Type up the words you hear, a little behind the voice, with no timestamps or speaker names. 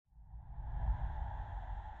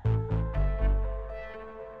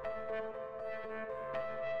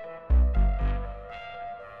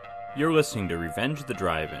You're listening to Revenge the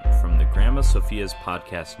Drive-In from the Grandma Sophia's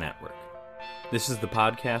Podcast Network. This is the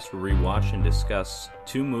podcast where we watch and discuss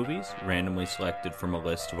two movies randomly selected from a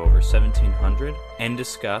list of over 1,700 and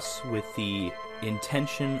discuss with the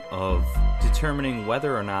intention of determining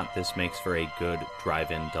whether or not this makes for a good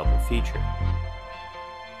drive-in double feature.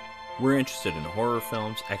 We're interested in horror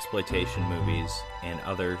films, exploitation movies, and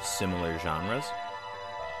other similar genres.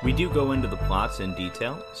 We do go into the plots in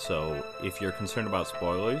detail, so if you're concerned about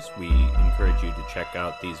spoilers, we encourage you to check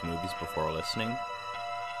out these movies before listening.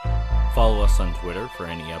 Follow us on Twitter for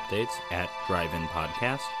any updates at Drive-In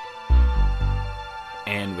Podcast.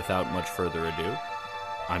 And without much further ado,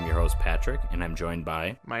 I'm your host Patrick, and I'm joined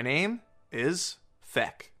by... My name is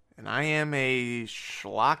Feck, and I am a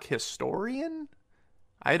schlock historian?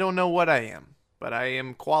 I don't know what I am, but I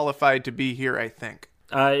am qualified to be here, I think.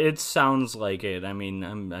 It sounds like it. I mean,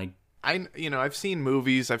 I've seen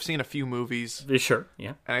movies. I've seen a few movies. Sure,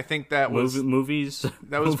 yeah. And I think that was... Movies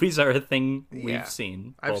are a thing we've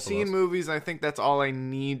seen. I've seen movies, and I think that's all I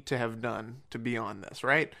need to have done to be on this,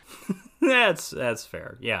 right? That's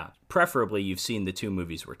fair, yeah. Preferably you've seen the two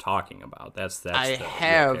movies we're talking about. That's I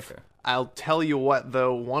have. I'll tell you what,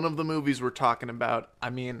 though, one of the movies we're talking about,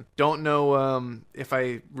 don't know if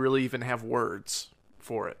I really even have words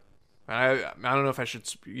for it. I don't know if I should,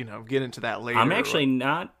 get into that later. I'm actually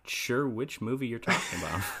not sure which movie you're talking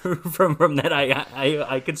about. from that,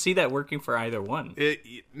 I could see that working for either one.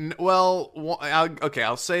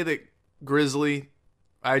 I'll say that Grizzly.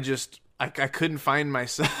 I couldn't find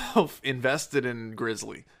myself invested in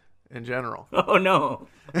Grizzly in general. Oh no!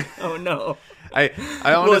 I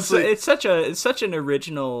honestly, it's such an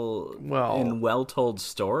original and well told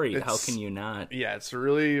story. How can you not? Yeah, it's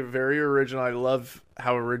really very original. I love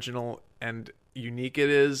how original and unique it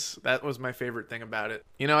is. That was my favorite thing about it.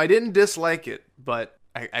 I didn't dislike it, but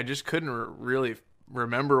I just couldn't really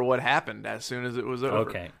remember what happened as soon as it was over.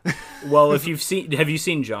 Okay. Well, have you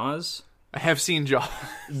seen Jaws? I have seen Jaws.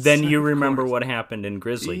 Then you remember what happened in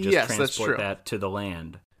Grizzly. Just transport that's true. that to the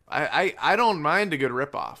land. I don't mind a good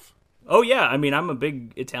ripoff. Oh, yeah. I mean, I'm a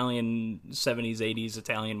big Italian 70s, 80s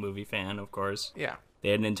Italian movie fan, of course. Yeah. They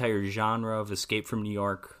had an entire genre of Escape from New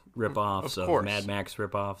York ripoffs, of Mad Max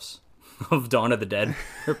ripoffs, of Dawn of the Dead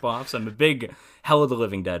ripoffs. I'm a big Hell of the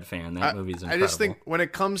Living Dead fan. That movie's incredible. I just think when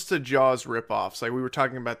it comes to Jaws ripoffs, like we were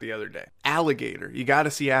talking about the other day, Alligator. You got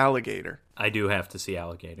to see Alligator. I do have to see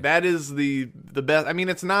Alligator. That is the best. I mean,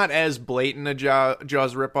 it's not as blatant a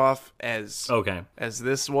Jaws ripoff as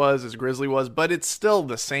this was, as Grizzly was, but it's still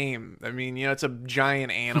the same. I mean, it's a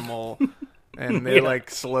giant animal, and they're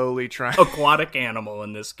slowly trying. Aquatic animal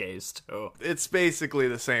in this case, too. It's basically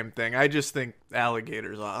the same thing. I just think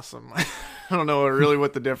Alligator's awesome. I don't know really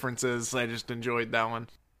what the difference is. I just enjoyed that one.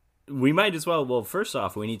 We might as well. Well, first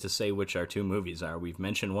off, we need to say which our two movies are. We've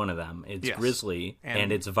mentioned one of them. It's Grizzly,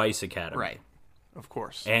 and it's Vice Academy. Right, of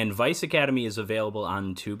course. And Vice Academy is available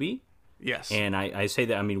on Tubi. Yes. And I say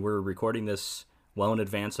that, we're recording this well in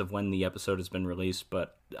advance of when the episode has been released,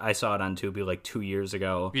 but I saw it on Tubi like 2 years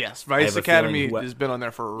ago. Yes, Vice Academy has been on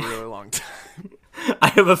there for a really long time. I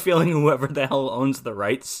have a feeling whoever the hell owns the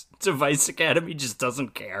rights to Vice Academy just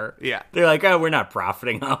doesn't care. Yeah. They're like, oh, we're not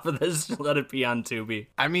profiting off of this. Let it be on Tubi.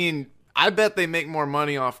 I mean, I bet they make more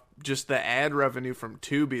money off just the ad revenue from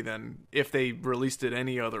Tubi than if they released it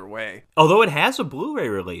any other way. Although it has a Blu-ray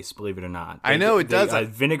release, believe it or not. I know it does.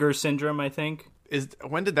 Vinegar Syndrome, I think.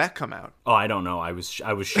 When did that come out? Oh, I don't know. I was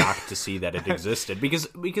shocked to see that it existed because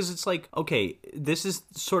it's like, okay, this is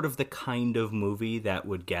sort of the kind of movie that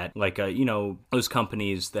would get like those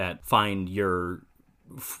companies that find your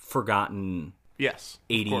forgotten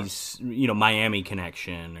 80s Miami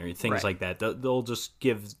Connection or things like that. They'll just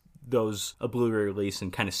give those a Blu-ray release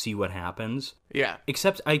and kind of see what happens. Yeah.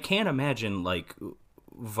 Except I can't imagine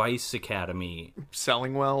Vice Academy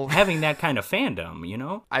selling well, having that kind of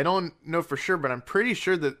fandom, I don't know for sure, but I'm pretty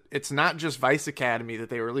sure that it's not just Vice Academy that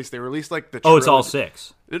they released. They released the trilogy. It's all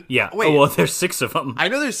 6. Yeah. Wait. Oh, well, there's 6 of them. I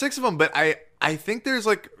know there's 6 of them, but I think there's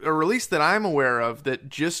a release that I'm aware of that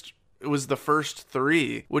just was the first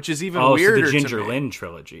 3, which is even weirder. So the Ginger to me. Lynn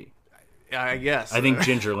trilogy. I guess. I think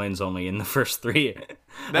Ginger Lynn's only in the first 3.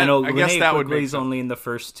 I know Linnea Quigley's only in the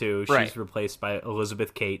first 2. She's replaced by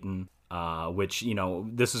Elizabeth Caton. Which,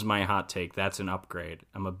 this is my hot take. That's an upgrade.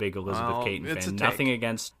 I'm a big Elizabeth Caton fan. Nothing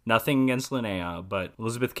against Linnea, but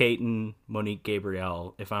Elizabeth Caton, Monique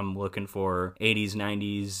Gabrielle, if I'm looking for 80s,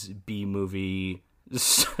 90s B-movie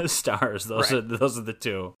stars, those are the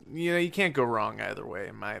two. You can't go wrong either way,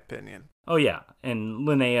 in my opinion. Oh, yeah. And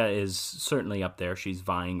Linnea is certainly up there. She's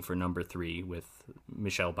vying for number 3 with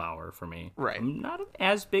Michelle Bauer for me. Right. I'm not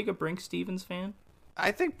as big a Brinke Stevens fan.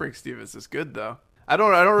 I think Brinke Stevens is good, though. I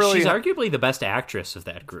don't really. She's arguably the best actress of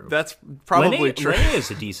that group. That's probably true. Linnea is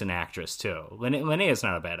a decent actress too. Linnea is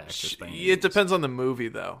not a bad actress. It depends on the movie,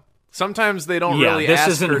 though. Sometimes they don't really ask her to act.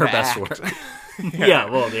 This isn't her best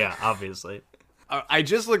work. Yeah, obviously. I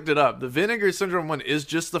just looked it up. The Vinegar Syndrome one is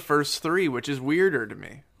just the first 3, which is weirder to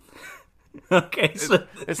me. Okay, so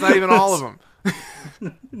it's not even all of them.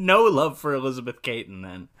 No love for Elizabeth Caton,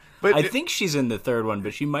 then. But I think she's in the 3rd one,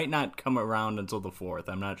 but she might not come around until the 4th.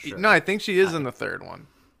 I'm not sure. No, I think she is in the 3rd one.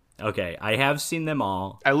 Okay, I have seen them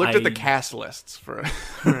all. I looked at the cast lists for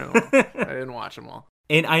I didn't watch them all.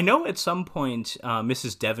 And I know at some point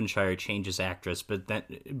Mrs. Devonshire changes actress, but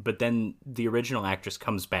then the original actress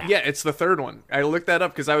comes back. Yeah, it's the 3rd one. I looked that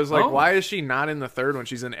up because I was like, why is she not in the 3rd one?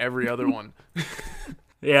 She's in every other one.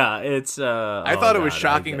 Yeah, it's... I thought it was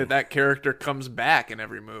shocking that character comes back in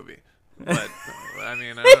every movie. But, I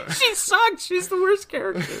mean... She sucks! She's the worst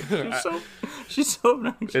character. She's so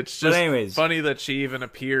obnoxious. It's just funny that she even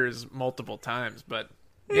appears multiple times, but...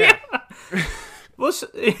 Yeah. Well,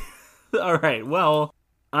 all right, well,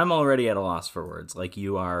 I'm already at a loss for words, like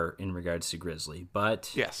you are in regards to Grizzly,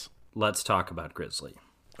 but... Yes. Let's talk about Grizzly.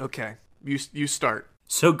 Okay, you start.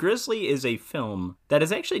 So Grizzly is a film that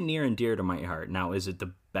is actually near and dear to my heart. Now, is it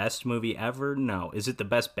the best movie ever? No. Is it the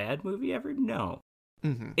best bad movie ever? No.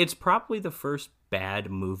 Mm-hmm. It's probably the first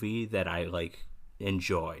bad movie that I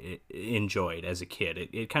enjoyed as a kid.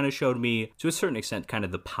 It kind of showed me, to a certain extent, kind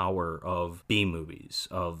of the power of B movies,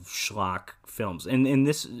 of schlock films. And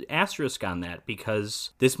this asterisk on that, because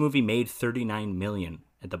this movie made $39 million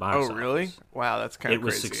at the box office. Oh, really? Wow, that's kind of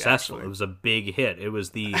crazy. It was successful. Actually. It was a big hit. It was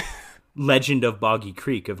the Legend of Boggy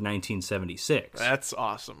Creek of 1976. That's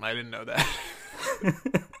awesome. I didn't know that.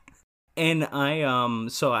 And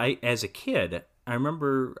I as a kid, I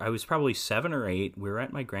remember I was probably 7 or 8. We were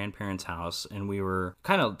at my grandparents' house, and we were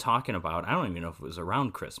kind of talking about, I don't even know if it was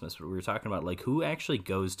around Christmas, but we were talking about, like, who actually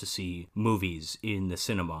goes to see movies in the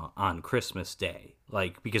cinema on Christmas Day?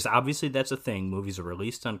 Like, because obviously that's a thing. Movies are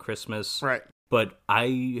released on Christmas. Right. But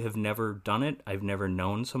I have never done it. I've never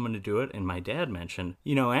known someone to do it. And my dad mentioned,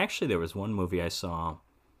 actually there was one movie I saw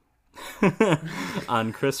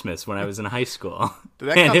on Christmas when I was in high school. Did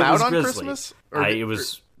that come out on Grizzly. Christmas? Or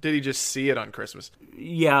did he just see it on Christmas?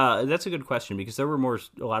 Yeah, that's a good question, because a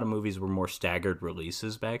lot of movies were more staggered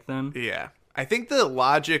releases back then. Yeah. I think the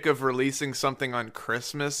logic of releasing something on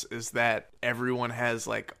Christmas is that everyone has,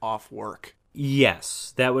 like, off work.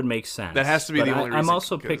 Yes, that would make sense. That has to be the only reason. I'm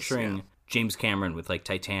also picturing James Cameron with, like,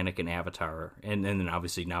 Titanic and Avatar, and then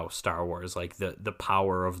obviously now Star Wars, like the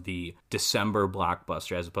power of the December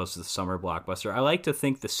blockbuster as opposed to the summer blockbuster. I like to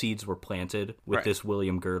think the seeds were planted with this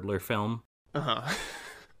William Girdler film. Uh-huh.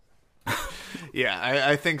 Yeah,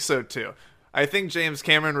 I think so too. I think James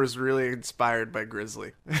Cameron was really inspired by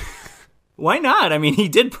Grizzly. Why not? I mean, he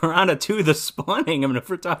did Piranha 2: The Spawning. I mean, if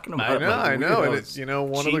we're talking about I know, and it's,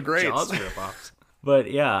 one of the greats. Jaws ripoffs.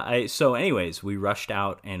 But yeah, so anyways, we rushed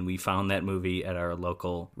out and we found that movie at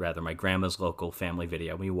my grandma's local family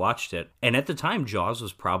video. We watched it, and at the time, Jaws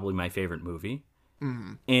was probably my favorite movie.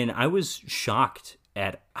 Mm-hmm. And I was shocked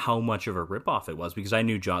at how much of a ripoff it was, because I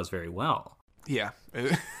knew Jaws very well. Yeah,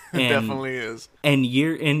 it definitely is. And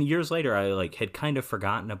years later, I had kind of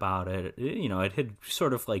forgotten about it. It had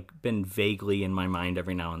sort of been vaguely in my mind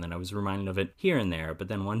every now and then. I was reminded of it here and there. But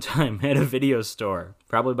then one time at a video store,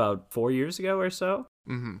 probably about 4 years ago or so,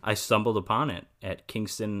 mm-hmm. I stumbled upon it at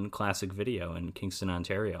Kingston Classic Video in Kingston,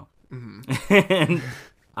 Ontario. Mm-hmm. And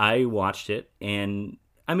I watched it, and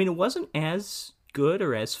I mean, it wasn't as good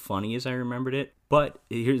or as funny as I remembered it. But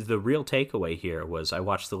here's the real takeaway here was I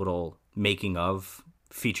watched the little making of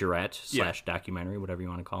featurette / documentary, whatever you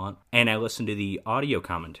want to call it. And I listened to the audio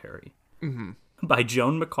commentary by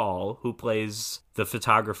Joan McCall, who plays the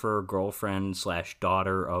photographer, girlfriend /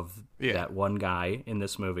 daughter of that one guy in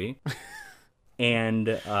this movie.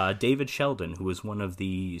 And David Sheldon, who was one of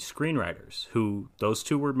the screenwriters, those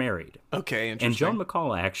two were married. Okay, interesting. And Joan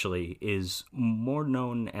McCall actually is more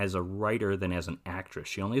known as a writer than as an actress.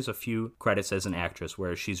 She only has a few credits as an actress,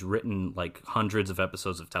 whereas she's written hundreds of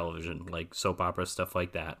episodes of television, like soap opera, stuff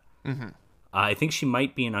like that. Mm-hmm. I think she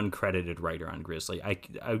might be an uncredited writer on Grizzly. I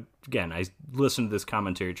listened to this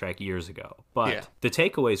commentary track years ago. But the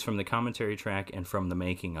takeaways from the commentary track and from the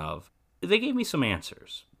making of, they gave me some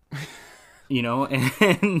answers.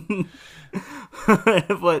 And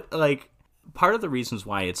but part of the reasons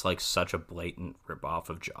why it's such a blatant ripoff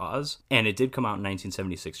of Jaws, and it did come out in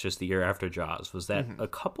 1976, just the year after Jaws, was that a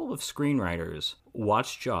couple of screenwriters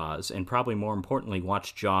watched Jaws, and probably more importantly,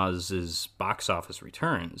 watched Jaws' box office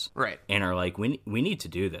returns, right? And are like, we need to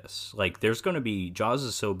do this. There's going to be, Jaws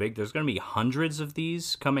is so big, there's going to be hundreds of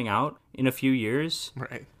these coming out in a few years,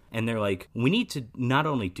 right? And they're like, we need to not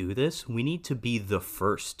only do this, we need to be the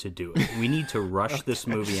first to do it. We need to rush this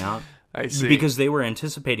movie out. I see. Because they were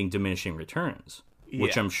anticipating diminishing returns,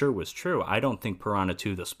 which I'm sure was true. I don't think Piranha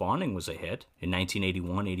 2: The Spawning was a hit in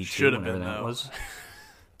 1981, 82, whenever that was.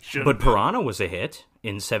 But Piranha was a hit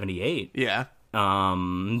in 78. Yeah.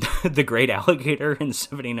 The Great Alligator in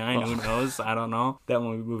 79, who knows? I don't know. That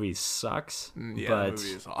movie sucks. Yeah, but, the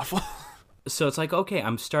movie is awful. So it's like, okay,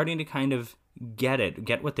 I'm starting to kind of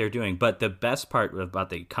get what they're doing. But the best part about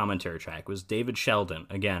the commentary track was David Sheldon,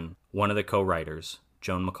 again, one of the co-writers,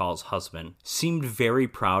 Joan McCall's husband, seemed very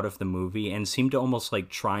proud of the movie and seemed to almost like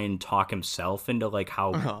try and talk himself into like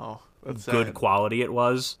how good quality it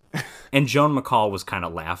was. And Joan McCall was kind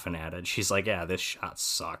of laughing at it. She's like, yeah, this shot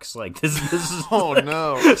sucks. Like this is oh like,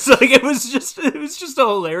 no. So like it was just a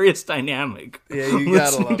hilarious dynamic. Yeah, you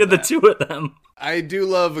gotta listening love to the that. two of them. I do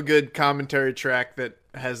love a good commentary track that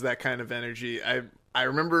has that kind of energy. I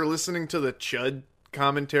remember listening to the Chud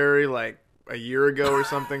commentary like a year ago or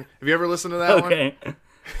something. Have you ever listened to that one? Okay.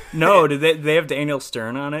 No, did they have Daniel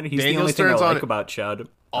Stern on it? He's Daniel the only Stern's thing I on like it. about Chud.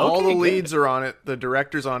 All the leads are on it. The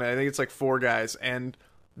director's on it. I think it's like 4 guys, and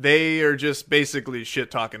they are just basically shit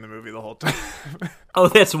talking the movie the whole time. Oh,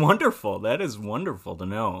 that's wonderful. That is wonderful to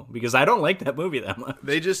know, because I don't like that movie that much.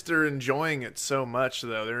 They just are enjoying it so much,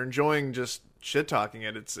 though. They're enjoying just shit talking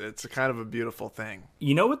it. It's a kind of a beautiful thing.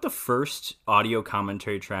 You know what the first audio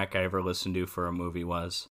commentary track I ever listened to for a movie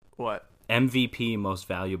was? What? MVP, Most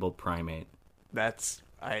Valuable Primate. That's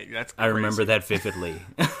crazy. I remember that vividly.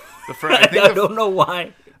 I don't know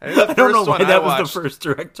why. I don't know why that was watched. the first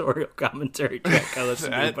directorial commentary track I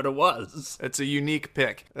listened to, but it was. It's a unique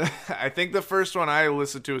pick. I think the first one I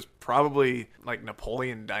listened to was probably like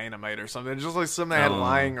Napoleon Dynamite or something. Just like something I had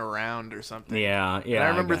lying around or something. Yeah. And I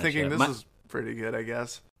remember thinking this is pretty good, I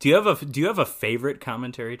guess. Do you have a favorite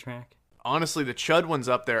commentary track? Honestly, the Chud one's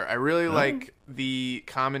up there. I really like the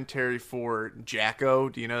commentary for Jacko.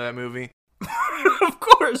 Do you know that movie? Of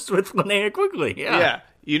course, with Linnea Quigley. Yeah.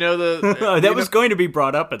 You know that was going to be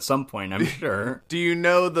brought up at some point, I'm sure. Do you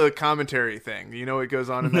know the commentary thing? Do you know what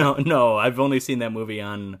goes on in that? No, I've only seen that movie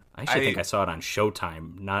on... I think I saw it on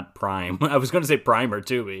Showtime, not Prime. I was going to say Prime or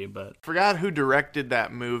Tubi, but... Forgot who directed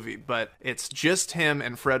that movie, but it's just him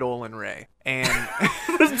and Fred Olen Ray. And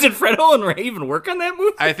did Fred Olen Ray even work on that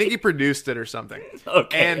movie? I think he produced it or something.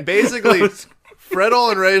 Okay. And basically... Fred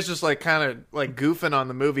Olen Ray is just like kind of like goofing on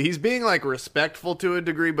the movie. He's being like respectful to a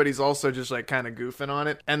degree, but he's also just like kind of goofing on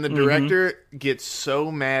it. And the director gets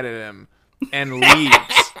so mad at him and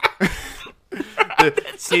leaves.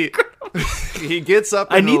 He gets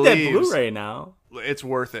up and leaves. I need that Blu-ray now. It's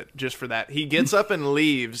worth it just for that. He gets up and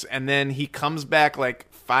leaves, and then he comes back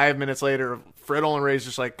like 5 minutes later. Fred Olen Ray's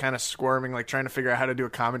just like kind of squirming, like trying to figure out how to do a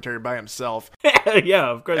commentary by himself. Yeah,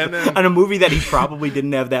 of course. And then, on a movie that he probably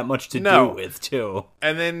didn't have that much to do with, too.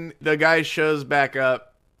 And then the guy shows back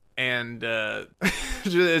up, and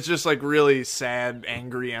it's just like really sad,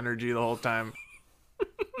 angry energy the whole time.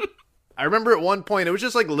 I remember at one point, it was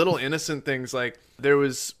just like little innocent things. Like there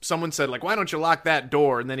was someone said like, why don't you lock that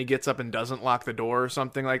door? And then he gets up and doesn't lock the door or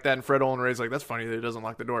something like that. And Fred Olen Ray's like, that's funny that he doesn't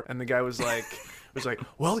lock the door. And the guy was like,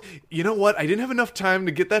 well, you know what? I didn't have enough time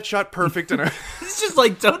to get that shot perfect. And it's just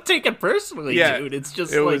like, don't take it personally, dude. It's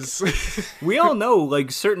just we all know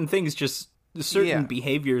like certain things certain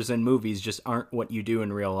behaviors in movies just aren't what you do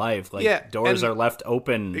in real life. Like doors are left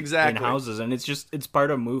open in houses, and it's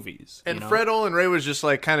part of movies. And Fred Olen Ray was just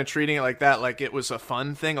like kind of treating it like that, like it was a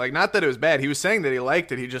fun thing. Like not that it was bad. He was saying that he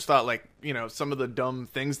liked it. He just thought like, some of the dumb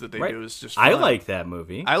things that they do is just fun. I like that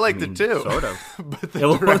movie. I liked it too. Sort of. But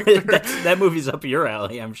the director... that movie's up your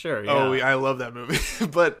alley, I'm sure. Yeah. Oh, I love that movie.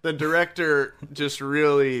 But the director just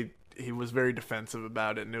really... He was very defensive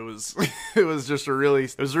about it, and it was just a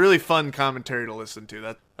really fun commentary to listen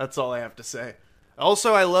to. That's all I have to say.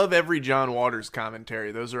 Also, I love every John Waters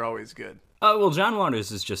commentary. Those are always good. Well, John Waters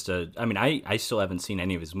is just I still haven't seen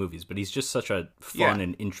any of his movies, but he's just such a fun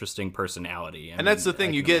and interesting personality. And that's the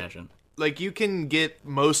thing, you can get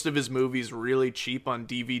most of his movies really cheap on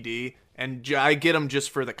DVD, and I get them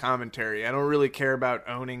just for the commentary. I don't really care about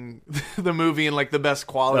owning the movie in like the best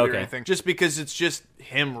quality or anything, just because it's just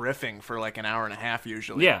him riffing for like an hour and a half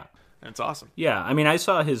usually. Yeah. And it's awesome. Yeah, I mean, I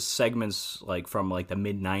saw his segments like from like the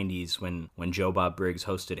mid '90s when Joe Bob Briggs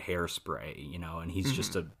hosted Hairspray, and he's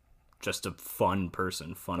just a fun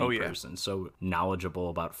person, person, so knowledgeable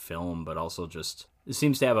about film, but also just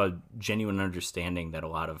seems to have a genuine understanding that a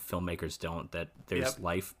lot of filmmakers don't, that there's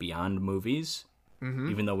life beyond movies,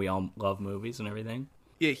 even though we all love movies and everything.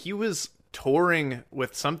 Yeah, he was touring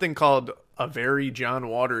with something called A Very John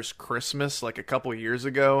Waters Christmas like a couple years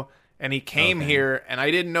ago. And he came here, and I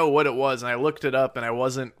didn't know what it was, and I looked it up, and I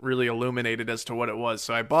wasn't really illuminated as to what it was.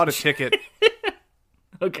 So I bought a ticket.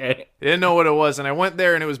 Okay. I didn't know what it was, and I went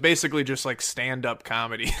there, and it was basically just like stand-up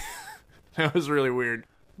comedy. It was really weird.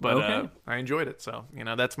 But I enjoyed it, so,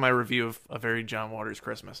 that's my review of A Very John Waters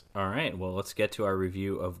Christmas. All right, well, let's get to our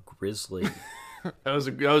review of Grizzly. That was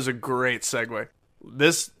a great segue.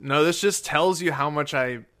 This just tells you how much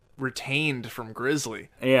I retained from Grizzly.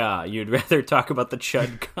 Yeah, you'd rather talk about the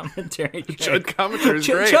Chud commentary. Chud commentary is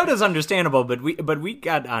great. Chud is understandable, but we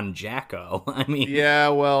got on Jacko. I mean, yeah,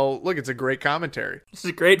 well, look, it's a great commentary. It's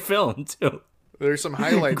a great film too. There's some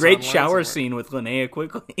highlights. Great shower scene with Linnea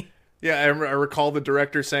Quigley. Yeah, I recall the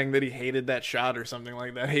director saying that he hated that shot or something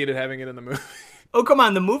like that. Hated having it in the movie. Oh, come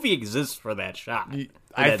on, the movie exists for that shot.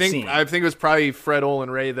 I think it was probably Fred Olin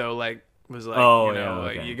Ray though. Was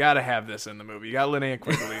like, you got to have this in the movie. You got Linnea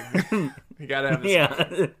Quigley. You got to have this.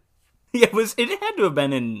 Yeah. Yeah, it had to have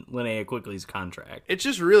been in Linnea Quigley's contract. It's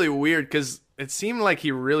just really weird because it seemed like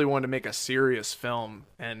he really wanted to make a serious film,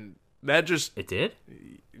 and that just... It did?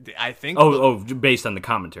 I think... Based on the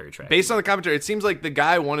commentary track. Based on the commentary. It seems like the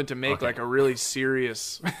guy wanted to make like a really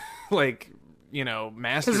serious,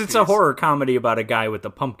 masterpiece. Because it's a horror comedy about a guy with a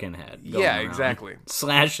pumpkin head. Yeah, exactly.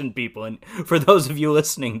 Slashing people. And for those of you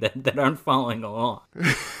listening that aren't following along,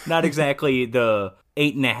 not exactly the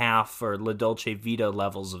 8.5 or La Dolce Vita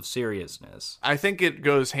levels of seriousness. I think it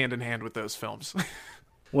goes hand in hand with those films.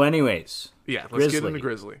 Well, anyways. Yeah, let's get into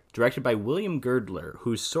Grizzly. Directed by William Girdler,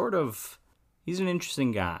 who's he's an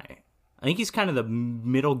interesting guy. I think he's kind of the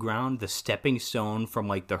middle ground, the stepping stone from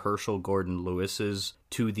like the Herschel Gordon Lewis's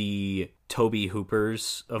to the Tobe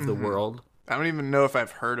Hoopers of the world. I don't even know if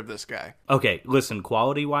I've heard of this guy. Okay, listen,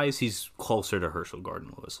 quality-wise, he's closer to Herschel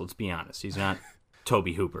Gordon Lewis. Let's be honest. He's not Tobe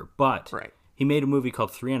Hooper, but he made a movie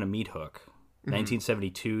called Three on a Meat Hook.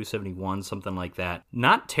 1972, 71, something like that.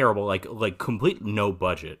 Not terrible, like complete no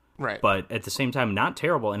budget. Right. But at the same time, not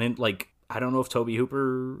terrible. And it, I don't know if Tobe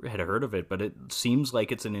Hooper had heard of it, but it seems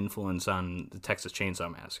like it's an influence on the Texas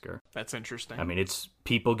Chainsaw Massacre. That's interesting. I mean, it's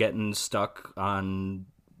people getting stuck on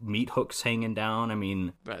meat hooks hanging down. I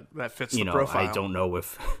mean, that fits the profile. I don't know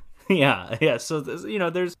if... Yeah. So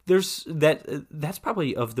there's that's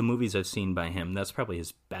probably, of the movies I've seen by him, that's probably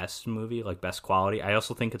his best movie, like best quality. I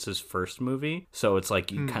also think it's his first movie, so it's like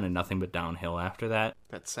kind of nothing but downhill after that.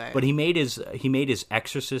 That's sad. But he made his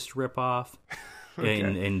Exorcist ripoff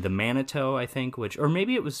in the Manitou, I think, or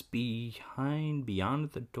maybe it was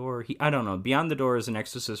Beyond the Door. I don't know. Beyond the Door is an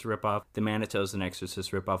Exorcist ripoff. The Manitou is an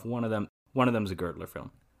Exorcist ripoff. One of them's a Girdler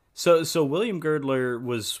film. So William Girdler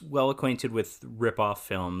was well acquainted with rip-off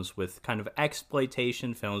films, with kind of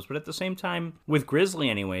exploitation films, but at the same time, with Grizzly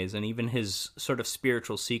anyways, and even his sort of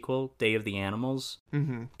spiritual sequel, Day of the Animals,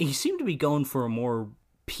 he seemed to be going for a more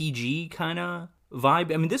PG kind of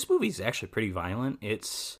vibe. I mean, this movie's actually pretty violent.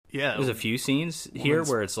 There's a few scenes here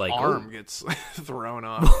where it's like... arm gets thrown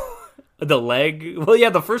off. The leg. Well,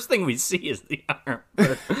 yeah, the first thing we see is the arm.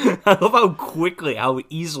 I love how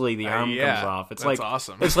easily the arm comes off. It's that's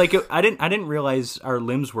awesome. It's like I didn't realize our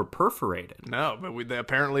limbs were perforated. No, but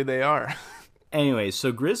apparently they are. Anyway,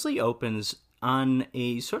 so Grizzly opens on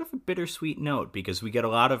a sort of a bittersweet note because we get a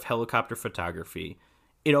lot of helicopter photography.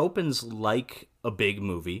 It opens like a big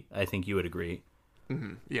movie. I think you would agree.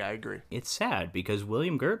 Mm-hmm. Yeah, I agree. It's sad because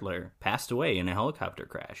William Girdler passed away in a helicopter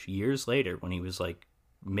crash years later when he was like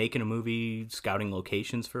making a movie, scouting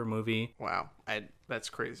locations for a movie. Wow, that's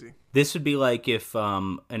crazy. This would be like if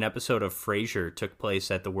an episode of Frasier took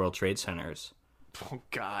place at the World Trade Centers. Oh,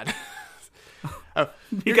 God.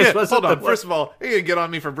 Hold on. First of all, you're going to get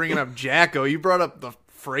on me for bringing up Jacko. You brought up the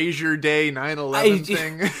Frasier Day 9/11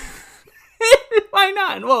 thing. Why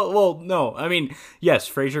not? Well, no. I mean, yes,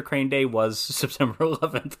 Frasier Crane Day was September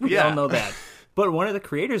 11th. We all know that. But one of the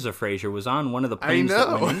creators of Frasier was on one of the planes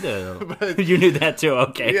that went into... You knew that too,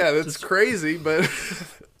 okay. Yeah, that's crazy, but...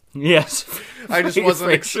 Yes. I just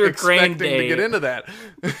wasn't expecting to get into that.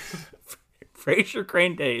 Frasier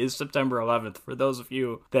Crane Day is September 11th, for those of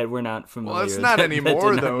you that were not familiar. Well, it's not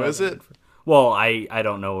anymore, though, is it? Well, I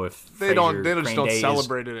don't know if they don't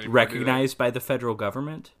celebrate it anymore. Recognized by the federal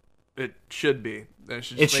government? It should be. It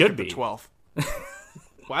should be. The 12th.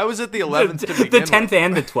 Why was it the 11th to begin the 10th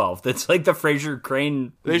and the 12th. It's like the Frasier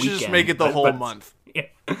Crane They should just make it the whole month. Yeah.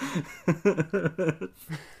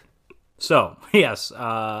 So, yes.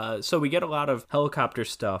 So we get a lot of helicopter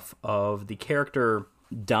stuff of the character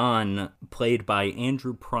Don, played by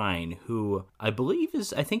Andrew Prine, who I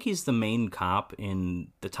think he's the main cop in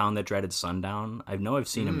The Town That Dreaded Sundown. I know I've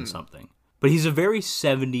seen him in something. But he's a very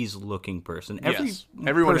 70s looking person.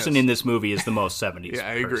 Every person in this movie is the most 70s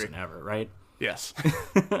person ever, right? Yes.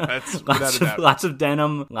 That's without a doubt. Lots of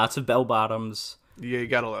denim, lots of bell bottoms. Yeah, you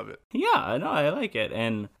gotta love it. Yeah, I know, I like it.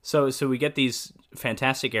 And so we get these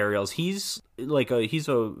fantastic aerials. He's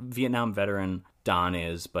a Vietnam veteran, Don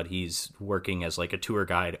is, but he's working as like a tour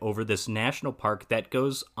guide over this national park that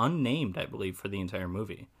goes unnamed, I believe, for the entire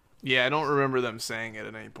movie. Yeah, I don't remember them saying it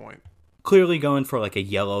at any point. Clearly going for like a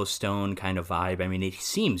Yellowstone kind of vibe. I mean, it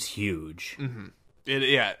seems huge. Mm-hmm.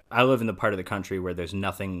 Yeah. I live in the part of the country where there's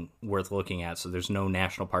nothing worth looking at, so there's no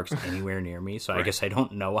national parks anywhere near me. So right. I guess I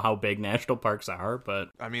don't know how big national parks are, but...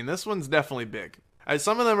 I mean, this one's definitely big.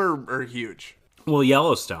 Some of them are huge. Well,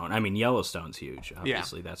 Yellowstone's huge,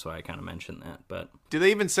 obviously. Yeah. That's why I kind of mentioned that, but... Do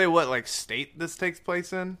they even say what, like, state this takes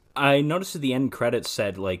place in? I noticed at the end credits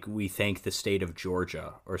said, like, we thank the state of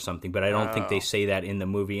Georgia or something, but I don't think they say that in the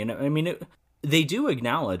movie. And, I mean, they do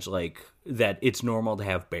acknowledge, like, that it's normal to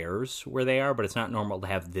have bears where they are, but it's not normal to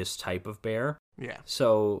have this type of bear. Yeah.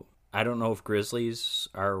 So, I don't know if grizzlies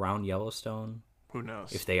are around Yellowstone. Who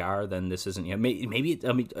knows? If they are, then this isn't... Maybe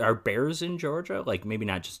I mean, are bears in Georgia? Like, maybe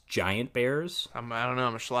not just giant bears? I don't know.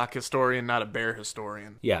 I'm a schlock historian, not a bear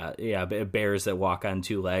historian. Yeah, bears that walk on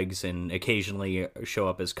two legs and occasionally show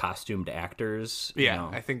up as costumed actors. Yeah,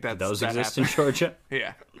 I think that exist in Georgia?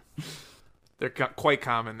 Yeah. They're quite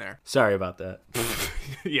common there. Sorry about that.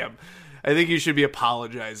 Yeah. I think you should be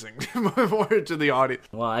apologizing more to the audience.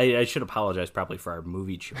 Well, I should apologize probably for our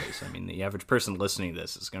movie choice. I mean, the average person listening to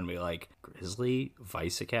this is going to be like, Grizzly?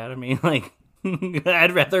 Vice Academy? Like,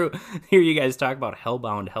 I'd rather hear you guys talk about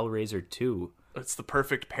Hellbound, Hellraiser 2. It's the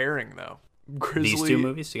perfect pairing, though. Grizzly, these two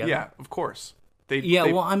movies together? Yeah, of course.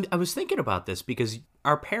 I was thinking about this because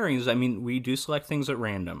our pairings, I mean, we do select things at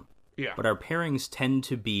random. Yeah. But our pairings tend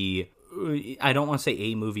to be, I don't want to say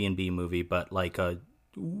A movie and B movie, but like a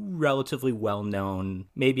relatively well-known,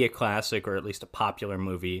 maybe a classic or at least a popular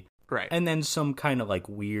movie. Right. And then some kind of like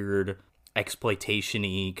weird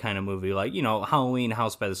exploitation-y kind of movie, like, you know, Halloween,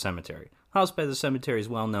 House by the Cemetery. House by the Cemetery is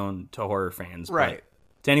well-known to horror fans. Right.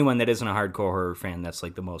 But to anyone that isn't a hardcore horror fan, that's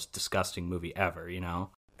like the most disgusting movie ever, you know?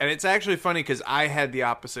 And it's actually funny because I had the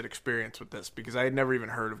opposite experience with this because I had never even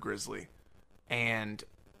heard of Grizzly.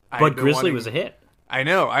 But Grizzly was a hit. I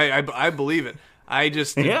know. I believe it. I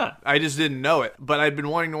just didn't know it, but I'd been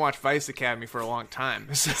wanting to watch Vice Academy for a long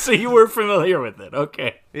time. So you were familiar with it,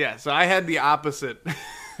 okay? Yeah, so I had the opposite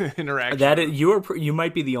interaction. You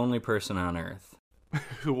might be the only person on Earth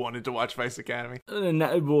who wanted to watch Vice Academy.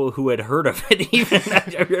 Who had heard of it even.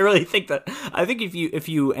 I really think that. I think if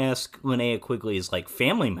you ask Linnea Quigley's like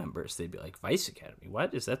family members, they'd be like, Vice Academy?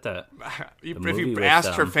 What is that? If you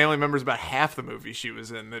asked her family members about half the movie she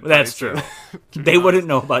was in, that's true. They wouldn't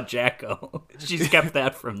know about Jacko. She's kept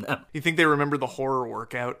that from them. You think they remember the horror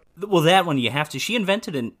workout? Well, that one you have to. She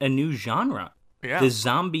invented a new genre. Yeah. The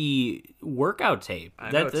zombie workout tape.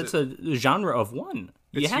 That's a genre of one.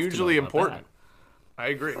 It's hugely important. I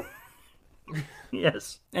agree.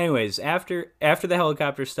 Yes. Anyways, after the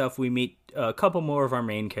helicopter stuff, we meet a couple more of our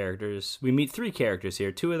main characters. We meet 3 characters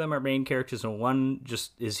here. 2 of them are main characters, and 1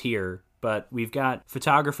 just is here. But we've got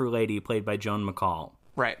photographer lady played by Joan McCall.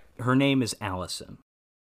 Right. Her name is Allison.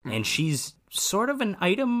 And she's sort of an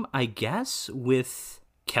item, I guess, with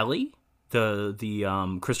Kelly,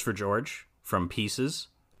 the Christopher George from Pieces,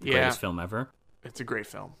 the greatest film ever. It's a great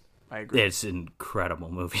film. I agree. It's an incredible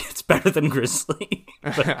movie. It's better than Grizzly.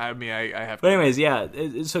 I mean, I have to. But anyways, yeah.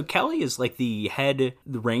 So Kelly is like the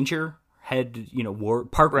ranger,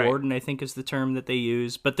 park warden, I think is the term that they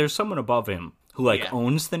use. But there's someone above him who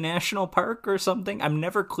owns the national park or something. I'm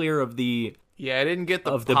never clear of the... Yeah, I didn't get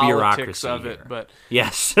the bureaucracy of it, but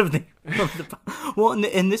yes, well,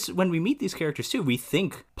 and this when we meet these characters too, we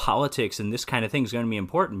think politics and this kind of thing is going to be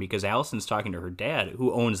important because Allison's talking to her dad,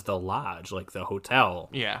 who owns the lodge, like the hotel.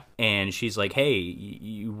 Yeah, and she's like,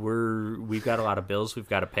 "Hey, we've got a lot of bills we've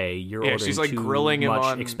got to pay. You're ordering she's like too grilling much him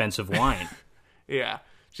on expensive wine." Yeah,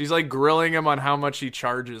 she's like grilling him on how much he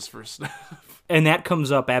charges for stuff. And that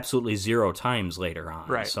comes up absolutely 0 times later on.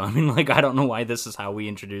 Right. So, I mean, like, I don't know why this is how we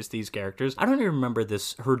introduce these characters. I don't even remember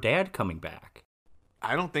her dad coming back.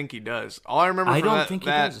 I don't think he does. All I remember he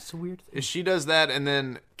does. It's a weird thing. Is she does that, and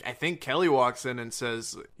then I think Kelly walks in and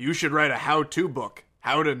says, "You should write a how-to book.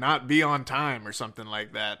 How to not be on time," or something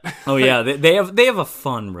like that. Oh, yeah. They have a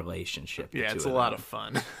fun relationship. Yeah, it's a lot of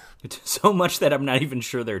fun. So much that I'm not even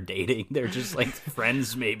sure they're dating. They're just like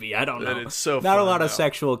friends, maybe. I don't know. It's so not fun, a lot of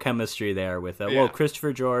sexual chemistry there with it. Yeah. Well,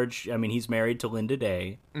 Christopher George, I mean, he's married to Linda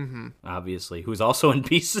Day, obviously, who's also in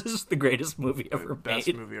Pieces, the greatest movie ever made.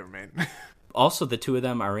 Best movie ever made. Also, the 2 of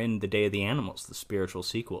them are in The Day of the Animals, the spiritual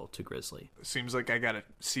sequel to Grizzly. Seems like I gotta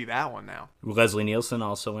see that one now. Leslie Nielsen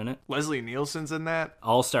also in it. Leslie Nielsen's in that?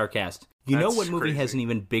 All-star cast. You know what movie has an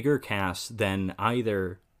even bigger cast than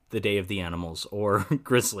either The Day of the Animals or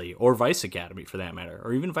Grizzly or Vice Academy for that matter,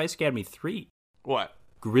 or even Vice Academy 3? What?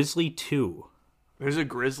 Grizzly 2. There's a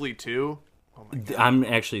Grizzly 2? Oh my God. I'm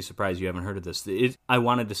actually surprised you haven't heard of this. I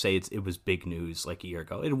wanted to say it was big news like a year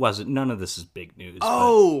ago. It wasn't. None of this is big news.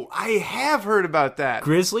 Oh, I have heard about that.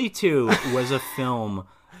 Grizzly 2 was a film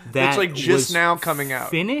that it's like just now coming out,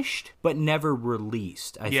 finished but never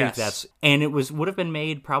released. I think that's, and it would have been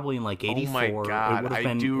made probably in like 84. Oh my God, it would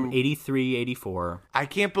have been 83, 84. I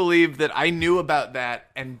can't believe that I knew about that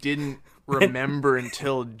and didn't remember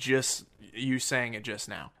until just you saying it just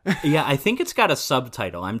now. Yeah, I think it's got a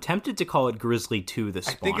subtitle. I'm tempted to call it Grizzly 2: The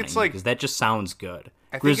Spawning. I think it's like, because that just sounds good.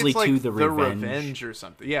 I think Grizzly it's like 2: The Revenge or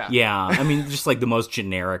something. Yeah. Yeah, I mean just like the most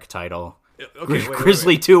generic title. Okay,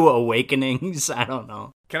 Grizzly 2 Awakenings. I don't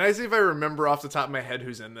know. Can I see if I remember off the top of my head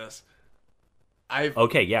who's in this?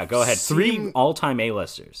 Okay, yeah, go ahead. 3 all-time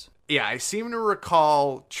A-listers. Yeah, I seem to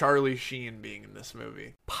recall Charlie Sheen being in this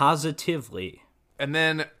movie. Positively. And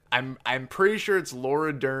then I'm pretty sure it's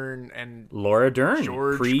Laura Dern and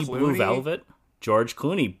George pre-Blue Velvet. George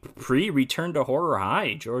Clooney, pre-Return to Horror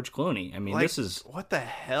High, George Clooney. I mean, this is... What the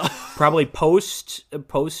hell? Probably post-Revenge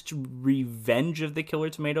of the Killer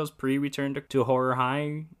Tomatoes, pre-Return to Horror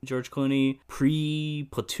High, George Clooney.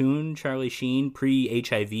 Pre-Platoon, Charlie Sheen.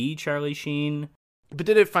 Pre-HIV, Charlie Sheen. But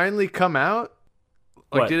did it finally come out?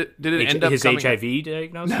 Like, did it end up his coming HIV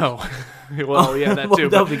diagnosis? No. Well, yeah, that too.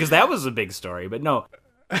 No, because that was a big story. But no,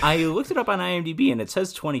 I looked it up on IMDb, and it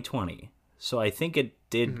says 2020. So I think it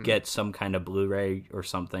did get some kind of Blu-ray or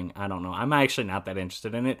something. I don't know. I'm actually not that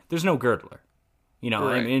interested in it. There's no Girdler. You know,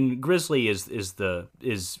 right. I mean, Grizzly is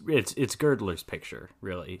Girdler's picture,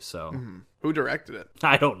 really. So who directed it?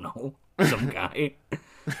 I don't know. Some guy.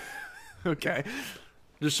 Okay.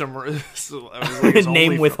 Just some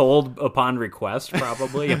name withhold upon request,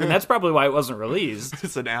 probably. I mean, that's probably why it wasn't released.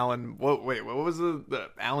 It's an Alan. What was the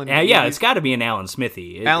Alan? Yeah, it's got to be an Alan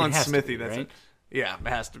Smithee. Alan Smithee. That's right? it. Yeah, it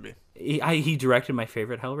has to be. He directed my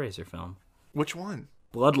favorite Hellraiser film. Which one?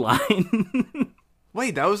 Bloodline.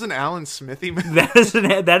 Wait, that was an Alan Smithee movie?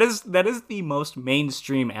 That is the most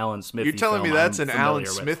mainstream Alan Smithee. You're telling film me that's I'm an Alan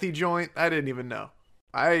with. Smithee joint? I didn't even know.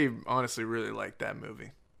 I honestly really liked that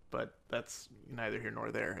movie, but that's neither here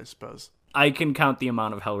nor there, I suppose. I can count the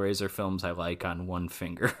amount of Hellraiser films I like on one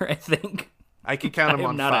finger, I think. I can count them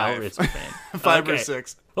on not 5. A Hellraiser fan. 5 or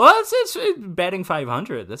 6. Well, it's batting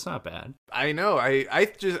 500. That's not bad. I know. I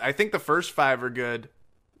think the first 5 are good.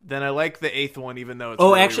 Then I like the 8th one, even though it's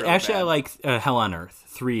really bad. I like Hell on Earth.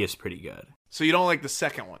 3 is pretty good. So you don't like the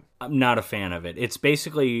second one? I'm not a fan of it. It's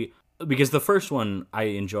basically because the first one I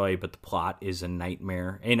enjoy, but the plot is a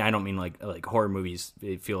nightmare. And I don't mean like horror movies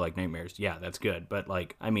feel like nightmares. Yeah, that's good, but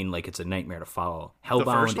I mean it's a nightmare to follow.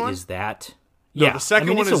 Hellbound is that. No, yeah, the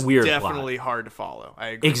second one is weird definitely plot. Hard to follow. I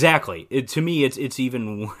agree. Exactly. To me, it's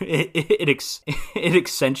even it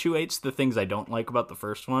accentuates the things I don't like about the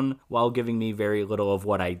first one while giving me very little of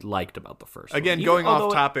what I liked about the first. Again, one. Going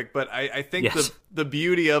off topic, but I think yes. the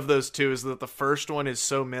beauty of those two is that the first one is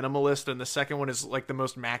so minimalist, and the second one is like the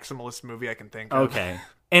most maximalist movie I can think of. Okay.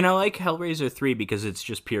 And I like Hellraiser 3 because it's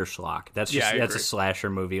just pure schlock. That's a slasher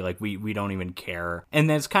movie. Like we don't even care. And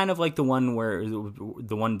that's kind of like the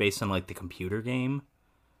one based on like the computer game.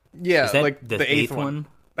 Yeah, is that like the 8th one.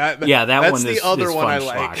 That that's one. The other is one fun I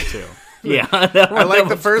like too. Yeah, that one, I like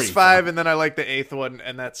the first 5, fun. and then I like the 8th one,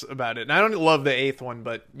 and that's about it. And I don't love the 8th one,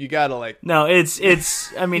 but you gotta like. No, it's.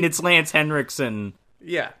 I mean, it's Lance Henriksen.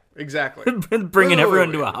 Yeah, exactly. Bringing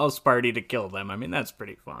everyone to a house party to kill them. I mean, that's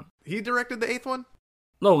pretty fun. He directed the 8th one?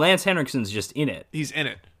 No, Lance Henriksen's just in it. He's in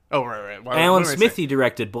it. Oh, right. Alan Smithee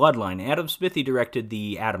directed Bloodline. Adam Smithee directed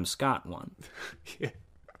the Adam Scott one. Yeah.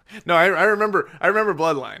 No, I remember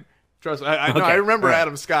Bloodline. Trust me. I remember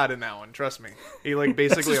Adam Scott in that one. Trust me. He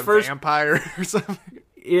basically a vampire or something.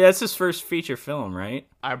 Yeah, that's his first feature film, right?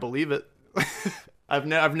 I believe it. I've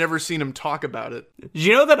never seen him talk about it. Did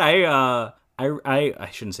you know that I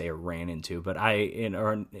shouldn't say I ran into, but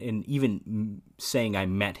even saying I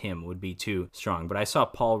met him would be too strong. But I saw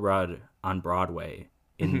Paul Rudd on Broadway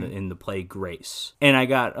in the play Grace, and I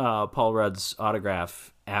got Paul Rudd's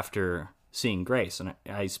autograph after seeing Grace, and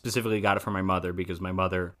I specifically got it for my mother because my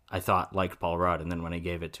mother I thought liked Paul Rudd, and then when I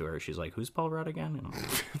gave it to her, she's like, "Who's Paul Rudd again?" And I'm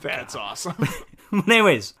like, that's awesome. But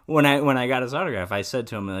anyways, when I got his autograph, I said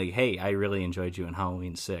to him like, "Hey, I really enjoyed you in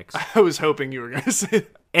Halloween 6." I was hoping you were going to say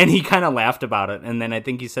that. And he kind of laughed about it, and then I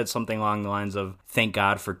think he said something along the lines of "Thank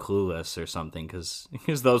God for Clueless" or something, because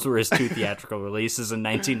those were his 2 theatrical releases in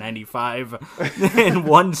 1995, and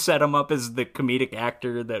one set him up as the comedic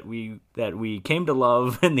actor that we came to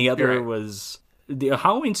love, and the other was The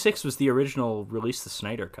Halloween 6 was the original release the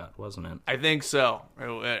Snyder cut, wasn't it? I think so.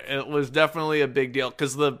 It was definitely a big deal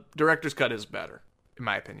because the director's cut is better, in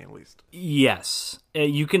my opinion, at least. Yes.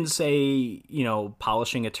 You can say,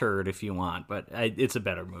 polishing a turd if you want, but it's a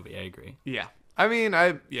better movie. I agree. Yeah. I mean,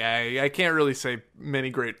 I can't really say many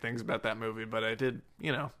great things about that movie, but I did,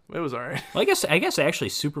 it was all right. Well, I guess actually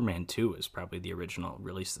Superman 2 is probably the original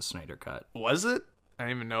release the Snyder cut. Was it? I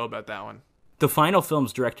didn't even know about that one. The final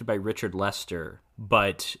film's directed by Richard Lester,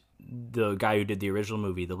 but the guy who did the original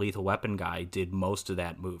movie, the Lethal Weapon guy, did most of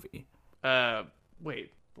that movie.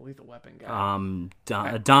 Wait, the Lethal Weapon guy.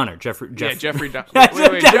 Donner, Jeffrey Donner. Jeffrey Donner.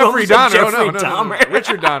 Donner.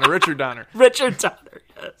 Richard Donner. Richard Donner,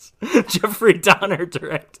 yes. Jeffrey Donner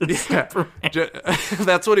directed Superman.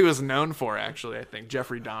 That's what he was known for, actually, I think.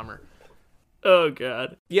 Jeffrey Dahmer. Oh,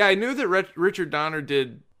 God. Yeah, I knew that Richard Donner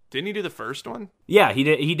did... Didn't he do the first one? Yeah, he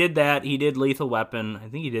did that. He did Lethal Weapon. I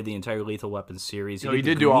think he did the entire Lethal Weapon series. He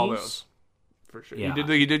did do all those. For sure. Yeah.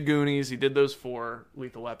 He did Goonies. He did those 4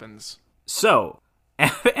 Lethal Weapons. So,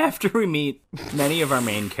 after we meet many of our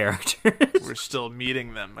main characters... We're still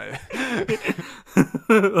meeting them.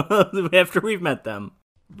 After we've met them.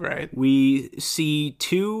 Right. We see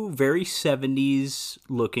 2 very 70s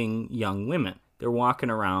looking young women. They're walking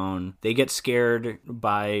around. They get scared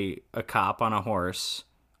by a cop on a horse.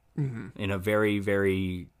 Mm-hmm. In a very,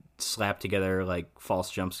 very slapped together,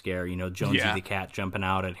 false jump scare, Jonesy the cat jumping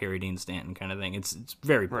out at Harry Dean Stanton kind of thing. It's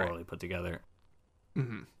very poorly put together.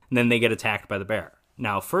 Mm-hmm. And then they get attacked by the bear.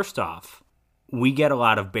 Now, first off, we get a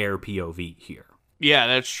lot of bear POV here. Yeah,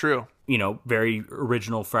 that's true. Very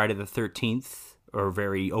original Friday the 13th, or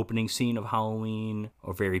very opening scene of Halloween,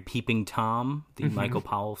 or very Peeping Tom, the Michael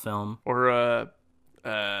Powell film. Or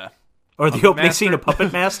the opening scene of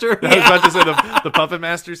Puppet Master. I was about to say the Puppet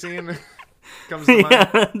Master scene comes to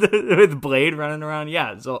mind. With Blade running around.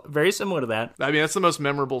 Yeah, so very similar to that. I mean, that's the most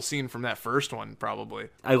memorable scene from that first one, probably.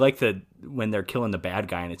 I like when they're killing the bad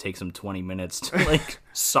guy and it takes them 20 minutes to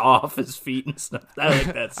saw off his feet and stuff. I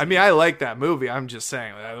like that scene. I mean, I like that movie. I'm just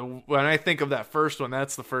saying, when I think of that first one,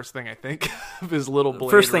 that's the first thing I think of is little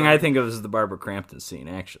Blade. First thing I think of is the Barbara Crampton scene,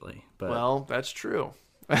 actually. But well, that's true.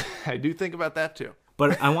 I do think about that too.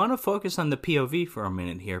 But I want to focus on the POV for a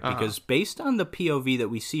minute here, because based on the POV that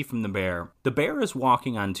we see from the bear is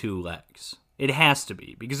walking on 2 legs. It has to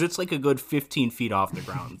be, because it's a good 15 feet off the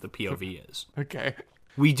ground, the POV is. Okay.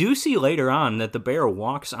 We do see later on that the bear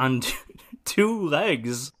walks on 2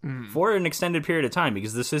 legs for an extended period of time,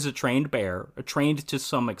 because this is a trained bear, trained to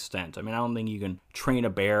some extent. I mean, I don't think you can train a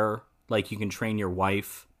bear like you can train your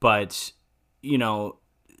wife, but,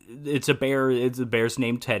 it's a bear. It's a bear's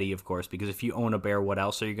named Teddy, of course, because if you own a bear, what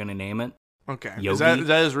else are you going to name it? Okay. Is that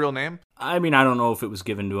his real name? I mean, I don't know if it was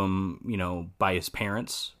given to him, by his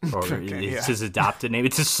parents, or it's his adopted name.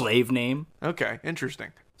 It's his slave name. Okay,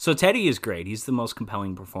 interesting. So Teddy is great. He's the most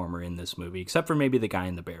compelling performer in this movie, except for maybe the guy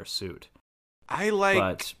in the bear suit. I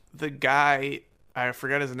like the guy, I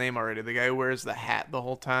forgot his name already, the guy who wears the hat the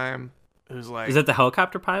whole time. Who's is that the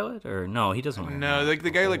helicopter pilot? Or no, he doesn't. No,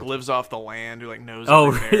 the guy lives off the land, who knows.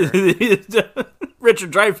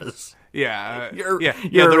 Richard Dreyfuss. Yeah,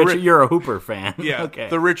 you're a Hooper fan. Yeah, okay.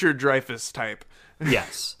 The Richard Dreyfuss type.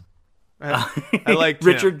 Yes, I like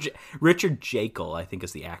Richard Jekyll, I think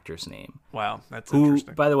is the actor's name. Wow, that's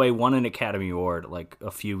interesting. Who, by the way, won an Academy Award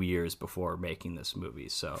a few years before making this movie.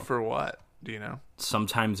 So for what? Do you know?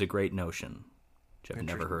 Sometimes a Great Notion, which I've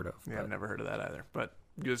never heard of. Yeah, I've never heard of that either, but.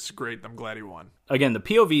 It's great. I'm glad he won. Again, the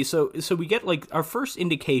POV, so we get our first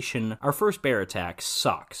indication, our first bear attack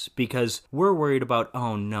sucks because we're worried about,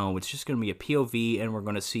 oh no, it's just going to be a POV and we're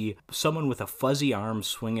going to see someone with a fuzzy arm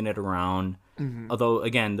swinging it around. Mm-hmm. Although,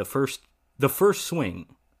 again, the first swing,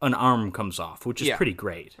 an arm comes off, which is pretty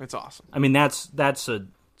great. It's awesome. I mean, it's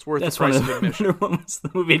worth the price of admission.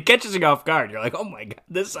 The movie. It catches you off guard. You're like, oh my God,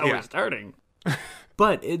 this is how we're starting.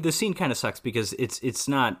 But the scene kind of sucks because it's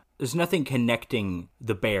not, there's nothing connecting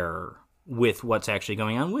the bear with what's actually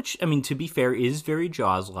going on, which, I mean, to be fair, is very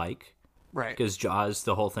Jaws-like. Right. Because Jaws,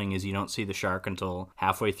 the whole thing is you don't see the shark until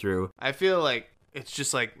halfway through. I feel like it's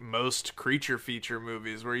just like most creature feature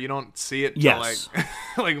movies where you don't see it till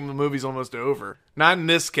like the movie's almost over. Not in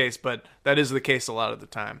this case, but that is the case a lot of the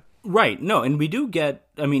time. Right, no, and we do get,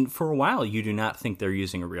 I mean, for a while you do not think they're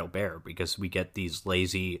using a real bear because we get these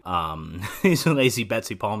lazy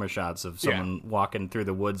Betsy Palmer shots of someone walking through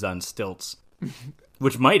the woods on stilts,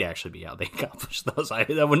 which might actually be how they accomplish those.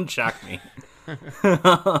 That wouldn't shock me.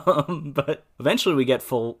 But eventually we get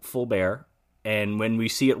full bear, And when we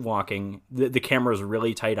see it walking, the camera is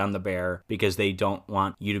really tight on the bear because they don't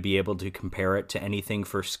want you to be able to compare it to anything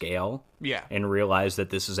for scale. Yeah. And realize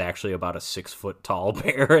that this is actually about a 6-foot tall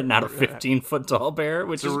bear and not a 15-foot tall bear,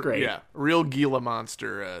 which is great. Yeah, real Gila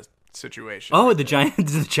monster situation. Oh, the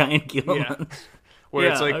giant Gila monster. Where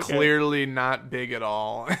it's like clearly not big at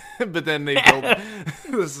all, but then they build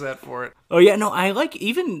the set for it. Oh yeah, no, I like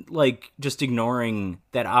even like just ignoring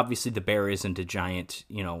that. Obviously, the bear isn't a giant,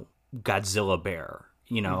 Godzilla bear.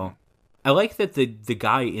 I like that the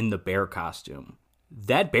guy in the bear costume.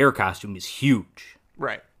 That bear costume is huge.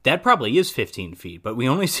 Right. That probably is 15 feet, but we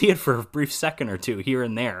only see it for a brief second or two here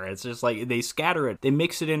and there. It's just like they scatter it, they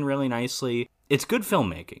mix it in really nicely. It's good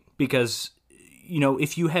filmmaking because,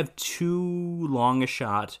 if you have too long a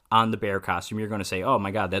shot on the bear costume, you're going to say, oh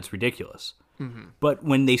my God, that's ridiculous. Mm-hmm. But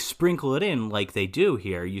when they sprinkle it in like they do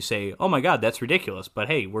here, you say, oh my God, that's ridiculous. But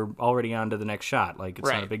hey, we're already on to the next shot. Like, it's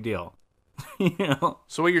not a big deal.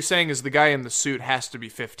 So what you're saying is the guy in the suit has to be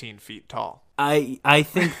 15 feet tall. I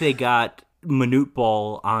think they got Manute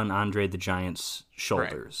Bol on Andre the Giant's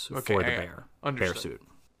shoulders for the bear suit.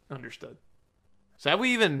 Understood. So have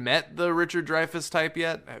we even met the Richard Dreyfuss type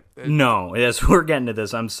yet? No, yes, we're getting to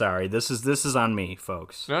this. I'm sorry. This is on me,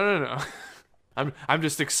 folks. No. I'm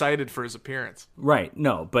just excited for his appearance. Right.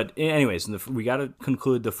 No, but anyways, we got to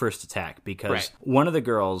conclude the first attack because one of the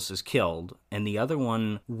girls is killed and the other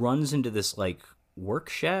one runs into this like work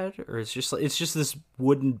shed, or it's just this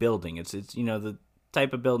wooden building. It's the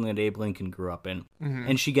type of building that Abe Lincoln grew up in. Mm-hmm.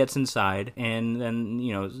 And she gets inside and then,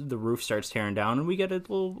 the roof starts tearing down and we get a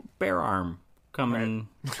little bear arm come and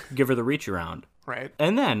give her the reach around. Right.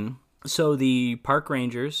 And then, so the park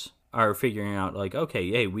rangers are figuring out, like, okay,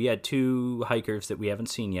 hey, we had 2 hikers that we haven't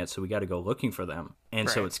seen yet, so we got to go looking for them. And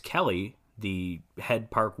so it's Kelly, the head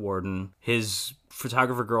park warden, his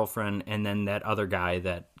photographer girlfriend, and then that other guy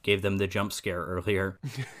that gave them the jump scare earlier.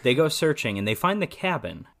 They go searching, and they find the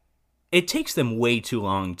cabin. It takes them way too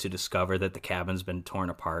long to discover that the cabin's been torn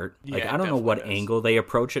apart. Like, I don't know what angle they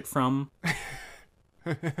approach it from.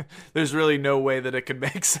 There's really no way that it could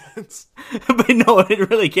make sense. But no, it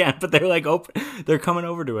really can't. But they're like, they're coming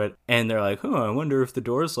over to it, and they're like, I wonder if the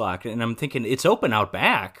door's locked. And I'm thinking, it's open out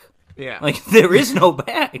back. Yeah. Like, there is no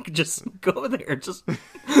back. Just go there. Just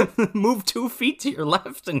move 2 feet to your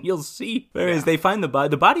left, and you'll see. Whereas they find the body.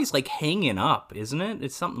 The body's, like, hanging up, isn't it?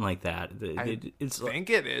 It's something like that. I think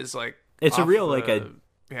it is, like... It's a real, like, I don't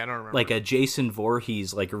remember. Like a Jason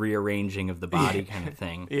Voorhees, like, rearranging of the body kind of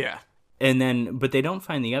thing. Yeah. And then, but they don't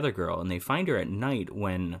find the other girl, and they find her at night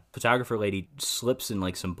when photographer lady slips in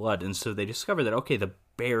like some blood, and so they discover that, okay, the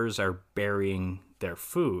bears are burying their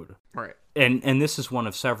food. Right. And this is one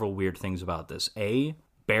of several weird things about this. A,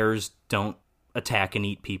 bears don't attack and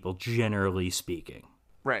eat people, generally speaking.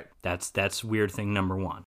 Right. That's weird thing number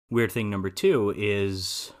 1. Weird thing number 2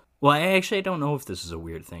 is... Well, I don't know if this is a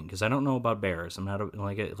weird thing, because I don't know about bears. I'm not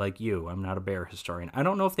like you. I'm not a bear historian. I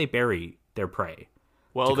don't know if they bury their prey.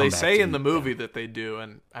 Well, they say in the movie that they do,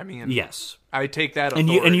 and I mean, yes, I take that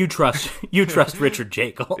authority. And you trust Richard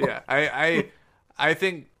Jekyll. Yeah, I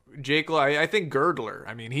think Jekyll. I think Girdler.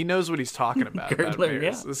 I mean, he knows what he's talking about. Girdler,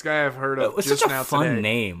 yeah. This guy I've heard of it's just such now a fun today.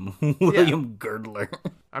 Name, William Girdler.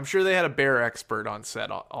 I'm sure they had a bear expert on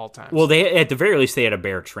set all times. Well, they at the very least they had a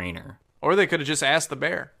bear trainer, or they could have just asked the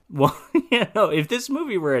bear. Well, if this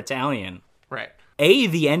movie were Italian, right?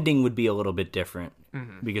 The ending would be a little bit different.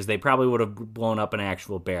 Mm-hmm. Because they probably would have blown up an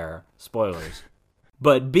actual bear. Spoilers.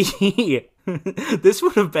 But B, this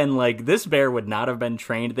would have been like, this bear would not have been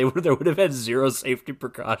trained. There would have had 0 safety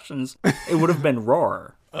precautions. It would have been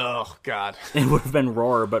Roar. Oh, God. It would have been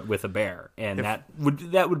Roar, but with a bear. And that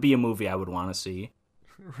would be a movie I would want to see.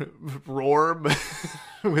 Roar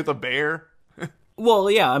with a bear?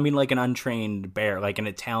 Well, yeah, I mean, like an untrained bear, like an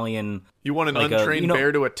Italian... You want an untrained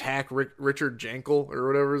bear to attack Richard Jekyll, or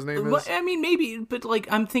whatever his name is? I mean, maybe, but, like,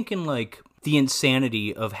 I'm thinking, like, the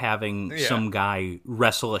insanity of having some guy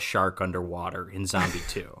wrestle a shark underwater in Zombie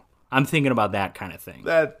 2. I'm thinking about that kind of thing.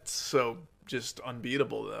 That's so just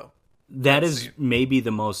unbeatable, though. That is maybe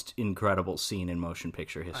the most incredible scene in motion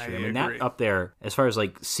picture history. I mean, agree. That up there, as far as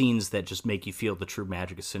like scenes that just make you feel the true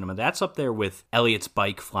magic of cinema, that's up there with Elliot's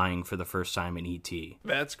bike flying for the first time in E.T.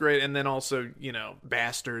 That's great. And then also,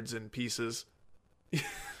 bastards in pieces.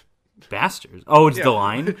 Bastards? Oh, it's the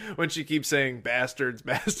line? When she keeps saying bastards.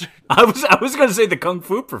 I was going to say the Kung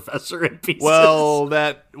Fu Professor in pieces. Well,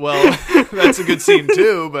 that's a good scene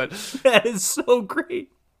too, but... That is so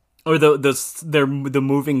great. Or the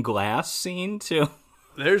moving glass scene too.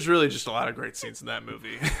 There's really just a lot of great scenes in that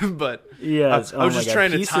movie, but yes, I was just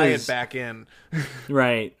trying to tie it back in.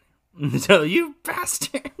 Right. So you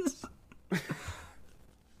bastards.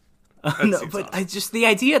 No, but awesome. Just the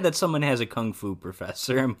idea that someone has a kung fu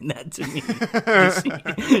professor, I mean, that to me,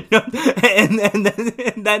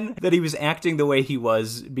 and then that he was acting the way he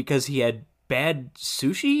was because he had bad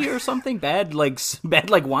sushi or something, bad like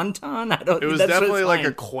wonton. I don't. It was definitely like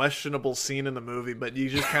a questionable scene in the movie, but you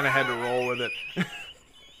just kind of had to roll with it.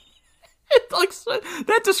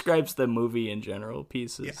 That describes the movie in general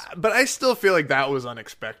pieces. Yeah, but I still feel like that was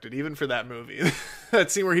unexpected, even for that movie.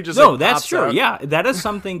 That scene where he just that's true. Out. Yeah, that is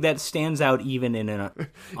something that stands out even in a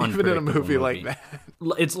movie like that.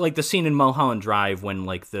 It's like the scene in Mulholland Drive when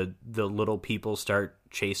like the little people start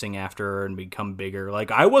chasing after her and become bigger.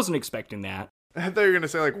 Like I wasn't expecting that. I thought you were gonna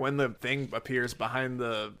say like when the thing appears behind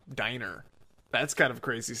the diner. That's kind of a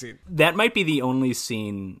crazy scene. That might be the only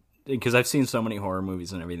scene. Because I've seen so many horror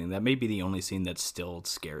movies and everything, that may be the only scene that still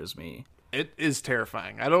scares me. It is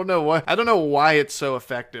terrifying. I don't know why it's so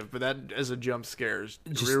effective, but that as a jump scare,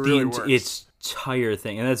 it really works. It's entire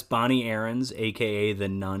thing, and that's Bonnie Aarons, aka the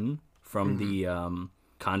Nun from the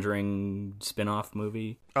Conjuring spin-off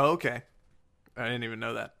movie. Oh, okay. I didn't even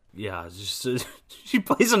know that. Yeah, she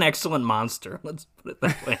plays an excellent monster. Let's put it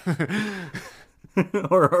that way.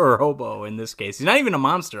 or hobo in this case. He's not even a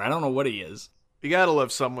monster. I don't know what he is. You gotta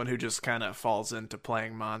love someone who just kind of falls into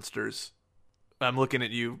playing monsters. I'm looking at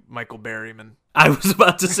you, Michael Berryman. I was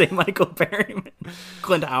about to say Michael Berryman.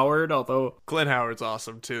 Clint Howard, although... Clint Howard's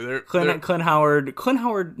awesome, too. Clint Howard,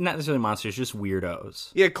 not necessarily monsters, just weirdos.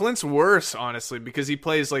 Yeah, Clint's worse, honestly, because he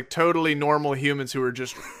plays like totally normal humans who are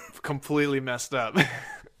just completely messed up.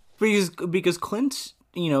 Because Clint...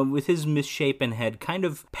 with his misshapen head, kind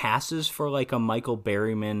of passes for like a Michael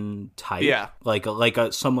Berryman type. Yeah. Like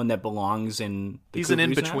a someone that belongs in the He's an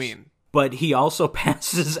in-between. But he also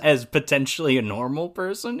passes as potentially a normal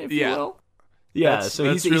person, if you will. Yeah,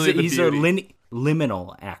 so he's a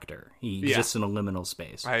liminal actor. He's just in a liminal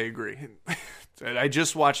space. I agree. I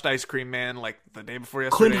just watched Ice Cream Man like the day before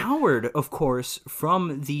yesterday. Clint Howard, of course,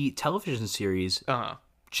 from the television series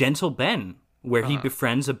Gentle Ben, where he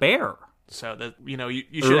befriends a bear. So that you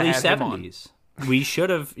should have had 70s. Him on. We should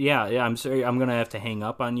have. Yeah. I'm sorry. I'm gonna have to hang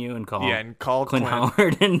up on you and call Clint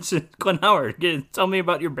Howard and Clint Howard. Tell me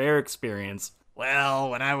about your bear experience.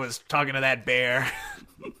 Well, when I was talking to that bear,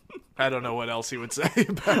 I don't know what else he would say.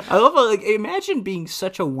 But... I love it. Imagine being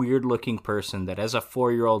such a weird-looking person that as a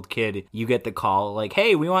 4-year-old kid, you get the call like,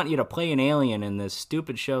 "Hey, we want you to play an alien in this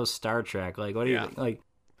stupid show, Star Trek." Like, what do you think? Like?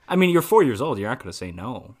 I mean, you're 4 years old. You're not going to say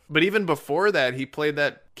no. But even before that, he played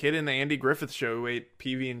that kid in the Andy Griffith Show who ate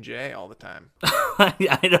PB&J all the time.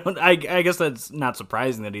 I guess that's not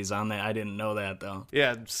surprising that he's on that. I didn't know that, though.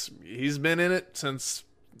 Yeah, he's been in it since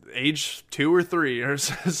age 2 or 3 or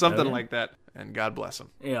something like that. And God bless him.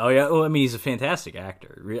 Yeah, Well, I mean, he's a fantastic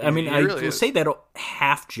actor. I mean, I will say that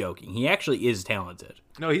half joking. He actually is talented.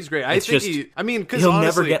 No, he's great. Because he'll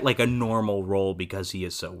never get like a normal role because he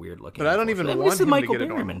is so weird looking. But I don't even want him to get a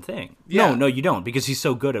normal thing. Yeah. No, you don't, because he's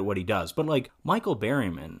so good at what he does. But like Michael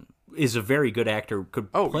Berryman is a very good actor,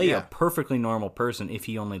 could play a perfectly normal person if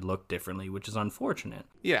he only looked differently, which is unfortunate.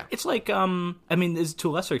 Yeah. It's like, I mean, to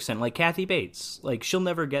a lesser extent, like Kathy Bates. Like, she'll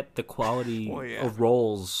never get the quality of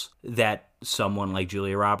roles that someone like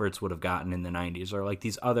Julia Roberts would have gotten in the 90s, or like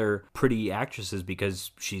these other pretty actresses,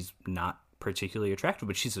 because she's not particularly attractive,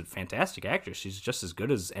 but she's a fantastic actress. She's just as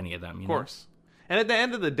good as any of them, you know? Of course. And at the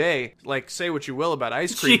end of the day, like, say what you will about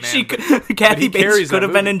Ice Cream Man, Kathy Bates could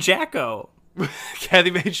have been in Jacko. Kathy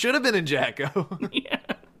Bates should have been in Jacko. Yeah.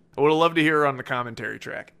 I would have loved to hear her on the commentary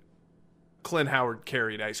track. Clint Howard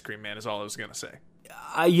carried Ice Cream Man is all I was going to say.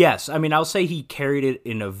 Yes. I mean, I'll say he carried it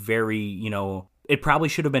in a very, it probably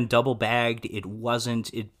should have been double bagged. It wasn't.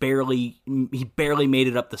 He barely made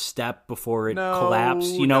it up the step before it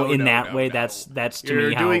collapsed. That's to me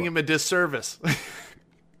You're doing him a disservice.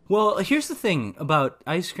 Well, here's the thing about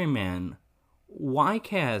Ice Cream Man. Why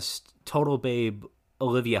cast total babe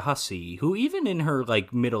Olivia Hussey, who even in her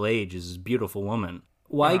like middle age is a beautiful woman?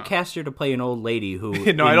 Why cast her to play an old lady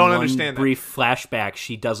who, no, I don't understand brief flashback,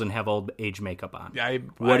 she doesn't have old age makeup on?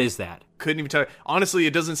 What is that? Couldn't even tell you. Honestly,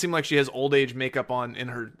 it doesn't seem like she has old age makeup on in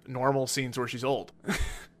her normal scenes where she's old.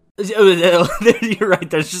 You're right.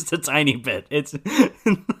 There's just a tiny bit. It's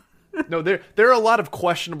no, there are a lot of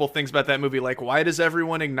questionable things about that movie. Like, why does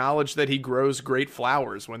everyone acknowledge that he grows great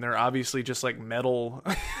flowers when they're obviously just like metal?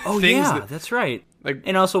 Things that's right. Like,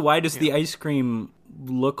 and also, why does the ice cream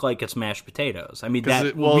look like it's mashed potatoes? I mean,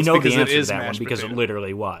 we know the answer to that one because it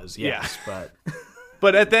literally was. Yes, but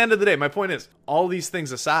but at the end of the day, my point is, all these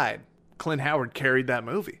things aside, Clint Howard carried that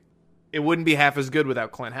movie. It wouldn't be half as good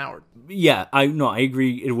without Clint Howard. Yeah, I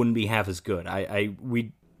agree. It wouldn't be half as good.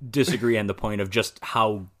 We disagree on the point of just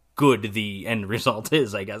how good the end result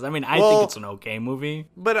is, I guess. I mean, I think it's an okay movie.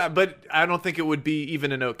 But I don't think it would be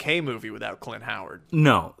even an okay movie without Clint Howard.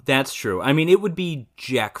 No, that's true. I mean, it would be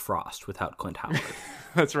Jack Frost without Clint Howard.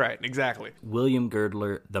 That's right, exactly. William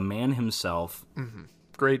Girdler, the man himself. Mm-hmm.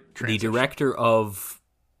 Great transition. The director of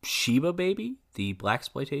Sheba Baby, the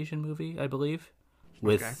blaxploitation movie, I believe,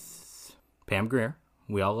 with Pam Grier.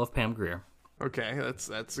 We all love Pam Grier. Okay,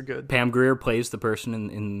 that's a good... Pam Grier plays the person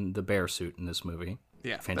in the bear suit in this movie.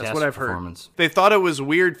 Yeah, fantastic that's what I've performance. Heard. They thought it was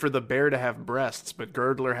weird for the bear to have breasts, but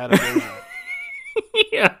Girdler had a baby.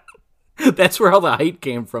 Yeah, that's where all the height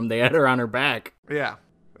came from. They had her on her back. Yeah,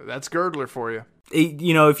 that's Girdler for you.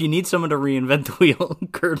 You know, if you need someone to reinvent the wheel,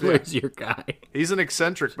 Girdler's your guy. He's an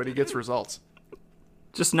eccentric, but he gets results.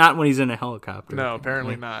 Just not when he's in a helicopter. No,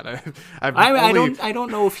 apparently not. I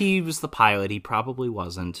don't know if he was the pilot. He probably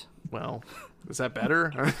wasn't. Well, is that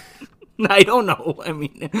better? I don't know. I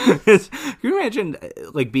mean, can you imagine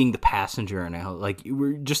like being the passenger in a like you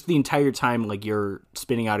were just the entire time like you're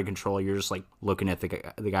spinning out of control. You're just like looking at the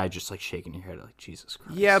guy just like shaking your head like Jesus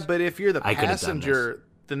Christ. Yeah, but if you're the passenger,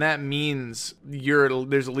 then that means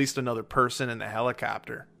there's at least another person in the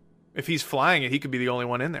helicopter. If he's flying it, he could be the only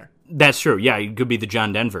one in there. That's true. Yeah, it could be the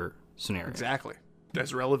John Denver scenario. Exactly.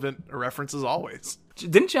 As relevant a reference as always.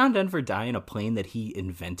 Didn't John Denver die in a plane that he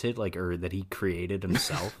invented, or that he created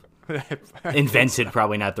himself? Invented,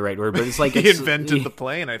 probably not the right word, but it's like he invented the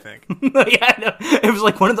plane, I think. Yeah, no, it was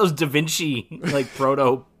like one of those Da Vinci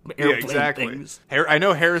proto airplane things. I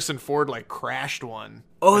know Harrison Ford crashed one.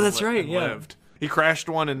 Oh, that's right. Yeah, lived. He crashed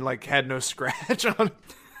one and had no scratch on it.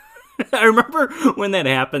 I remember when that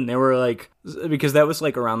happened, they were because that was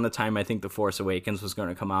around the time I think The Force Awakens was going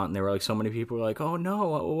to come out, and there were so many people were like, oh no,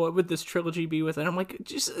 what would this trilogy be with? And I'm like,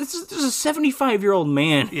 this is a 75-year-old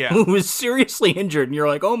man who was seriously injured, and you're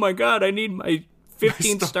like, oh my god, I need my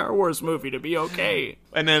 15th Star Wars movie to be okay.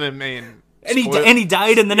 And then, I mean... And he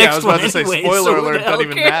died in the next one anyway. I was about to say, spoiler alert, doesn't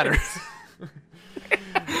even matter.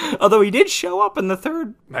 Although he did show up in the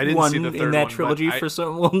third one in that trilogy for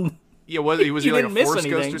someone... Yeah, was he like a Force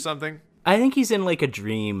ghost or something? I think he's in a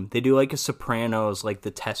dream. They do a Sopranos,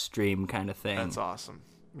 the test dream kind of thing. That's awesome.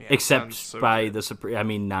 Yeah, except by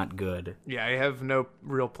not good. Yeah, I have no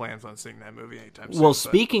real plans on seeing that movie anytime soon. Well,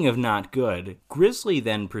 speaking of not good, Grizzly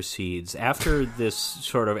then proceeds after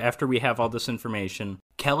this after we have all this information.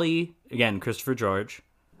 Kelly, again, Christopher George,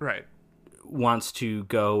 right, wants to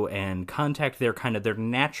go and contact their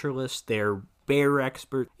naturalist, their bear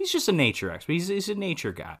expert. He's just a nature expert. He's a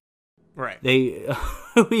nature guy. Right.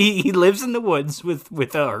 He lives in the woods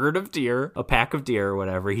with a herd of deer, a pack of deer or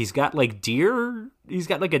whatever. He's got deer. He's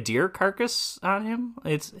got a deer carcass on him.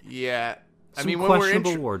 It's I mean,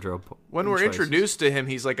 questionable wardrobe. When we're introduced to him,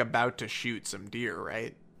 he's about to shoot some deer,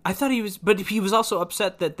 right? I thought he was, but he was also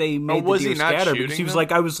upset that they made the deer scatter because he was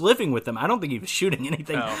I was living with them. I don't think he was shooting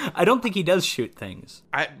anything. Oh. I don't think he does shoot things.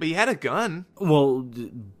 But he had a gun. Well,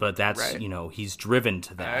 but that's, he's driven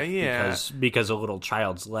to that because a little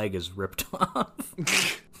child's leg is ripped off.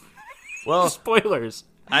 Well, spoilers.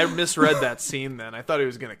 I misread that scene then. I thought he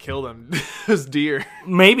was going to kill them. Those deer.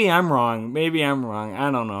 Maybe I'm wrong. I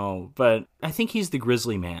don't know. But I think he's the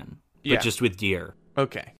grizzly man, but just with deer.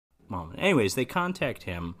 Okay. Moment. Anyways, they contact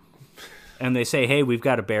him and they say, hey, we've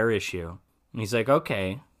got a bear issue. And he's like,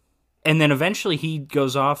 okay. And then eventually he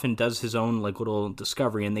goes off and does his own little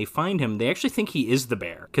discovery, and they find him. They actually think he is the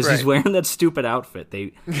bear because he's wearing that stupid outfit.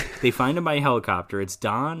 They find him by helicopter. It's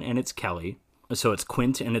Don and it's Kelly. So it's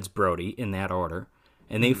Quint and it's Brody in that order.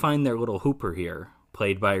 And they find their little hooper here,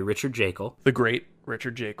 played by Richard Jekyll. The great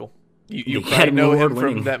Richard Jekyll. You probably know him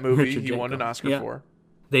from that movie Richard he won an Oscar for.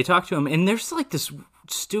 They talk to him, and there's this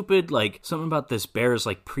stupid, something about this bear is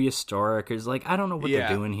prehistoric. It's I don't know what they're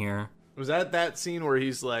doing here. Was that scene where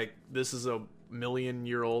he's this is a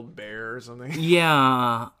 1,000,000-year-old bear or something?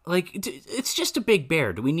 Yeah. It's just a big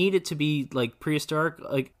bear. Do we need it to be, prehistoric?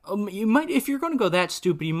 You might, if you're going to go that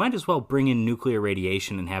stupid, you might as well bring in nuclear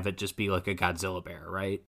radiation and have it just be a Godzilla bear,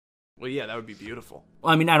 right? Well, yeah, that would be beautiful.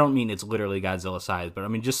 Well, I mean, I don't mean it's literally Godzilla size, but I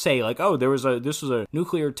mean, just say this was a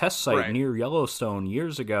nuclear test site near Yellowstone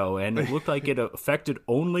years ago, and it looked like it affected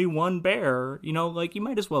only one bear. You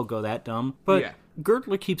might as well go that dumb. But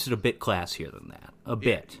Girdler keeps it a bit classier than that. A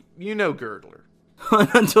bit. You know Girdler.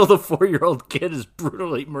 Until the 4-year-old kid is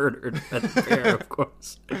brutally murdered at the fair, of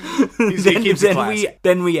course.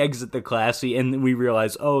 Then we exit the classy, and we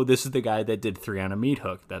realize, oh, this is the guy that did 3 on a Meat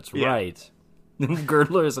Hook. That's right.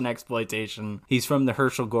 Girdler is an exploitation. He's from the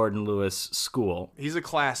Herschel Gordon Lewis School. He's a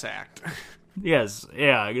class act. Yes,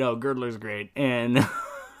 yeah, Girdler's great. And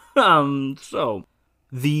so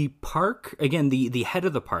The park, again, the head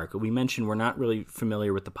of the park, we mentioned we're not really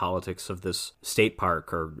familiar with the politics of this state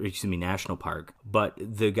park, or national park, but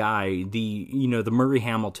the guy, the Murray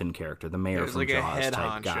Hamilton character, the mayor from Jaws like a head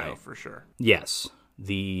type guy. for sure. Yes.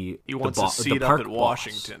 He wants a seat up at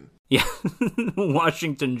Washington. Yeah,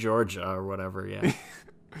 Washington, Georgia, or whatever, yeah.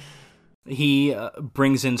 He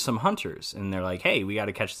brings in some hunters, and they're like, hey, we got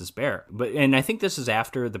to catch this bear. And I think this is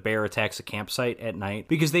after the bear attacks a campsite at night,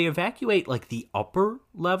 because they evacuate, like, the upper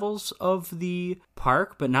levels of the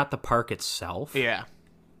park, but not the park itself. Yeah.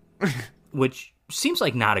 Which seems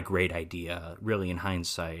like not a great idea, really, in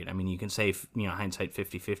hindsight. I mean, you can say, hindsight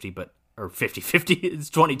 50-50, but... Or 50-50, it's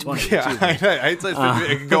 2020. Yeah, hindsight's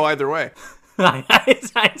 50. It can go either way.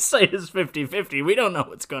 Hindsight is 50-50. We don't know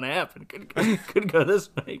what's going to happen. Could go this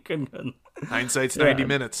way. Could go... Hindsight's 90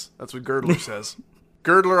 minutes. That's what Girdler says.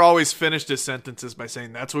 Girdler always finished his sentences by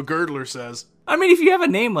saying, that's what Girdler says. I mean, if you have a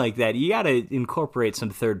name like that, you got to incorporate some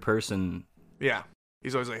third person. Yeah.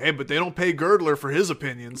 He's always like, hey, but they don't pay Girdler for his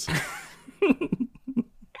opinions.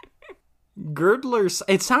 Girdler,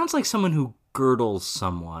 it sounds like someone who girdles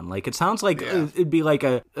someone. Like, it sounds like it'd be like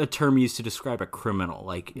a term used to describe a criminal,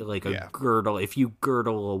 like a girdle. If you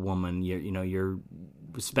girdle a woman, your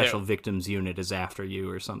special victims unit is after you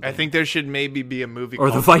or something. I think there should maybe be a movie or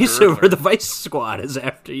called the Vice Squad is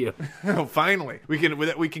after you. Oh, finally, we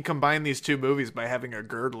can combine these two movies by having a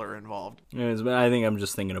girdler involved. I think I'm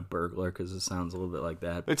just thinking of burglar because it sounds a little bit like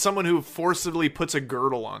that. It's someone who forcibly puts a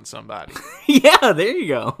girdle on somebody. Yeah, there you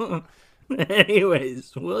go.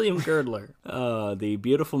 Anyways, William Girdler, the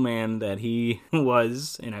beautiful man that he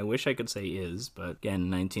was, and I wish I could say is, but again,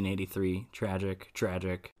 1983, tragic.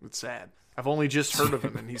 It's sad. I've only just heard of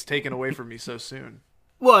him, and he's taken away from me so soon.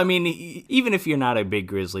 Well, I mean, even if you're not a big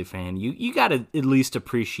Grizzly fan, you got to at least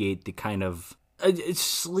appreciate the kind of...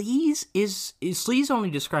 sleaze sleaze only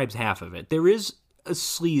describes half of it. There is a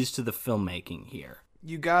sleaze to the filmmaking here.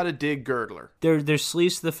 You gotta dig Girdler. There's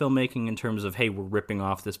sleaze to the filmmaking in terms of, hey, we're ripping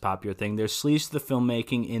off this popular thing. There's sleaze to the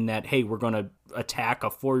filmmaking in that, hey, we're going to attack a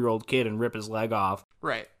 4-year-old kid and rip his leg off.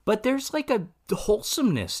 Right. But there's like a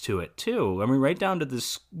wholesomeness to it, too. I mean, right down to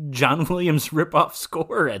this John Williams rip-off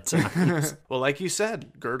score at times. Well, like you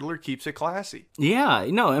said, Girdler keeps it classy. Yeah,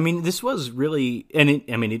 no, I mean, this was really, and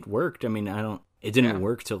it worked. I mean, it didn't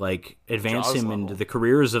work to like advance Jaws him level. into the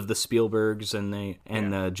careers of the Spielbergs and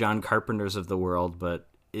the John Carpenters of the world, but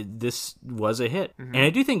this was a hit. Mm-hmm. And I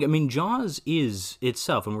do think, I mean, Jaws is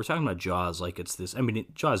itself, and we're talking about Jaws like it's this, I mean,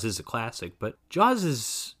 Jaws is a classic, but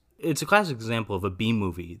it's a classic example of a B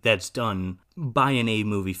movie that's done by an A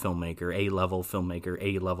movie filmmaker, A-level filmmaker,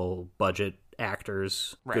 A-level budget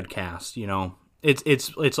actors, good cast,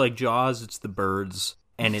 It's like Jaws, it's The Birds,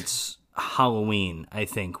 and it's Halloween, I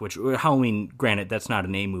think, which Halloween, granted, that's not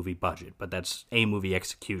an A-movie budget, but that's A-movie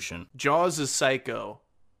execution. Jaws is Psycho,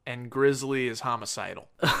 and Grizzly is homicidal.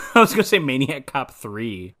 I was going to say Maniac Cop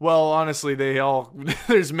 3. Well, honestly,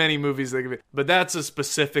 there's many movies that could be, but that's a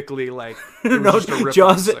specifically like, no,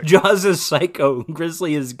 Jaws is Psycho,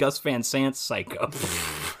 Grizzly is Gus Van Sant's Psycho.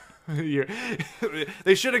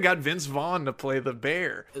 They should have got Vince Vaughn to play the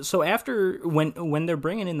bear. So after, when they're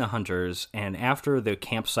bringing in the hunters, and after the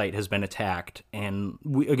campsite has been attacked, and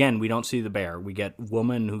we don't see the bear. We get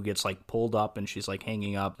woman who gets like pulled up and she's like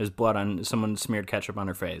hanging up. There's blood on, someone smeared ketchup on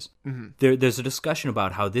her face. Mm-hmm. There's a discussion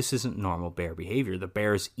about how this isn't normal bear behavior. The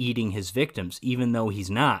bear's eating his victims, even though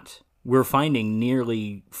he's not. We're finding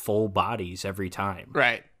nearly full bodies every time.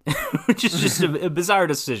 Right. Which is just a bizarre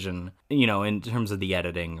decision, in terms of the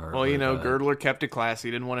editing. Girdler kept it classy.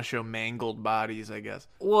 He didn't want to show mangled bodies, I guess.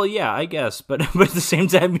 Well, yeah, I guess, but at the same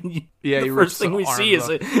time, the first thing we see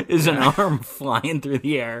is an arm flying through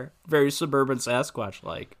the air, very Suburban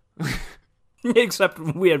Sasquatch-like. Except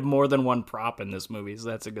we had more than one prop in this movie, so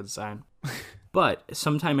that's a good sign. But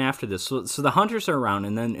sometime after this, so the hunters are around,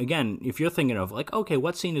 and then again, if you're thinking of like, okay,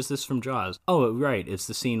 what scene is this from Jaws? Oh, right, it's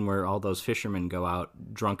the scene where all those fishermen go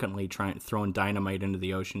out drunkenly throwing dynamite into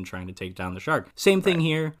the ocean, trying to take down the shark. Same thing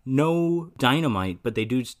here, no dynamite, but they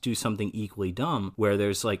do something equally dumb, where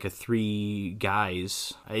there's like 3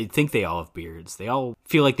 guys. I think they all have beards. They all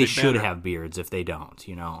feel like they should have beards if they don't.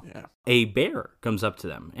 Yeah. A bear comes up to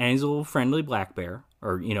them, and he's a little friendly black bear.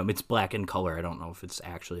 Or, it's black in color. I don't know if it's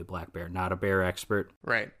actually a black bear. Not a bear expert.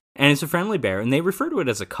 Right. And it's a friendly bear, and they refer to it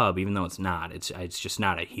as a cub, even though it's not. It's just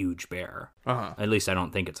not a huge bear. Uh-huh. At least I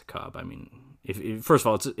don't think it's a cub. I mean, first of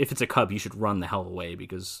all, if it's a cub, you should run the hell away,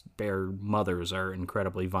 because bear mothers are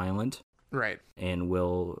incredibly violent. Right. And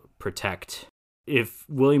will protect. If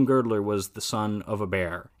William Girdler was the son of a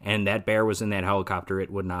bear, and that bear was in that helicopter, it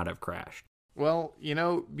would not have crashed. Well, you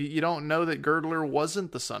don't know that Girdler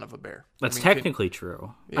wasn't the son of a bear. That's technically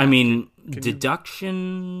true. Yeah, can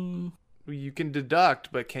deduction... You can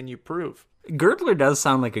deduct, but can you prove? Girdler does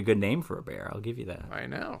sound like a good name for a bear. I'll give you that. I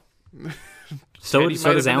know. So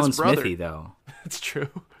does Alan Smithy, though. That's true.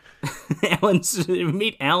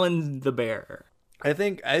 Meet Alan the bear. I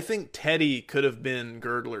think Teddy could have been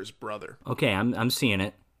Girdler's brother. Okay, I'm seeing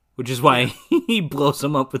it, which is why he blows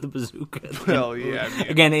him up with a bazooka. Well, yeah.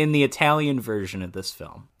 Again, in the Italian version of this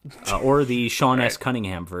film, or the Sean S.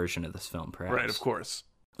 Cunningham version of this film, perhaps. Right, of course.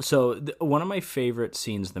 So one of my favorite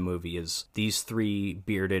scenes in the movie is these three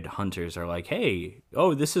bearded hunters are like, hey,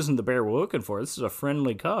 this isn't the bear we're looking for. This is a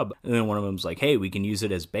friendly cub. And then one of them's like, hey, we can use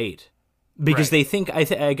it as bait. Because they think,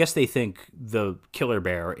 I guess they think the killer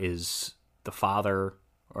bear is the father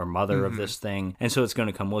or mother of this thing. And so it's going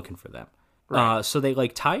to come looking for them. Right. So they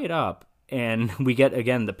tie it up and we get,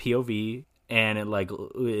 again, the POV. And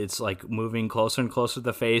it's moving closer and closer to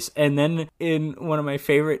the face. And then in one of my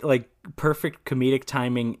favorite, perfect comedic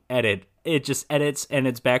timing edit, it just edits and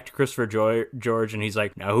it's back to Christopher George. And he's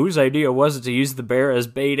like, now whose idea was it to use the bear as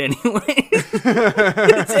bait anyway?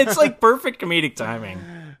 it's perfect comedic timing.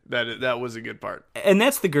 That was a good part. And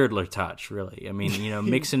that's the Girdler touch, really. I mean,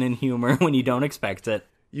 mixing in humor when you don't expect it.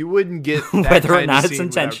 You wouldn't get that whether or not it's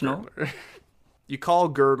intentional. You call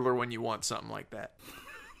Girdler when you want something like that.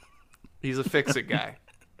 He's a fix-it guy.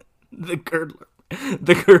 The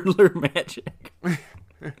Girdler magic.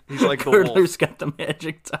 He's like the Girdler's got the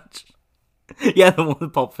magic touch. Yeah, the one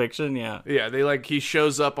with Pulp Fiction, yeah. Yeah, he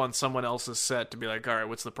shows up on someone else's set to be like, all right,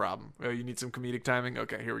 what's the problem? Oh, you need some comedic timing?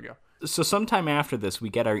 Okay, here we go. So sometime after this, we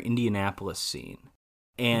get our Indianapolis scene.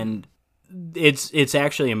 And it's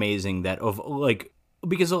actually amazing that,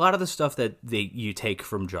 because a lot of the stuff that you take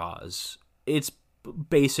from Jaws, it's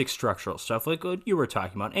basic structural stuff like what you were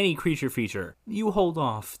talking about. Any creature feature, you hold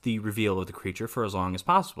off the reveal of the creature for as long as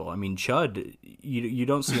possible. I mean, Chud, you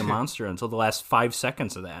don't see a monster until the last 5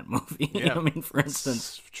 seconds of that movie. Yeah. For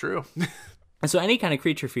instance. It's true. So any kind of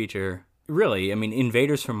creature feature, really,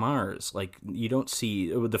 Invaders from Mars, you don't see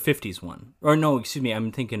the 50s one. Or no, excuse me,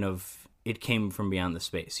 I'm thinking of It Came From Beyond the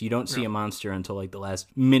Space. You don't see a monster until the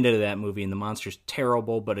last minute of that movie, and the monster's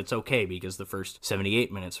terrible, but it's okay because the first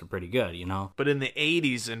 78 minutes are pretty good, But in the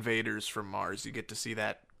 80s Invaders from Mars, you get to see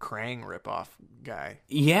that Krang ripoff guy.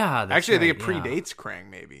 Yeah, that's actually, I think it predates Krang,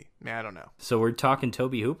 maybe. I don't know. So we're talking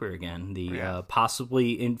Tobe Hooper again, the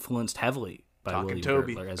possibly influenced heavily by William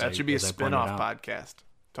Toby. Girdler. That should be a spin-off podcast.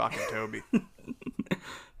 Talking Toby.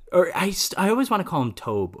 Or I always want to call him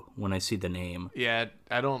Tobe when I see the name. Yeah,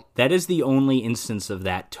 I don't... That is the only instance of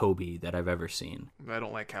that Toby that I've ever seen. I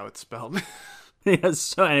don't like how it's spelled. Yeah,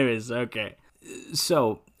 so anyways, okay.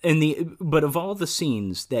 So, but of all the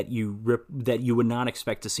scenes that you would not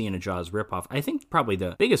expect to see in a Jaws ripoff, I think probably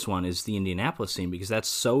the biggest one is the Indianapolis scene because that's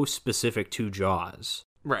so specific to Jaws.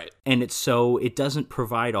 Right. And it doesn't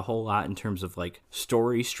provide a whole lot in terms of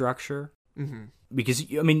story structure. Mm-hmm. Because,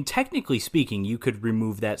 technically speaking, you could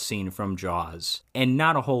remove that scene from Jaws, and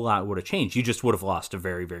not a whole lot would have changed. You just would have lost a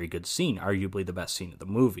very, very good scene, arguably the best scene of the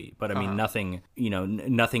movie. But, nothing,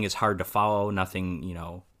 nothing is hard to follow,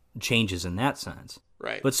 nothing, changes in that sense.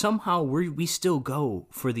 Right. But somehow we still go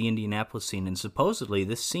for the Indianapolis scene, and supposedly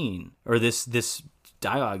this scene, or this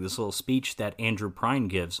dialogue, this little speech that Andrew Prine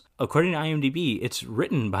gives, according to IMDb, it's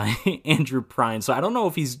written by Andrew Prine. So I don't know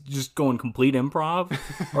if he's just going complete improv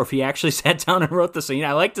or if he actually sat down and wrote the scene.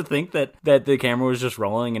 I like to think that the camera was just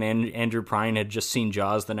rolling and Andrew Prine had just seen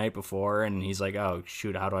Jaws the night before and he's like, oh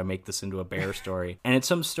shoot, how do I make this into a bear story? And it's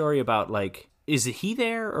some story about is he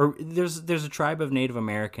there? Or there's a tribe of Native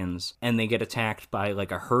Americans and they get attacked by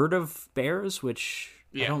a herd of bears, which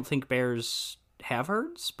I don't think bears have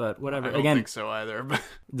herds, but whatever. I don't think so either. But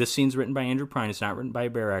this scene's written by Andrew Prine. It's not written by a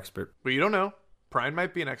bear expert. But you don't know. Prine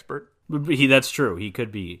might be an expert. That's true. He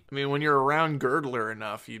could be. When you're around Girdler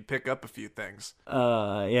enough, you'd pick up a few things.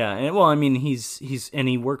 Yeah. And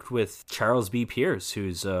he worked with Charles B. Pierce,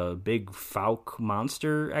 who's a big Faulk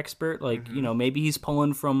monster expert. Maybe he's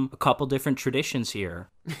pulling from a couple different traditions here.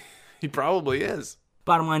 He probably is.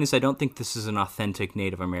 Bottom line is I don't think this is an authentic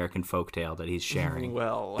Native American folktale that he's sharing.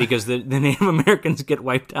 Well... Because the Native Americans get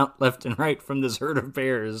wiped out left and right from this herd of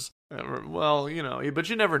bears. Well, but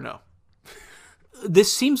you never know.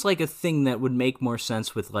 This seems like a thing that would make more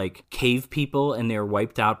sense with, cave people and they're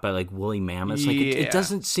wiped out by, woolly mammoths. It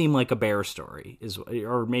doesn't seem like a bear story.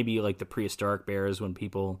 Or maybe, the prehistoric bears when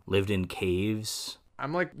people lived in caves.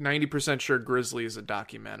 I'm 90% sure Grizzly is a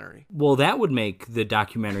documentary. Well, that would make the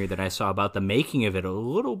documentary that I saw about the making of it a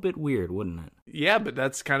little bit weird, wouldn't it? Yeah, but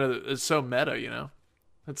that's it's so meta,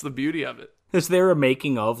 That's the beauty of it. Is there a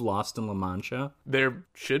making of Lost in La Mancha? There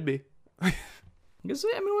should be. Because,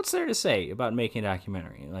 I mean, what's there to say about making a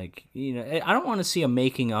documentary? Like, you know, I don't want to see a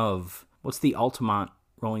making of, what's the Altamont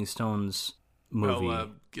Rolling Stones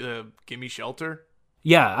movie? Gimme Shelter?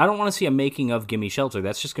 Yeah, I don't want to see a making of Gimme Shelter.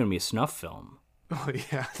 That's just going to be a snuff film. Oh,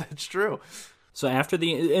 yeah, that's true. So after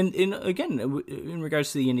and again, in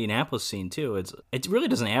regards to the Indianapolis scene, too, it really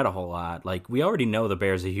doesn't add a whole lot. Like, we already know the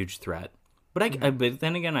bear's a huge threat. But but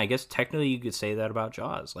then again, I guess technically you could say that about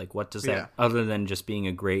Jaws. Like, what does that, other than just being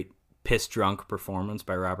a great piss-drunk performance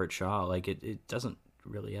by Robert Shaw, like, it doesn't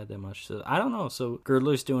really add that much. So I don't know. So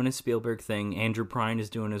Girdler's doing his Spielberg thing. Andrew Prine is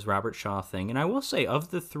doing his Robert Shaw thing. And I will say, of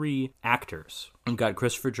the three actors, we've got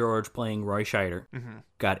Christopher George playing Roy Scheider,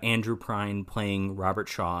 got Andrew Prine playing Robert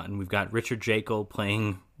Shaw, and we've got Richard Jekyll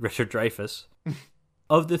playing Richard Dreyfuss.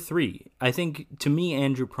 Of the three, I think, to me,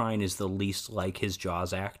 Andrew Prine is the least like his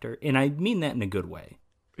Jaws actor. And I mean that in a good way.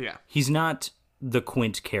 Yeah. He's not the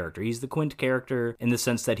Quint character. He's the Quint character in the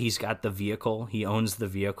sense that he's got the vehicle. He owns the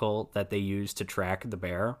vehicle that they use to track the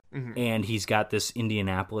bear. And he's got this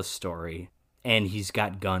Indianapolis story. And he's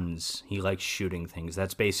got guns. He likes shooting things.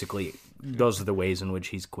 That's basically, those are the ways in which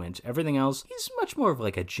he's Quint. Everything else, he's much more of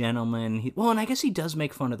like a gentleman. And I guess he does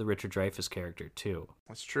make fun of the Richard Dreyfuss character, too.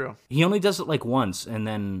 That's true. He only does it like once, and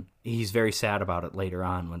then he's very sad about it later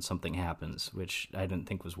on when something happens, which I didn't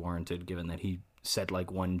think was warranted, given that he said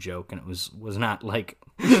like one joke, and it was not like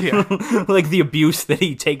like the abuse that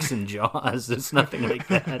he takes in Jaws. It's nothing like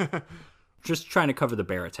that. Just trying to cover the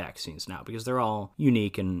bear attack scenes now, because they're all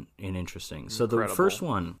unique and interesting. So the first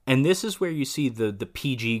one, and this is where you see the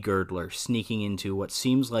PG Girdler sneaking into what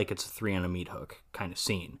seems like it's a 3 on a meat hook kind of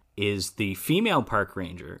scene, is the female park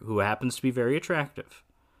ranger, who happens to be very attractive,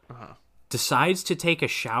 decides to take a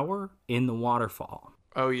shower in the waterfall.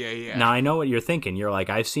 Oh, yeah. Now, I know what you're thinking. You're like,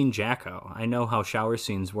 I've seen Jacko. I know how shower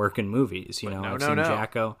scenes work in movies. I've seen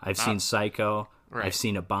Jacko. I've seen Psycho. Right. I've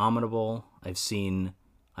seen Abominable.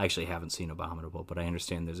 I actually haven't seen Abominable, but I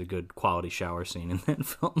understand there's a good quality shower scene in that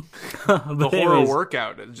film. The horror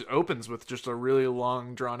workout, it opens with just a really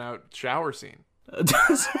long, drawn-out shower scene.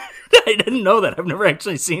 I didn't know that. I've never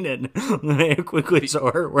actually seen it. I quickly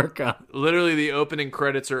saw her workout. Literally, the opening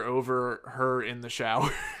credits are over her in the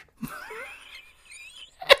shower.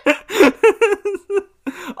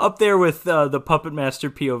 Up there with the Puppet Master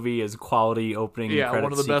POV as quality opening credit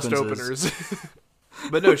one of the sequences. best openers.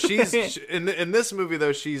 But no, she's in this movie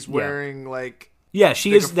though. She's wearing like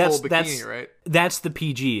she is. That's bikini, right? That's the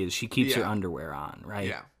PG. Is she keeps her underwear on, right?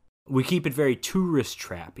 Yeah. We keep it very tourist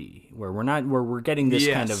trappy, where we're getting this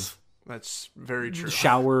kind of that's very true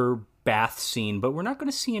shower bath scene, but we're not going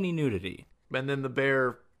to see any nudity. And then the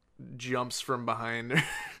bear jumps from behind her.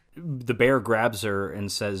 The bear grabs her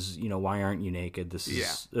and says, why aren't you naked? This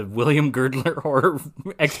is a William Girdler horror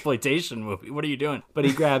exploitation movie. What are you doing? But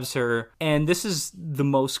he grabs her, and this is the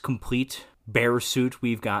most complete bear suit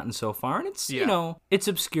we've gotten so far. And it's, it's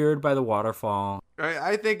obscured by the waterfall.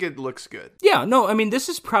 I think it looks good. Yeah, no, I mean, this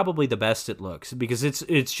is probably the best it looks, because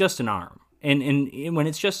it's just an arm. And when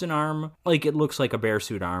it's just an arm, like, it looks like a bear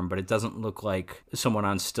suit arm, but it doesn't look like someone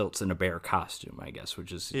on stilts in a bear costume, I guess,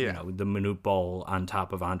 which is, the Minute Bowl on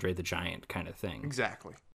top of Andre the Giant kind of thing.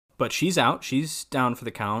 Exactly. But she's out. She's down for the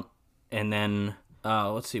count. And then,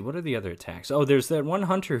 let's see, what are the other attacks? Oh, there's that one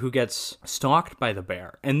hunter who gets stalked by the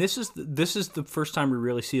bear. And this is the first time we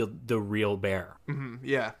really see the real bear. Mm-hmm,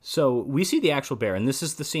 yeah. So we see the actual bear, and this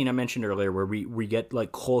is the scene I mentioned earlier where we get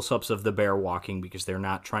like close-ups of the bear walking, because they're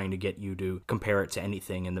not trying to get you to compare it to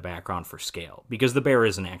anything in the background for scale, because the bear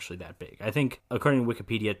isn't actually that big. I think, according to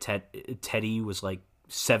Wikipedia, Teddy was like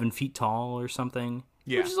 7 feet tall or something,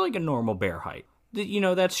 which is like a normal bear height.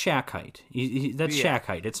 That's Shaq height. That's Shaq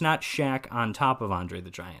height. It's not Shaq on top of Andre the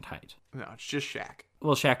Giant height. No, it's just Shaq.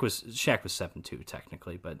 Well, Shaq was 7'2"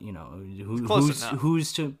 technically, but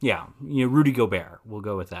who's to Rudy Gobert. We'll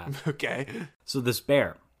go with that. Okay. So this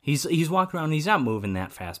bear, he's walking around. He's not moving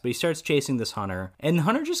that fast, but he starts chasing this hunter, and the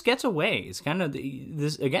hunter just gets away. It's kind of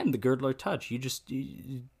the Girdler touch.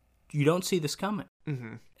 You don't see this coming.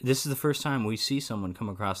 Mm-hmm. This is the first time we see someone come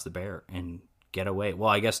across the bear and get away. Well,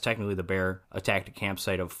 I guess technically the bear attacked a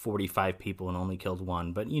campsite of 45 people and only killed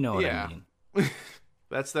one, but you know what I mean.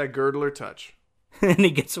 That's that Girdler touch. And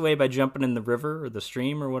he gets away by jumping in the river or the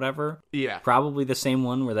stream or whatever. Yeah. Probably the same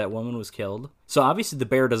one where that woman was killed. So obviously the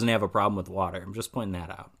bear doesn't have a problem with water. I'm just pointing that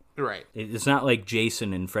out. Right. It's not like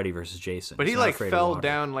Jason in Freddy vs. Jason. But he fell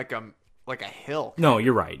down like a hill. No,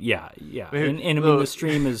 you're right. Yeah. And I mean, the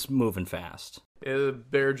stream is moving fast. The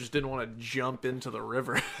bear just didn't want to jump into the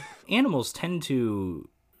river. Animals tend to,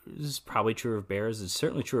 this is probably true of bears, it's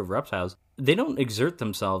certainly true of reptiles, they don't exert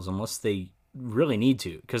themselves unless they really need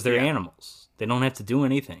to, because they're animals. They don't have to do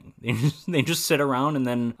anything. They just sit around and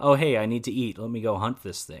then, oh, hey, I need to eat. Let me go hunt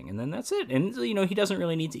this thing. And then that's it. And, you know, he doesn't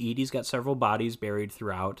really need to eat. He's got several bodies buried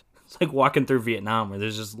throughout. It's like walking through Vietnam where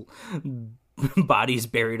there's just bodies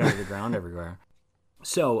buried under the ground everywhere.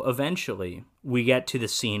 So eventually we get to the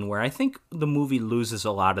scene where I think the movie loses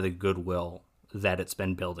a lot of the goodwill that it's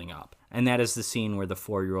been building up. And that is the scene where the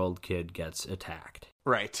 4-year-old kid gets attacked.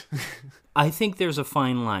 Right. I think there's a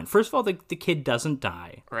fine line. First of all, the kid doesn't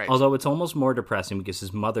die. Right. Although it's almost more depressing because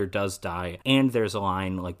his mother does die. And there's a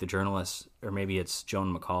line like the journalist, or maybe it's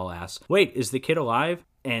Joan McCall, asks, wait, is the kid alive?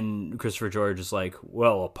 And Christopher George is like,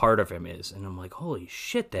 well, a part of him is. And I'm like, holy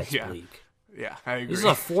shit, that's bleak. Yeah, I agree. This is a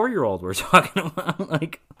 4-year-old we're talking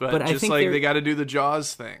about. But I think they got to do the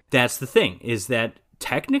Jaws thing. That's the thing, is that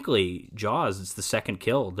technically Jaws, it's the second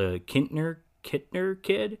kill. The Kittner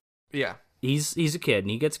kid. Yeah. He's a kid and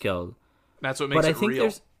he gets killed. That's what makes it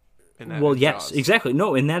real. Well, yes, Jaws. Exactly.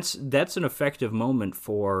 No, and that's an effective moment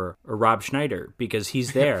for Rob Schneider because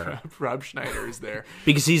he's there. Rob Schneider is there.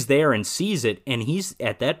 Because he's there and sees it, and he's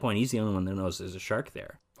at that point he's the only one that knows there's a shark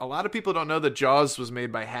there. A lot of people don't know that Jaws was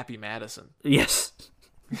made by Happy Madison. Yes.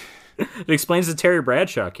 It explains the Terry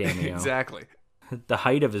Bradshaw cameo. Exactly. The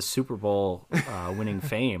height of his Super Bowl winning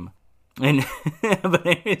fame. And but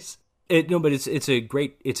anyways, it's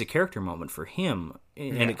a character moment for him,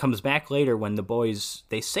 and it comes back later when the boys,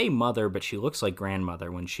 they say mother, but she looks like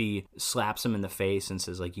grandmother when she slaps him in the face and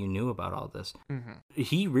says, like, you knew about all this. Mm-hmm.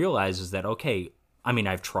 He realizes that, okay, I mean,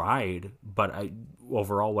 I've tried, but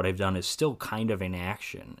overall what I've done is still kind of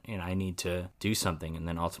inaction, and I need to do something. And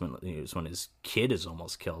then ultimately, it's when his kid is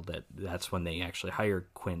almost killed that's when they actually hire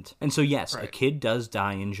Quint. And so, yes, a kid does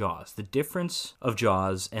die in Jaws. The difference of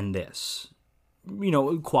Jaws and this, you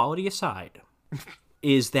know, quality aside,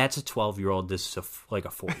 is that's a 12-year-old, this is like a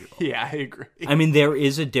 4-year-old. Yeah, I agree. I mean, there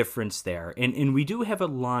is a difference there. And we do have a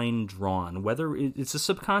line drawn, whether it's a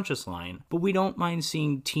subconscious line, but we don't mind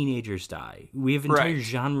seeing teenagers die. We have entire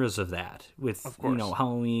genres of that with, you know,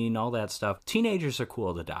 Halloween, all that stuff. Teenagers are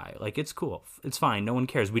cool to die. Like, it's cool. It's fine. No one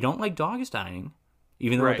cares. We don't like dogs dying,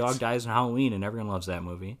 even though a dog dies in Halloween and everyone loves that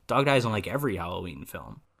movie. Dog dies in like every Halloween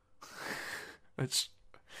film.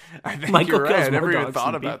 I think Michael you're right. I never even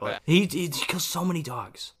thought about that. He kills so many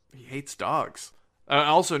dogs. He hates dogs.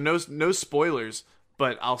 Also, no spoilers,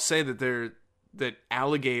 but I'll say that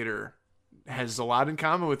Alligator has a lot in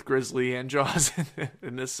common with Grizzly and Jaws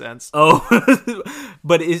in this sense. Oh,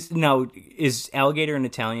 but is Alligator an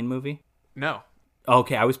Italian movie? No.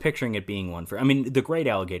 Okay, I was picturing it being one I mean, The Great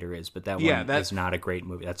Alligator is, but that one is not a great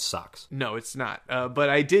movie. That sucks. No, it's not. But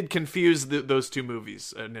I did confuse those two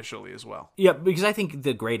movies initially as well. Yeah, because I think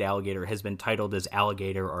The Great Alligator has been titled as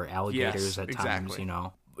Alligator or Alligators at times, you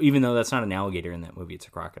know. Even though that's not an alligator in that movie, it's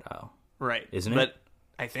a crocodile. Right. Isn't it? But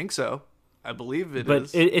I think so. I believe it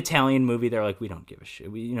is. But Italian movie, they're like, we don't give a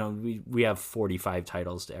shit. We have 45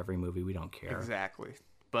 titles to every movie. We don't care. Exactly.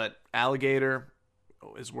 But Alligator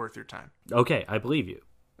is worth your time. Okay, I believe you.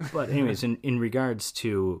 But anyways, in regards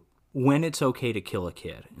to when it's okay to kill a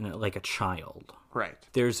kid, like a child. Right.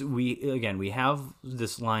 We have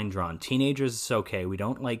this line drawn. Teenagers, it's okay. We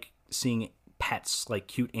don't like seeing pets, like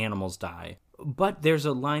cute animals, die. But there's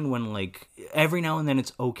a line when, like, every now and then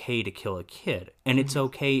it's okay to kill a kid. And it's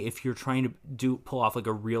okay if you're trying to pull off, like,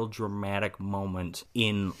 a real dramatic moment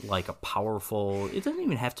in, like, a powerful... It doesn't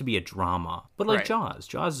even have to be a drama. But, like, Jaws.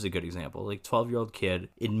 Jaws is a good example. Like, 12-year-old kid,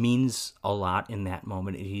 it means a lot in that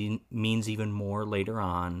moment. It means even more later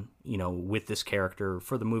on, you know, with this character.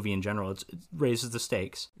 For the movie in general, it raises the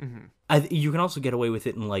stakes. Mm-hmm. You can also get away with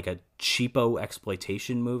it in, like, a cheapo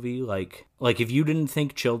exploitation movie. Like if you didn't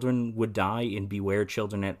think children would die in Beware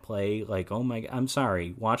Children at Play, like, oh my... I'm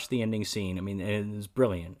sorry. Watch the ending scene. I mean, it's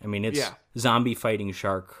brilliant. I mean, it's zombie fighting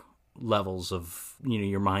shark levels of, you know,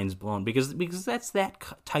 your mind's blown. Because that's that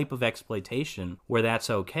type of exploitation where that's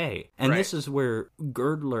okay. And this is where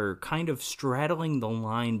Girdler kind of straddling the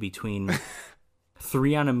line between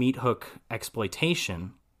 3 on a meat hook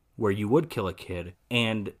exploitation, where you would kill a kid,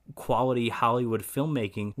 and quality Hollywood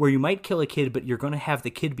filmmaking, where you might kill a kid, but you're going to have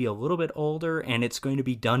the kid be a little bit older, and it's going to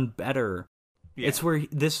be done better. Yeah.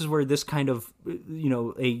 This is where this kind of, you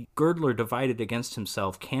know, a Girdler divided against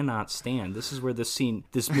himself cannot stand. This is where this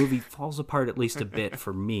movie falls apart at least a bit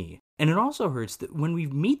for me. And it also hurts that when we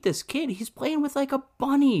meet this kid, he's playing with like a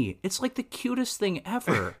bunny. It's like the cutest thing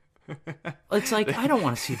ever. It's like, I don't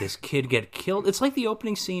want to see this kid get killed. It's like the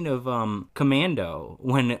opening scene of Commando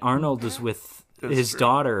when Arnold is with his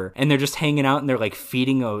daughter and they're just hanging out and they're like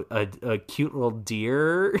feeding a cute little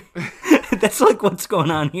deer. That's like what's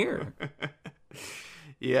going on here.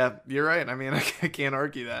 Yeah, you're right. I mean, I can't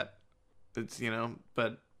argue that. It's, you know,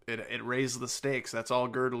 but It raised the stakes. That's all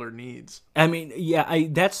Girdler needs. I mean, yeah,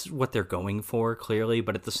 that's what they're going for, clearly.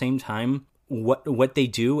 But at the same time, what they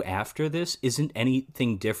do after this isn't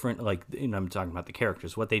anything different. Like, I'm talking about the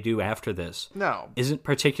characters. What they do after this, isn't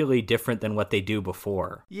particularly different than what they do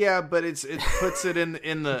before. Yeah, but it puts it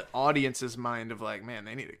in the audience's mind of like, man,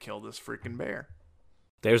 they need to kill this freaking bear.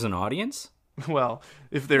 There's an audience? Well,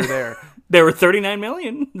 if they're there. There were $39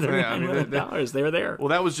 million. $39 million. They were there. Well,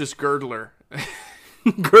 that was just Girdler.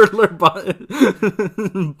 Girdler bought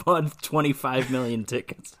 25 million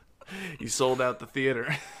tickets. He sold out the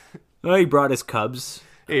theater. Oh, he brought his cubs.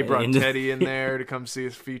 He brought Teddy in there to come see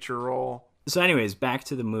his feature role. So anyways, back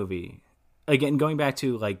to the movie. Again, going back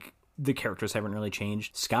to, like, the characters haven't really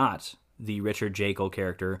changed. Scott, the Richard Jekyll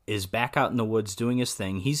character, is back out in the woods doing his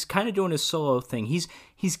thing. He's kind of doing his solo thing.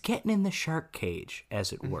 He's getting in the shark cage,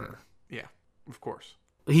 as it were. Mm-hmm. Yeah, of course.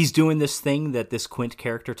 He's doing this thing that this Quint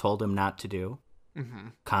character told him not to do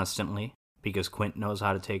constantly, because Quint knows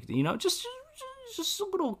how to take, just a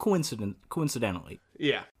little coincidentally.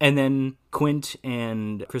 Yeah. And then Quint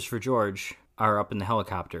and Christopher George are up in the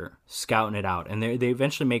helicopter scouting it out, and they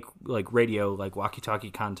eventually make like radio, like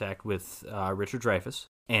walkie-talkie contact with Richard Dreyfuss,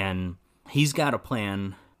 and he's got a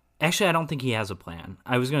plan. Actually, I don't think he has a plan.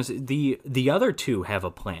 I was going to say the other two have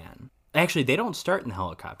a plan. Actually, they don't start in the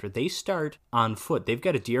helicopter. They start on foot. They've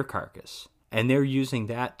got a deer carcass, and they're using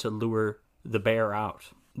that to lure the bear out.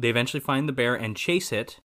 They eventually find the bear and chase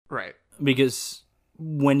it. Right. Because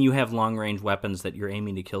when you have long-range weapons that you're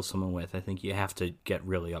aiming to kill someone with, I think you have to get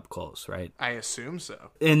really up close, right? I assume so.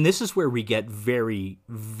 And this is where we get very,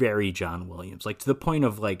 very John Williams. Like, to the point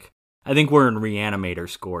of, like, I think we're in Reanimator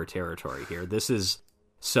score territory here. This is...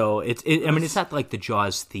 So, it's not like the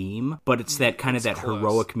Jaws theme, but it's that kind of that close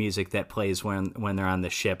heroic music that plays when they're on the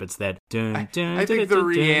ship. It's that... I think the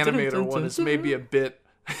Reanimator one is maybe a bit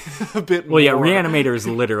well, yeah, Reanimator is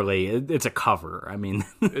literally, it's a cover. I mean,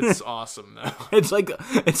 it's awesome though. It's like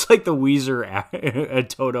the Weezer a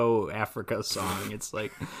Toto Africa song. It's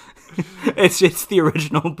like it's the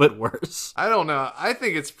original but worse. I don't know. I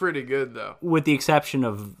think it's pretty good though. With the exception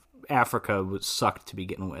of Africa was sucked to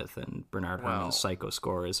begin with, and Bernard Herrmann's Psycho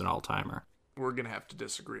score is an all-timer. We're going to have to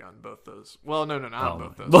disagree on both those. Well, no, not on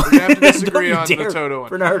both those. We're going to have to disagree on the Toto one.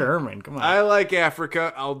 Bernard Herrmann, come on. I like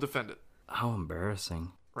Africa. I'll defend it. How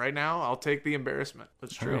embarrassing. Right now, I'll take the embarrassment.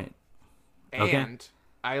 That's true. Right. And okay.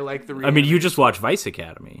 I like the... I mean, you just watched Vice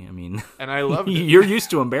Academy. I mean... And I loved it. You're used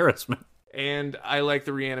to embarrassment. And I like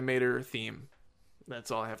the Reanimator theme.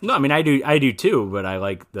 That's all I have to say. No, I mean, I do too, but I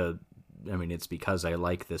like the... I mean, it's because I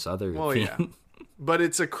like this other theme. Yeah. But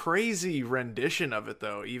it's a crazy rendition of it,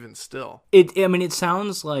 though, even still. It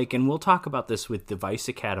sounds like, and we'll talk about this with the Vice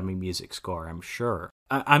Academy music score, I'm sure.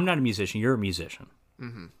 I'm not a musician. You're a musician.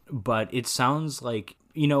 Mm-hmm. But it sounds like,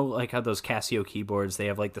 like how those Casio keyboards, they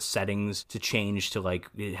have like the settings to change to like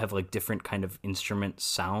have like different kind of instrument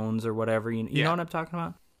sounds or whatever. You know what I'm talking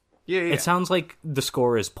about? Yeah. It sounds like the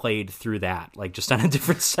score is played through that, like just on a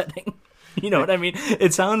different setting. You know what I mean?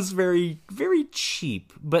 It sounds very, very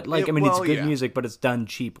cheap, but like, it's good music, but it's done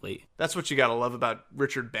cheaply. That's what you gotta love about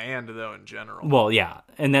Richard Band, though, in general. Well, yeah,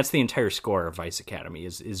 and that's the entire score of Vice Academy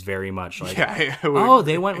is very much like,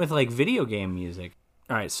 they went with like video game music.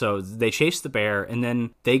 All right, so they chase the bear, and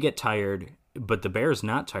then they get tired, but the bear's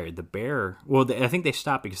not tired. The bear, I think they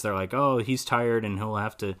stop because they're like, oh, he's tired and he'll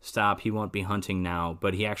have to stop. He won't be hunting now.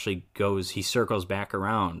 But he actually he circles back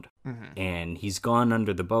around, and he's gone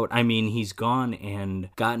under the boat. I mean, he's gone and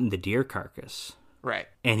gotten the deer carcass. Right.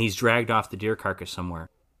 And he's dragged off the deer carcass somewhere.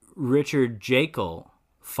 Richard Jekyll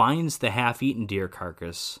finds the half-eaten deer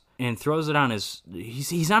carcass and throws it on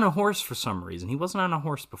he's on a horse for some reason. He wasn't on a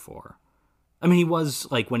horse before. I mean, he was,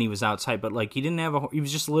 like, when he was outside, but, like, he didn't have he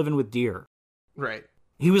was just living with deer. Right.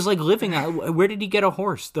 He was, like, living out... Where did he get a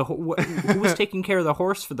horse? Who was taking care of the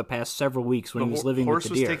horse for the past several weeks when he was living with the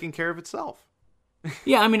deer? The horse was taking care of itself.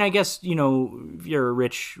 Yeah, I mean, I guess, if you're a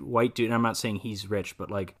rich white dude, and I'm not saying he's rich,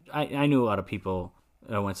 but, like, I knew a lot of people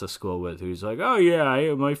I went to school with who's like, oh,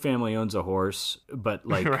 yeah, my family owns a horse, but,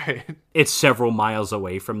 like, right. It's several miles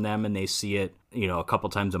away from them, and they see it, a couple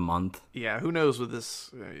times a month. Yeah, who knows with this?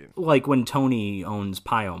 Like when Tony owns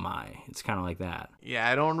Pyomai. It's kind of like that. Yeah,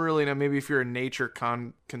 I don't really know. Maybe if you're a nature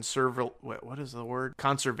what is the word?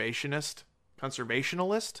 Conservationalist?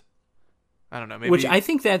 I don't know. Maybe. Which I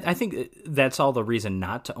think that's all the reason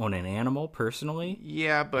not to own an animal, personally.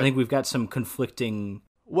 Yeah, but... I think we've got some conflicting...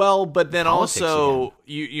 Well, but then also,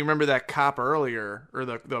 you remember that cop earlier, or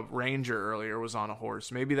the ranger earlier was on a horse.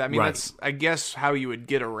 Maybe that, that's, I guess, how you would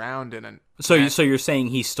get around in an... So you're saying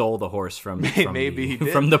he stole the horse from maybe he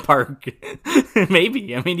did. From the park?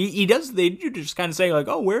 Maybe. I mean, he does, they just kind of say, like,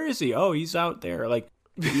 oh, where is he? Oh, he's out there. Like,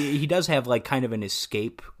 he does have like kind of an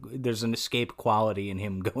escape. There's an escape quality in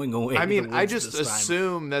him going away. I mean, I just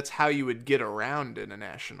assume that's how you would get around in a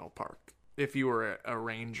national park if you were a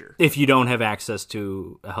ranger. If you don't have access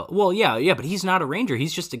to, well, yeah, but he's not a ranger.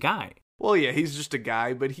 He's just a guy. Well, yeah, he's just a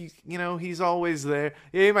guy, but he's always there.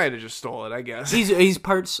 Yeah, he might have just stole it, I guess. He's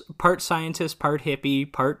part scientist, part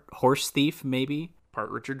hippie, part horse thief, maybe.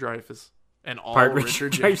 Part Richard Dreyfuss. And all part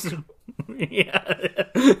Richard Jekyll. Yeah.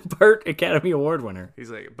 Part Academy Award winner.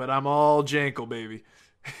 He's like, but I'm all Jankel, baby.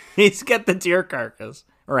 He's got the deer carcass.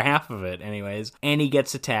 Or half of it, anyways. And he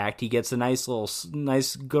gets attacked. He gets a nice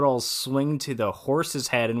good old swing to the horse's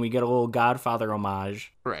head, and we get a little Godfather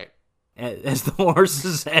homage. Right. As the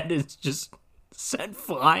horse's head is just sent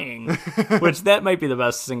flying, which that might be the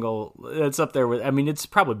best single. It's up there with, I mean, it's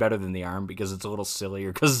probably better than the arm because it's a little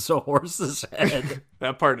sillier because it's a horse's head.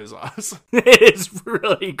 That part is awesome. It is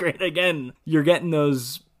really great. Again, you're getting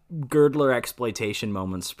those Girdler exploitation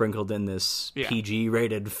moments sprinkled in this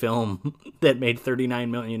PG-rated film that made $39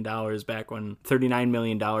 million back when $39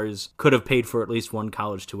 million could have paid for at least one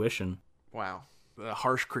college tuition. Wow. A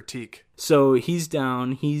harsh critique. So he's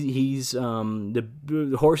down. He's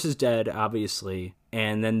the horse is dead, obviously,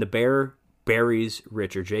 and then the bear buries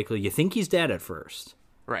Richard Jekyll. You think he's dead at first,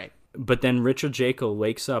 right? But then Richard Jekyll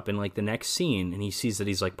wakes up in like the next scene, and he sees that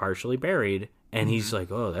he's like partially buried, and he's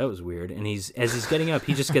like, "Oh, that was weird." And as he's getting up,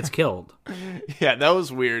 he just gets killed. Yeah, that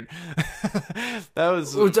was weird. That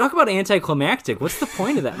was. Well, talk about anticlimactic. What's the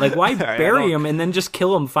point of that? Like, why bury him and then just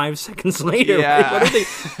kill him 5 seconds later? Yeah. Like, what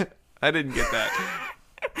are they? I didn't get that.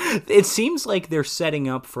 It seems like they're setting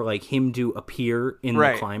up for like him to appear in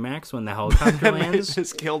the climax when the helicopter lands. They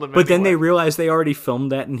just killed him. But then they realized they already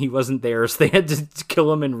filmed that and he wasn't there, so they had to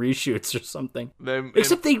kill him in reshoots or something.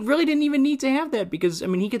 Except they really didn't even need to have that because, I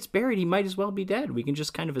mean, he gets buried, he might as well be dead. We can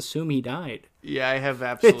just kind of assume he died. Yeah, I have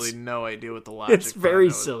absolutely no idea what the logic is. It's very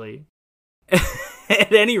silly.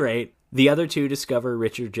 At any rate, the other two discover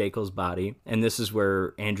Richard Jekyll's body, and this is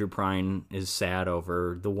where Andrew Prine is sad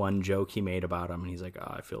over the one joke he made about him, and he's like,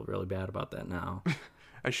 "Oh, I feel really bad about that now."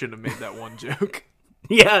 I shouldn't have made that one joke.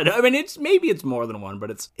 Yeah, I mean, it's more than one,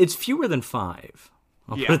 but it's fewer than 5.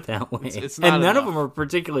 I'll put it that way. It's not and none enough. of them are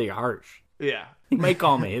particularly harsh. Yeah. He might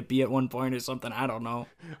call him a hippie at one point or something. I don't know.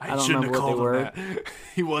 I don't shouldn't remember have what they called him were. that.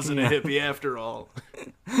 He wasn't a hippie after all.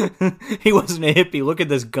 He wasn't a hippie. Look at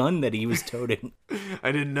this gun that he was toting.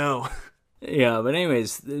 I didn't know. Yeah, but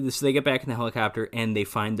anyways, so they get back in the helicopter and they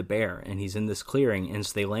find the bear, and he's in this clearing, and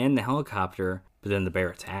so they land the helicopter, but then the bear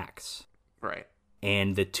attacks. Right.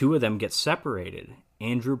 And the two of them get separated.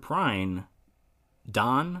 Andrew Prine,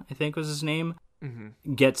 Don, I think was his name,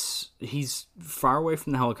 he's far away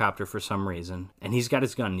from the helicopter for some reason, and he's got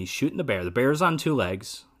his gun, and he's shooting the bear. The bear's on 2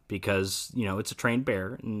 legs because, it's a trained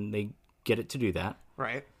bear, and they get it to do that.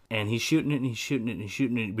 Right. And he's shooting it, and he's shooting it, and he's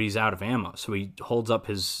shooting it, but he's out of ammo, so he holds up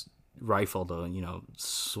his rifle to,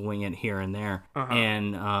 swing it here and there.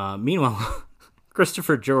 And meanwhile,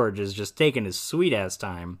 Christopher George is just taking his sweet-ass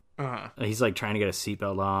time. He's like trying to get a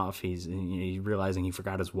seatbelt off. He's realizing he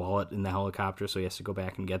forgot his wallet in the helicopter, so he has to go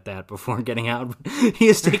back and get that before getting out. He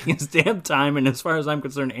is taking his damn time, and as far as I'm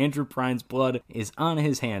concerned, Andrew Prine's blood is on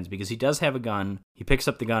his hands because he does have a gun. He picks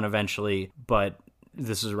up the gun eventually, but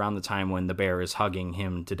this is around the time when the bear is hugging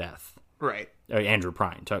him to death. Right. Andrew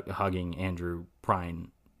Prine, hugging Andrew Prine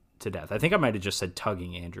to death. I think I might have just said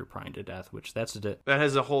tugging Andrew Prine to death, which that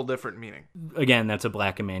has a whole different meaning. Again, that's a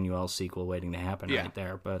Black Emmanuel sequel waiting to happen right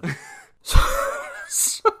there. But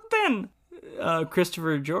so then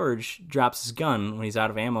Christopher George drops his gun when he's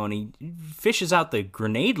out of ammo, and he fishes out the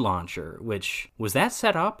grenade launcher. Which was that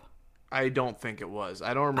set up? I don't think it was.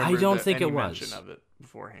 I don't remember. Any mention of it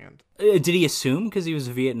beforehand. Did he assume because he was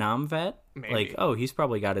a Vietnam vet? Maybe. Like, oh, he's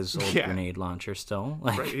probably got his old grenade launcher still.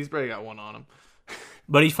 Like, right, he's probably got one on him.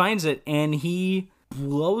 But he finds it, and he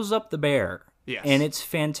blows up the bear. Yes. And it's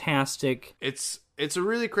fantastic. It's a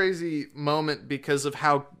really crazy moment because of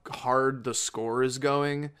how hard the score is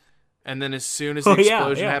going. And then as soon as the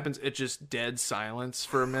explosion happens, it's just dead silence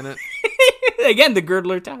for a minute. Again, the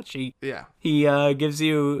Girdler touch. He gives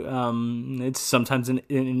you, it's sometimes an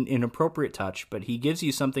inappropriate touch, but he gives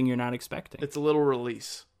you something you're not expecting. It's a little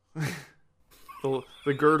release.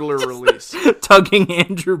 The Girdler release. Tugging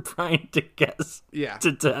Andrew Prine to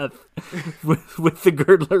death with the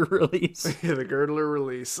Girdler release. Yeah, the Girdler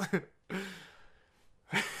release.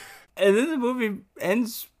 And then the movie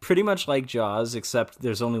ends pretty much like Jaws, except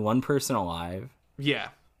there's only one person alive. Yeah.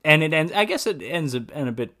 And it ends, I guess it ends on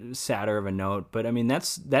a bit sadder of a note, but I mean,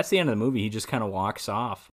 that's the end of the movie. He just kind of walks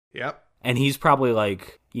off. Yep. And he's probably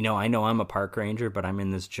like, I know I'm a park ranger, but I'm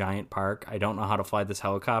in this giant park. I don't know how to fly this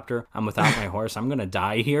helicopter. I'm without my horse. I'm going to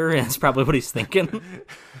die here. And that's probably what he's thinking.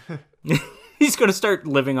 He's going to start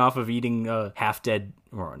living off of eating half-dead,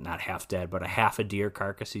 or not half-dead, but half a deer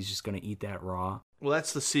carcass. He's just going to eat that raw. Well,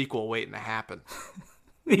 that's the sequel waiting to happen.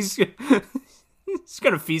 He's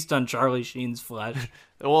going to feast on Charlie Sheen's flesh.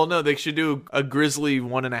 Well, no, they should do a Grizzly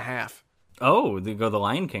 1.5. Oh, they go the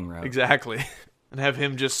Lion King route. Exactly. And have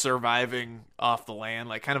him just surviving off the land,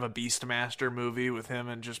 like kind of a Beastmaster movie with him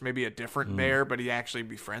and just maybe a different bear, but he actually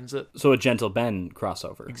befriends it. So a Gentle Ben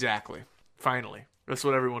crossover. Exactly. Finally. That's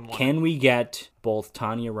what everyone wanted. Can we get both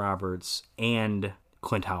Tanya Roberts and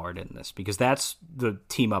Clint Howard in this? Because that's the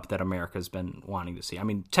team up that America's been wanting to see. I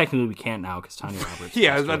mean, technically we can't now because Tanya Roberts.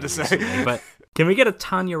 Yeah, I was about to say. Recently, but can we get a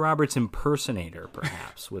Tanya Roberts impersonator,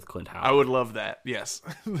 perhaps, with Clint Howard? I would love that, yes.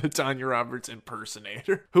 The Tanya Roberts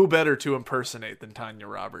impersonator. Who better to impersonate than Tanya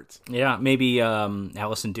Roberts? Yeah, maybe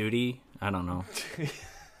Allison Doody. I don't know.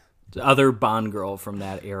 The other Bond girl from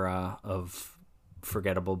that era of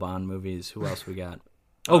forgettable Bond movies. Who else we got?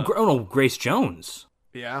 No, Grace Jones.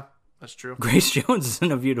 Yeah, that's true. Grace Jones is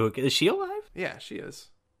in A View to a Kill. Is she alive? Yeah, she is.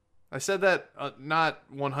 I said that not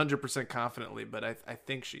 100% confidently, but I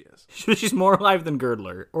think she is. She's more alive than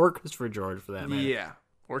Girdler, or Christopher George for that matter. Yeah,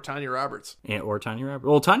 or Tanya Roberts. Yeah, or Tanya Roberts.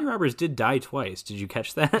 Well, Tanya Roberts did die twice. Did you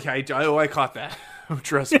catch that? Yeah, I caught that.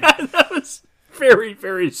 Trust me. Yeah, that was very,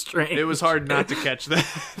 very strange. It was hard not to catch that.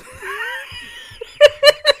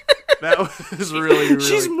 That was really...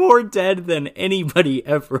 She's more dead than anybody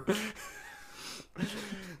ever.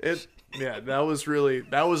 Yeah,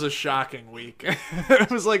 that was a shocking week. It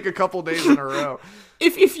was like a couple days in a row.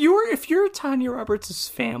 If you're Tanya Roberts'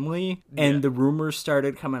 family and the rumors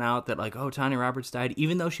started coming out that like, oh, Tanya Roberts died,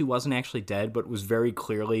 even though she wasn't actually dead, but was very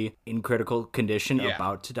clearly in critical condition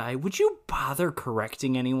about to die, would you bother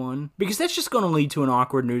correcting anyone? Because that's just going to lead to an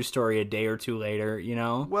awkward news story a day or two later,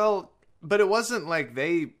 Well, but it wasn't like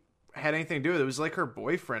they had anything to do with it. It was like her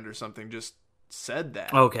boyfriend or something just said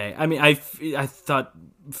that. Okay. I mean, I thought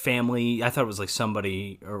family, I thought it was like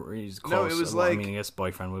somebody, or he's close. No, it was I mean, I guess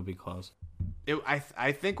boyfriend would be close.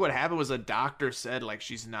 I think what happened was a doctor said like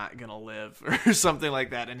she's not gonna live or something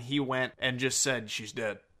like that, and he went and just said she's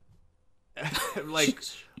dead.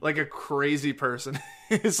 like a crazy person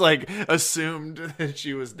is like assumed that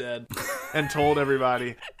she was dead and told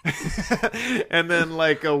everybody. And then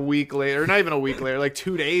like a week later, not even a week later, like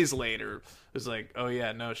 2 days later, it was like, oh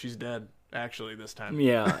yeah, no, she's dead actually this time.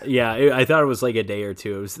 Yeah. I thought it was like a day or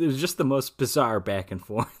two. It was just the most bizarre back and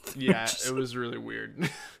forth. Yeah, it was really weird.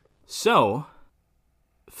 So,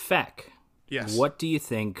 Feck. Yes. What do you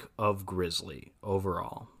think of Grizzly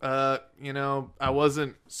overall? I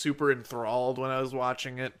wasn't super enthralled when I was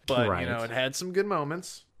watching it, but right. It had some good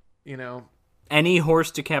moments. Any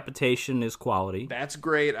horse decapitation is quality. That's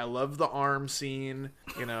great. I love the arm scene.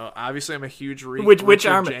 Obviously I'm a huge which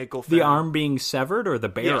arm? Jekyll fan. The arm being severed or the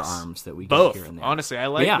bear arms that we get both here and there? Honestly, I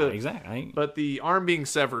like exactly. But the arm being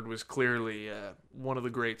severed was clearly one of the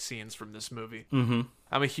great scenes from this movie. Mm-hmm.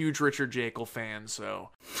 I'm a huge Richard Jekyll fan, so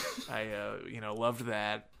I loved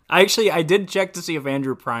that. I did check to see if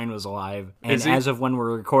Andrew Prine was alive, and as of when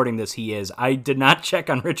we're recording this, he is. I did not check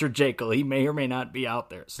on Richard Jekyll. He may or may not be out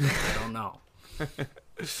there, so I don't know.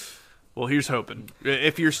 Well, here's hoping.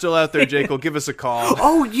 If you're still out there, Jekyll, give us a call.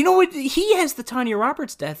 Oh, you know what? He has the Tanya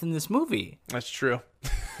Roberts death in this movie. That's true.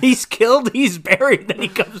 He's killed, he's buried, then he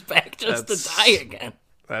comes back just to die again.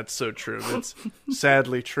 That's so true. That's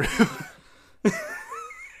sadly true.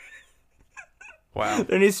 Wow.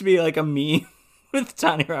 There needs to be like a meme with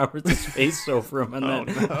Tanya Roberts' face over him on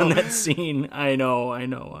that scene. I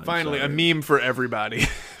know. Finally, a meme for everybody.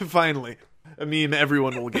 Finally. A meme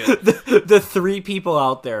everyone will get. The three people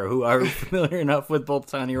out there who are familiar enough with both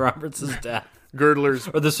Tanya Roberts' death, Girdler's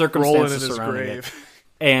or the circumstances in his surrounding grave,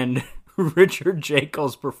 it, and Richard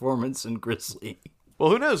Jekyll's performance in Grizzly. Well,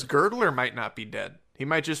 who knows? Girdler might not be dead. He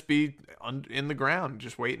might just be in the ground,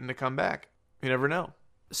 just waiting to come back. You never know.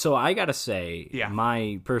 So I gotta say,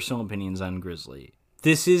 my personal opinions on Grizzly.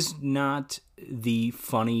 This is not the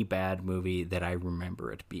funny bad movie that I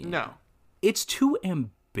remember it being. No. It's too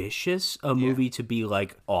ambitious a movie to be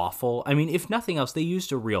like awful. I mean, if nothing else, they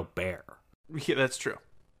used a real bear. Yeah, that's true.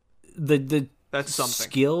 That's something.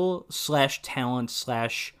 Skill / talent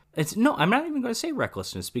 / it's no, I'm not even going to say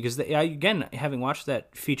recklessness, because again, having watched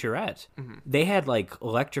that featurette, they had like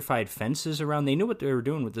electrified fences around. They knew what they were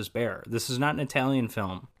doing with this bear. This is not an Italian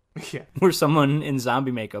film where someone in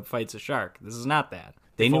zombie makeup fights a shark. This is not that.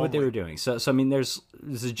 They knew what they were doing. So I mean, there's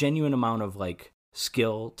a genuine amount of like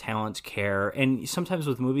skill, talent, care. And sometimes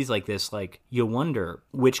with movies like this, like, you wonder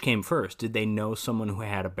which came first. Did they know someone who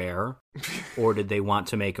had a bear, or did they want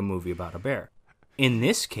to make a movie about a bear? In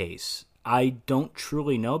this case, I don't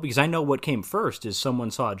truly know, because I know what came first is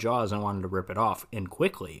someone saw Jaws and wanted to rip it off, and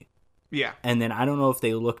quickly. Yeah. And then I don't know if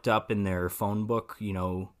they looked up in their phone book,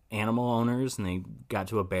 animal owners, and they got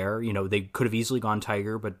to a bear. They could have easily gone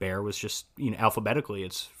tiger, but bear was just, alphabetically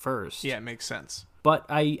it's first. Yeah, it makes sense. But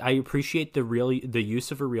I appreciate the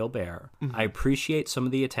use of a real bear. Mm-hmm. I appreciate some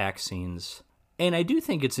of the attack scenes. And I do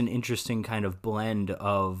think it's an interesting kind of blend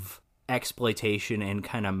of exploitation and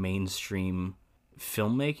kind of mainstream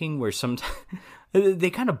filmmaking, where sometimes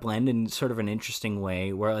they kind of blend in sort of an interesting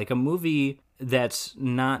way, where like a movie that's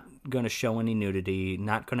not going to show any nudity,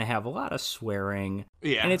 not going to have a lot of swearing,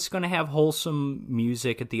 and it's going to have wholesome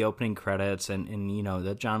music at the opening credits, and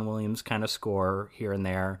the John Williams kind of score here and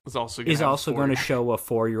there is also going to show a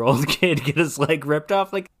 4-year-old kid get his leg ripped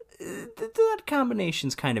off. Like, that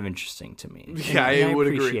combination's kind of interesting to me. Yeah, I would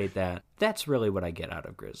appreciate that. That's really what I get out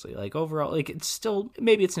of Grizzly. Like, overall, like, it's still,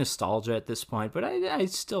 maybe it's nostalgia at this point, but I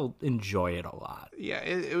still enjoy it a lot. Yeah,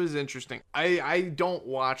 it was interesting. I don't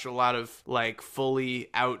watch a lot of, like, fully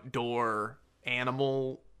outdoor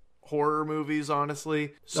animal horror movies,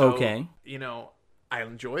 honestly. So, okay. I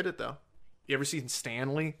enjoyed it, though. You ever seen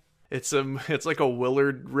Stanley? It's like a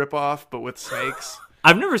Willard ripoff, but with snakes.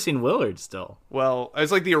 I've never seen Willard still. Well,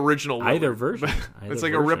 it's like the original Willard. Either version. It's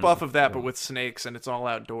like a ripoff of that, but with snakes, and it's all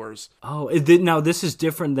outdoors. Oh, now this is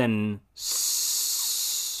different than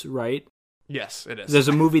right? Yes, it is. There's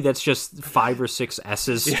a movie that's just 5 or 6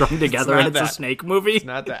 S's strung together, and it's a snake movie? It's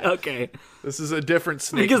not that. Okay. This is a different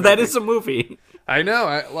snake because movie. That is a movie. I know.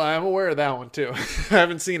 I'm aware of that one, too. I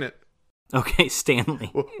haven't seen it. Okay, Stanley.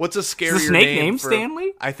 What's a scarier name? Is the snake named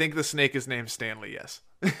Stanley? I think the snake is named Stanley, yes.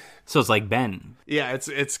 So it's like Ben. Yeah,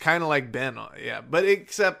 it's kind of like Ben, yeah. But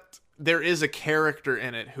except there is a character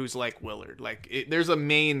in it who's like Willard. Like, there's a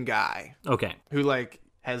main guy. Okay. Who, like,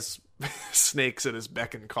 has snakes at his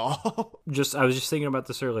beck and call. I was just thinking about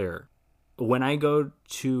this earlier. When I go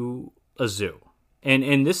to a zoo,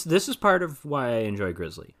 and this is part of why I enjoy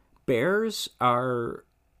Grizzly. Bears are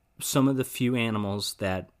some of the few animals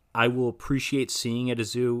that I will appreciate seeing at a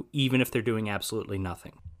zoo, even if they're doing absolutely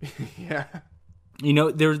nothing. Yeah.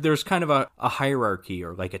 There's kind of a hierarchy,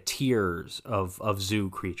 or like a tiers of zoo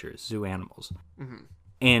creatures, zoo animals. Mm-hmm.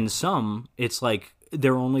 And some, it's like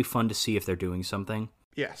they're only fun to see if they're doing something.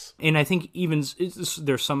 Yes. And I think even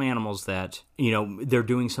there's some animals that, they're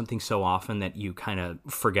doing something so often that you kind of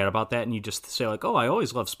forget about that, and you just say like, oh, I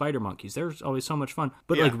always love spider monkeys. They're always so much fun.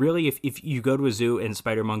 But like, really, if you go to a zoo and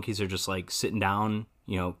spider monkeys are just like sitting down,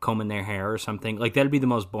 combing their hair or something, like, that'd be the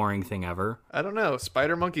most boring thing ever. I don't know.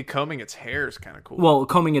 Spider monkey combing its hair is kind of cool. Well,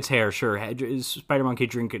 combing its hair, sure. Spider monkey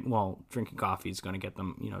drinking coffee is going to get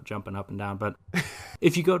them, jumping up and down. But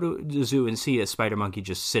if you go to the zoo and see a spider monkey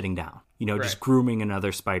just sitting down, right. Just grooming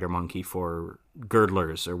another spider monkey for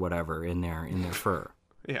girdlers or whatever in their fur.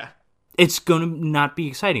 Yeah. It's going to not be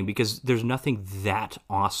exciting, because there's nothing that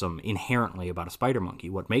awesome inherently about a spider monkey.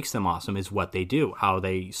 What makes them awesome is what they do, how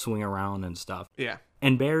they swing around and stuff. Yeah.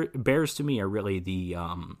 And bears to me are really the,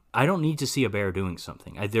 I don't need to see a bear doing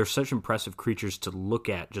something. They're such impressive creatures to look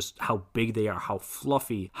at, just how big they are, how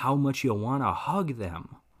fluffy, how much you want to hug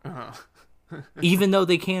them. Uh-huh. Even though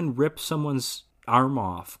they can rip someone's arm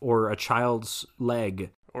off, or a child's leg,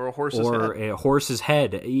 or a horse's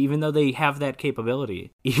head, even though they have that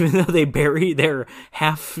capability, even though they bury their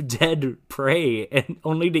half-dead prey and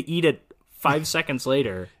only to eat it 5 seconds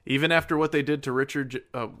later. Even after what they did to Richard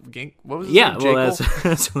Gink, what was his name? Well,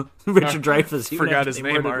 that's Richard Dreyfuss. Forgot his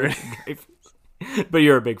name already. But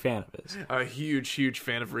you're a big fan of his. A huge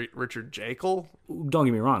fan of Richard Jekyll. Don't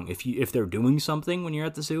get me wrong. If they're doing something when you're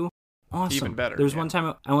at the zoo, awesome. Even better. There's one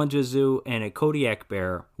time I went to a zoo and a Kodiak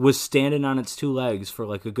bear was standing on its 2 legs for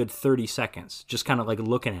like a good 30 seconds, just kind of like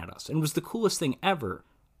looking at us. And it was the coolest thing ever.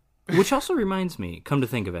 Which also reminds me, come to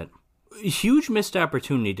think of it, a huge missed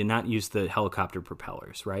opportunity to not use the helicopter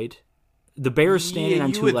propellers, right? The bear is standing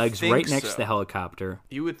on 2 legs right next to the helicopter.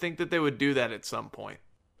 You would think that they would do that at some point.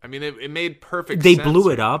 I mean, it made perfect sense. They blew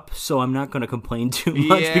it up, so I'm not going to complain too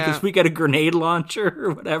much because we got a grenade launcher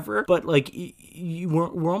or whatever. But, like,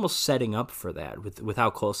 we're almost setting up for that with how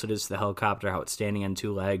close it is to the helicopter, how it's standing on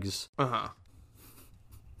 2 legs. Uh-huh.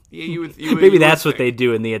 Yeah, you would maybe that's what they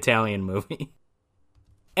do in the Italian movie.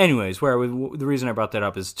 Anyways, the reason I brought that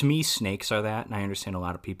up is, to me, snakes are that, and I understand a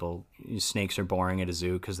lot of people, snakes are boring at a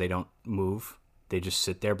zoo because they don't move. they just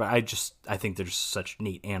sit there. But I think they're just such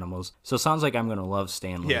neat animals. So it sounds like I'm going to love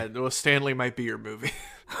Stanley. Yeah, well, Stanley might be your movie.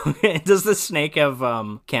 Does the snake have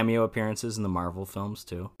cameo appearances in the Marvel films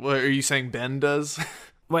too? Well, are you saying Ben does?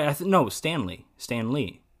 Wait, no, Stan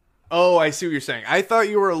Lee. Oh, I see what you're saying. I thought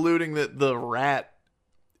you were alluding that the rat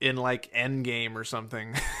in like Endgame or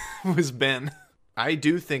something was Ben. I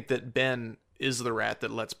do think that Ben is the rat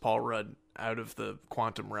that lets Paul Rudd out of the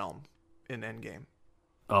quantum realm in Endgame.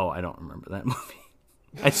 Oh, I don't remember that movie.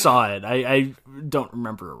 I saw it. I don't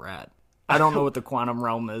remember a rat. I don't know what the quantum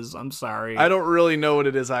realm is. I'm sorry. I don't really know what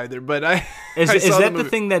it is either, but Is that the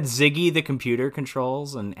thing that Ziggy the computer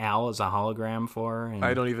controls and Al is a hologram for? And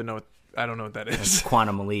I don't know what that is.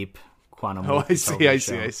 Quantum Leap. Oh, I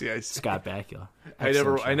see. Scott Bakula.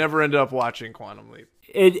 I never ended up watching Quantum Leap.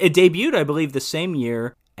 It debuted, I believe, the same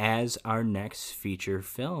year as our next feature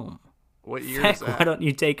film. What year is that? Why don't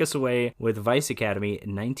you take us away with Vice Academy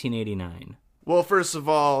in 1989? Well, first of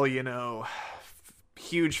all,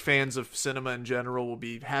 huge fans of cinema in general will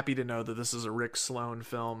be happy to know that this is a Rick Sloane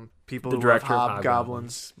film. People who love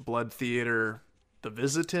Hobgoblins, Blood Theater, The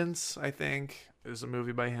Visitants, I think, is a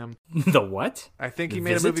movie by him. The what? I think he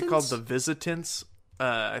made a movie called The Visitants.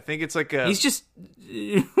 I think it's like He's just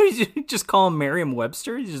call him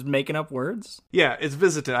Merriam-Webster? He's just making up words? Yeah, it's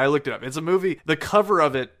Visitant. I looked it up. It's a movie. The cover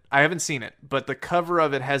of it, I haven't seen it, but the cover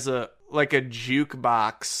of it has a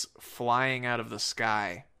jukebox flying out of the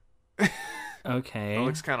sky. Okay. It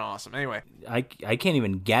looks kind of awesome. Anyway. I can't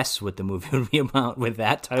even guess what the movie would be about with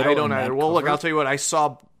that title. I don't either. Well, look, I'll tell you what. I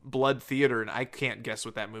saw Blood Theater, and I can't guess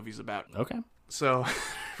what that movie's about. Okay. So,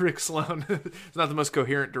 Rick Sloane is not the most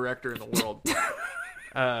coherent director in the world.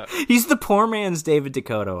 He's the poor man's David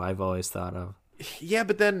Dakota, I've always thought of. Yeah,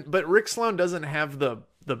 but Rick Sloane doesn't have the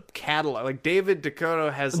catalog. Like, David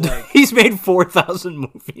Dakota has like he's made 4,000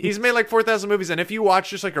 movies. He's made like 4,000 movies, and if you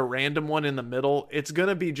watch just like a random one in the middle, it's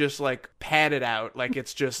gonna be just like padded out, like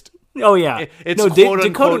it's just oh yeah, it's quote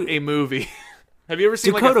unquote a movie. Have you ever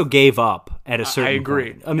seen Dakota gave up at a certain I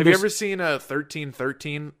agree. point. I mean, have you ever seen a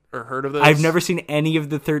 1313 or heard of those? I've never seen any of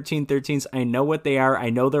the 1313s. I know what they are. I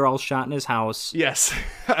know they're all shot in his house. Yes.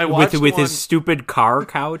 I watched with his stupid car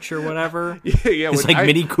couch or whatever. Yeah. It's like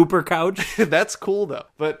Mini Cooper couch. That's cool though.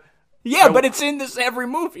 But yeah, but it's in this every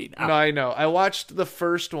movie now. No, I know. I watched the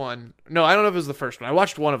first one. No, I don't know if it was the first one. I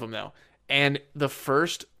watched one of them though. And the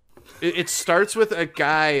first it starts with a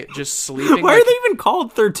guy just sleeping. Why are they even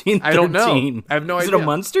called 1313? I don't know. I have no idea. Is it a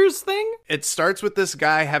Munsters thing? It starts with this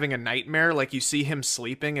guy having a nightmare. Like, you see him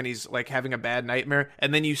sleeping and he's like having a bad nightmare.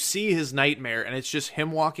 And then you see his nightmare and it's just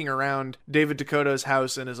him walking around David Dakota's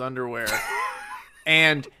house in his underwear.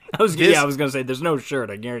 And I was going to say, there's no shirt.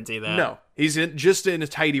 I guarantee that. No, he's just in his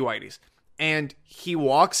tighty whities. And he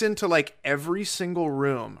walks into like every single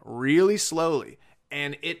room really slowly.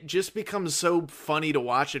 And it just becomes so funny to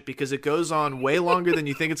watch it because it goes on way longer than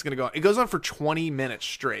you think it's going to go on. It goes on for 20 minutes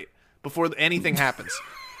straight before anything happens.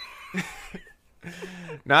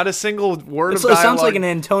 Not a single word of dialogue. It sounds like an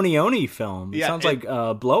Antonioni film. It sounds like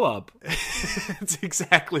Blow Up. It's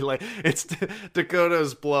exactly like it's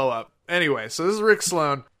Dakota's Blow Up. Anyway, so this is Rick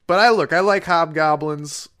Sloane. But I like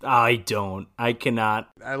Hobgoblins. I don't. I cannot.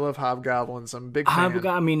 I love Hobgoblins. I'm a big fan.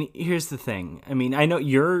 I mean, here's the thing. I mean, I know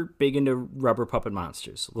you're big into rubber puppet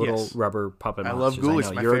monsters. Rubber puppet monsters. I love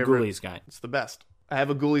Ghoulies. You're a Ghoulies guy. It's the best. I have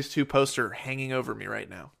a Ghoulies 2 poster hanging over me right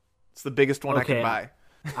now. It's the biggest one I can buy.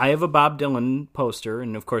 I have a Bob Dylan poster,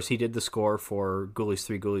 and of course he did the score for Ghoulies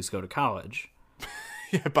 3, Ghoulies Go to College.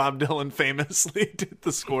 Yeah, Bob Dylan famously did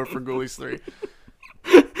the score for Ghoulies 3.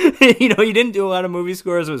 He didn't do a lot of movie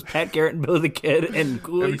scores. It was Pat Garrett and Billy the Kid and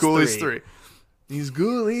Ghoulies 3. These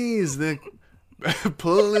Ghoulies, they're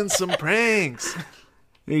pulling some pranks.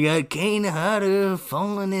 We got Kane Hodder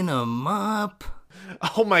falling in a mop.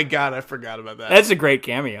 Oh my God, I forgot about that. That's a great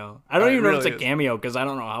cameo. I don't even know if it's a cameo because I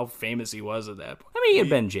don't know how famous he was at that point. I mean, he had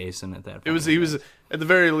been Jason at that point. He was at the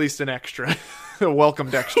very least an extra. A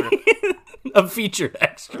welcomed extra. A featured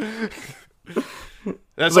extra.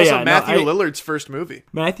 That's also Matthew Lillard's first movie.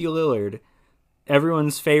 Matthew Lillard,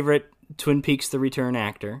 everyone's favorite Twin Peaks: The Return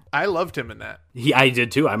actor. I loved him in that. I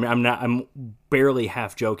did too. I'm barely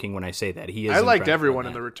half joking when I say that. He is. I liked everyone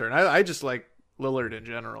in The Return. I just like Lillard in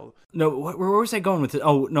general. No, where was I going with it?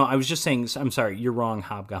 Oh no, I was just saying. I'm sorry, you're wrong.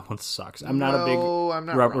 Hobgoblins sucks. I'm not a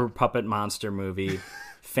big rubber puppet monster movie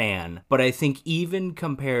fan, but I think even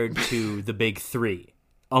compared to the big three,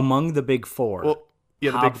 among the big four, the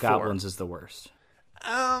Hobgoblins is the worst.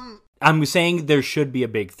 I'm saying there should be a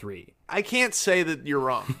big three. I can't say that you're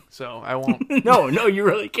wrong, so I won't. No, you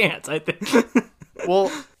really can't. I think.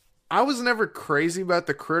 Well, I was never crazy about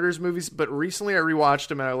the Critters movies, but recently I rewatched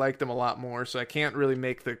them and I liked them a lot more, so I can't really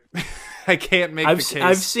make the I can't make the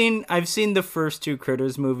case. I've seen the first two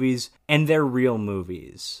Critters movies, and they're real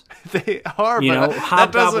movies. They are, you but know,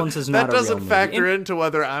 Hobgoblins is not a real movie. That doesn't factor into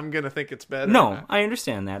whether I'm going to think it's better. No, I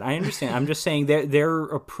understand that. I'm just saying they're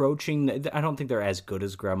approaching. I don't think they're as good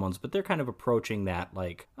as Gremlins, but they're kind of approaching that.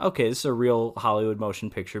 Like, okay, this is a real Hollywood motion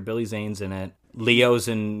picture. Billy Zane's in it. Leo's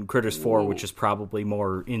in Critters 4, which is probably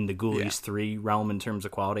more in the Ghoulies 3 realm in terms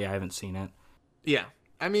of quality. I haven't seen it. Yeah,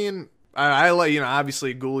 I mean, I like,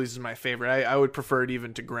 obviously Ghoulies is my favorite. I would prefer it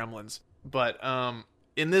even to Gremlins, but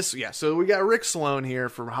in this, so we got Rick Sloane here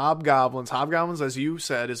from Hobgoblins. Hobgoblins, as you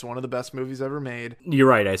said, is one of the best movies ever made. You're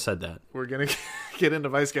right, I said that. We're going to get into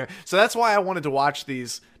Vice Academy. So that's why I wanted to watch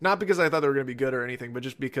these, not because I thought they were going to be good or anything, but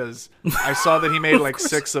just because I saw that he made like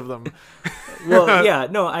 6 of them. Well, yeah,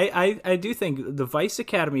 no, I do think the Vice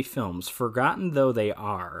Academy films, forgotten though they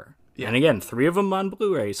are, and again, 3 of them on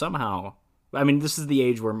Blu-ray somehow. I mean, this is the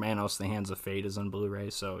age where Manos, The Hands of Fate is on Blu-ray,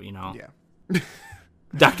 so, Yeah.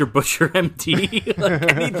 Dr. Butcher MD.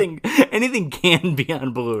 Like anything can be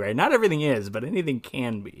on Blu-ray. Not everything is, but anything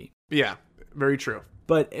can be. Yeah, very true.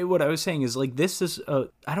 But what I was saying is, like, this is,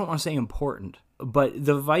 I don't want to say important, but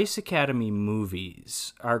the Vice Academy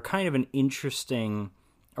movies are kind of an interesting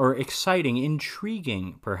or exciting,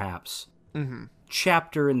 intriguing, perhaps,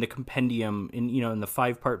 chapter in the compendium, in the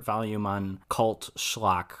 5-part volume on cult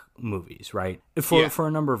schlock movies, right? For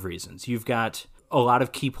a number of reasons. You've got a lot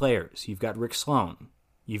of key players. You've got Rick Sloane.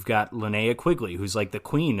 You've got Linnea Quigley, who's like the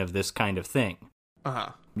queen of this kind of thing.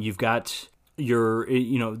 You've got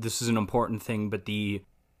this is an important thing, but the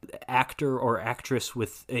actor or actress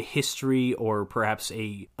with a history or perhaps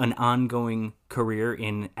an ongoing career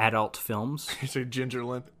in adult films. You say Ginger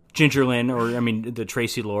Lynn? Ginger Lynn, or, I mean, the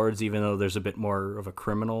Tracy Lords, even though there's a bit more of a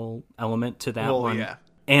criminal element to that one. Yeah.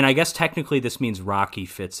 And I guess technically this means Rocky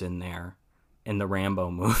fits in there in the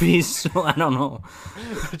Rambo movies, so I don't know.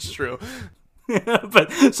 That's true.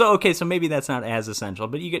 So maybe that's not as essential,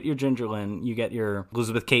 but you get your Ginger Lynn, you get your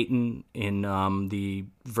Elizabeth Caton in the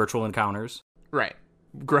Virtual Encounters. Right.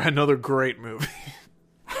 Another great movie.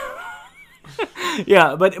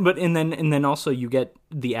 Yeah, but and then also you get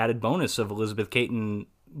the added bonus of Elizabeth Caton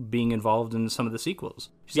being involved in some of the sequels.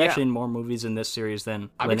 She's actually in more movies in this series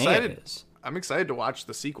than Linnea is. I'm excited to watch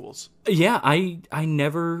the sequels. Yeah, I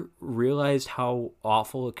never realized how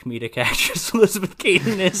awful a comedic actress Elizabeth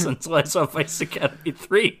Caton is until I saw Vice Academy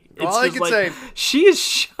 3. All I can say, she is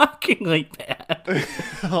shockingly bad.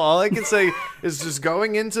 All I can say is just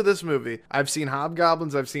going into this movie, I've seen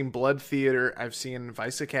Hobgoblins, I've seen Blood Theater, I've seen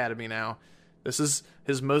Vice Academy now. This is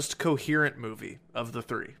his most coherent movie of the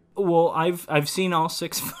 3. Well, I've seen all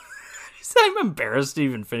 6. I'm embarrassed to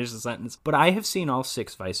even finish the sentence, but I have seen all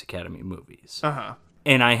 6 Vice Academy movies.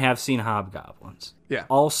 And I have seen Hobgoblins. Yeah.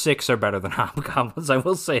 All 6 are better than Hobgoblins, I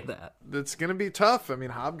will say that. It's going to be tough. I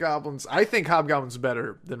mean, I think Hobgoblins is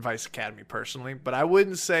better than Vice Academy personally, but I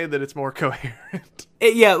wouldn't say that it's more coherent.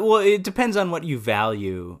 It depends on what you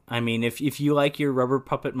value. I mean, if you like your rubber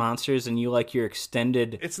puppet monsters and you like your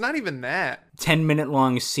extended... It's not even that. 10-minute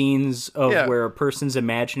long scenes of where a person's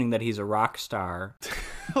imagining that he's a rock star.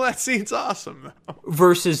 Well, that scene's awesome, though.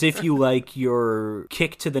 Versus if you like your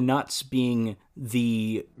kick to the nuts being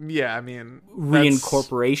the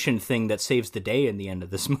reincorporation thing that saves the day in the end of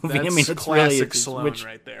this movie. That's it's classic Sloane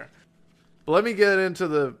right there. But let me get into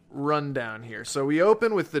the rundown here. So we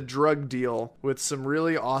open with the drug deal with some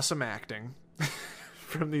really awesome acting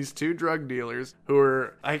from these 2 drug dealers who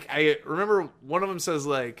are, I remember one of them says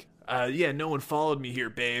like, no one followed me here,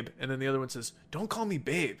 babe. And then the other one says, don't call me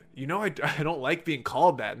babe. I don't like being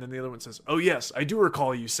called that. And then the other one says, oh yes, I do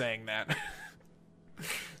recall you saying that.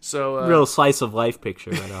 So real slice of life picture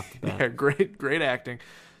right off the bat. Yeah, great acting.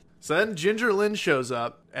 So then Ginger Lynn shows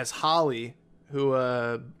up as Holly,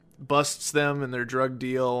 who busts them in their drug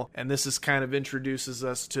deal, and this is kind of introduces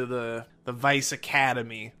us to the Vice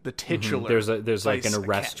Academy, the titular. There's like an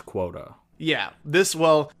arrest quota. Yeah.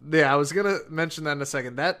 I was gonna mention that in a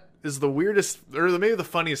second. That is the weirdest, or maybe the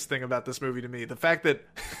funniest thing about this movie to me. The fact that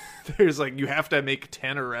there's like you have to make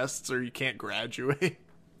 10 arrests or you can't graduate.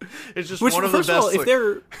 It's just one of the best. All, if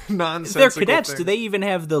they're cadets, things. Do they even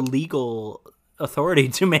have the legal authority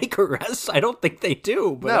to make arrests? I don't think they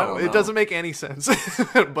do. But no, it doesn't make any sense.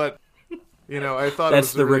 But I thought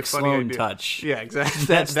that's it was a really Rick funny Sloane idea. touch. Yeah, exactly.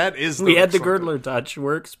 That is. We had the Girdler touch.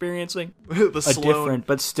 We're experiencing a different,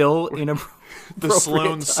 but still inappropriate the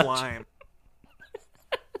Sloane touch. slime.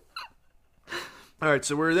 All right,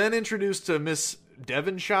 so we're then introduced to Miss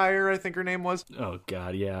Devonshire, I think her name was. Oh,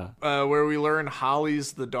 God, yeah. Where we learn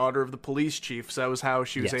Holly's the daughter of the police chief, so that was how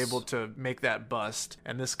she was able to make that bust.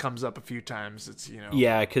 And this comes up a few times. It's,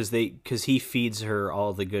 Yeah, because he feeds her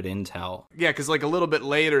all the good intel. Yeah, because, like, a little bit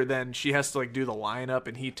later, then she has to, like, do the lineup,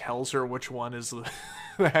 and he tells her which one is the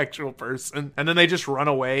actual person. And then they just run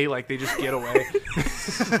away, like, they just get away.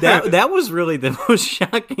 That was really the most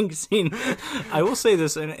shocking scene. I will say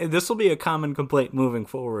this, and this will be a common complaint moving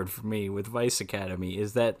forward for me with Vice Academy,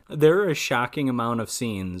 is that there are a shocking amount of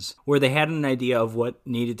scenes where they had an idea of what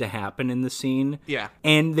needed to happen in the scene. Yeah.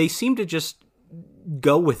 And they seem to just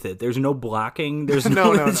go with it. There's no blocking. There's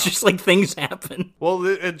no. It's just like things happen. Well,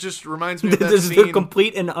 it just reminds me of that There's scene. the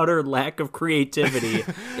complete and utter lack of creativity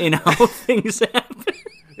in how things happen.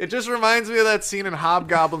 It just reminds me of that scene in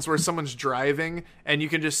Hobgoblins where someone's driving and you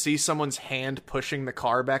can just see someone's hand pushing the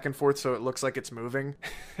car back and forth so it looks like it's moving.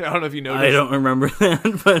 I don't know if you noticed. I don't remember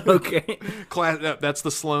that, but okay. That's the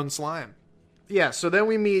Sloan Slime. Yeah, so then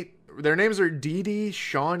we meet... Their names are Dee Dee,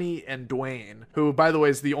 Shawnee, and Dwayne, who, by the way,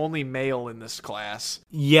 is the only male in this class.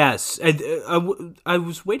 Yes. I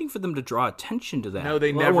was waiting for them to draw attention to that. No,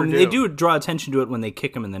 they never do. They do draw attention to it when they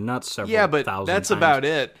kick him in the nuts several thousand times. Yeah, but that's about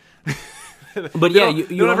it. But yeah,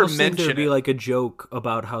 you almost think there'd be like a joke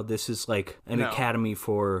about how this is like an academy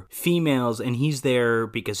for females, and he's there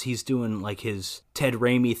because he's doing like his Ted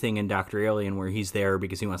Raimi thing in Dr. Alien, where he's there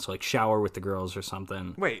because he wants to like shower with the girls or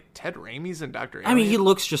something. Wait, Ted Raimi's in Dr. Alien? I mean, he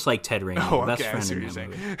looks just like Ted Raimi, the best friend in that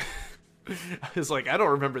movie. I was like, I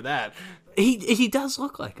don't remember that. He does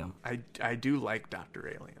look like him. I do like Dr.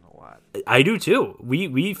 Alien a lot. I do too.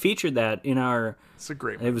 We featured that in our... It's a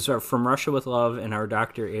great movie. It was our From Russia with Love and our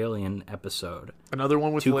Dr. Alien episode. Another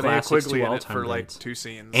one with Linnea Quigley in it for like 2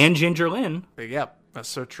 scenes. And Ginger Lynn. Yep, that's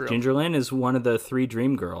so true. Ginger Lynn is one of the 3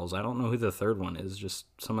 dream girls. I don't know who the third one is. Just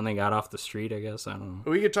someone they got off the street, I guess. I don't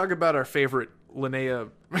know. We could talk about our favorite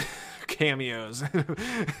Linnea cameos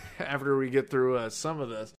after we get through some of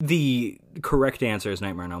this. The correct answer is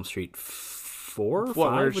Nightmare on Elm Street 4 or 5?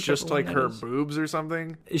 Where it's just like her boobs or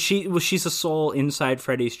something? She's a soul inside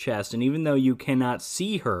Freddy's chest, and even though you cannot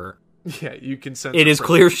see her, yeah, you can sense it is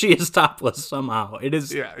clear she is topless somehow. It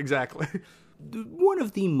is. Yeah, exactly. One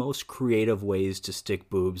of the most creative ways to stick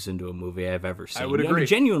boobs into a movie I've ever seen. I would agree.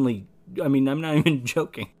 Genuinely, I'm not even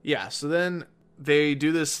joking. Yeah, so then they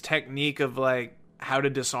do this technique of like how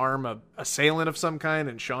to disarm a assailant of some kind,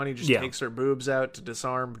 and Shawnee just takes her boobs out to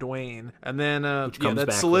disarm Dwayne, and then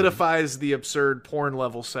that solidifies the absurd porn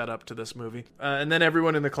level setup to this movie. And then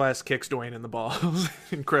everyone in the class kicks Dwayne in the balls.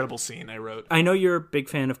 Incredible scene, I wrote. I know you're a big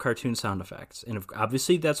fan of cartoon sound effects, and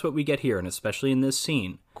obviously that's what we get here, and especially in this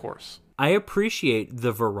scene. Of course. I appreciate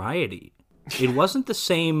the variety. It wasn't the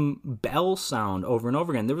same bell sound over and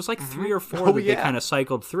over again. There was like 3 or 4 that they kind of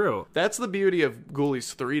cycled through. That's the beauty of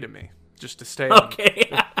Ghoulies 3 to me. Just to stay on.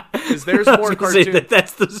 Okay. Because there's more cartoon.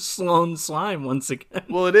 That's the Sloan Slime once again.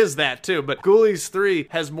 Well, it is that too. But Ghoulies 3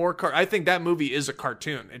 has more. I think that movie is a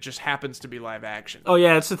cartoon. It just happens to be live action. Oh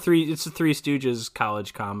yeah, it's a Three Stooges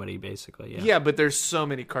college comedy, basically. Yeah. Yeah, but there's so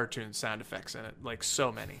many cartoon sound effects in it. Like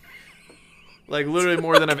so many. Like literally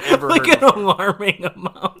more than I've ever heard. Like an alarming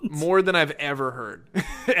amount. More than I've ever heard,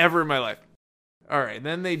 ever in my life. All right,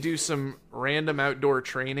 then they do some random outdoor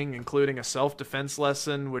training, including a self-defense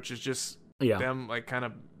lesson, which is just them like kind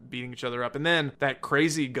of beating each other up. And then that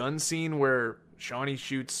crazy gun scene where Shawnee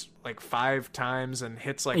shoots like 5 times and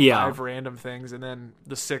hits like 5 random things, and then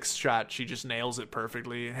the 6th shot she just nails it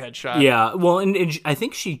perfectly, headshot. Yeah, well, and I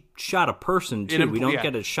think she shot a person too. We don't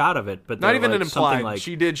get a shot of it, but not even like an implied. Like,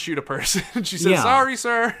 she did shoot a person. She said, "Sorry,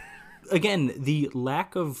 sir." Again, the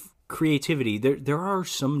lack of creativity. There are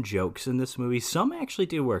some jokes in this movie. Some actually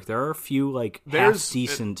do work. There are a few like half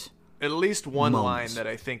decent. At least one line that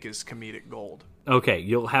I think is comedic gold. Okay,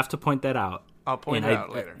 you'll have to point that out. I'll point it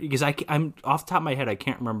out later. Because I'm off the top of my head, I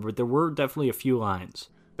can't remember, but there were definitely a few lines.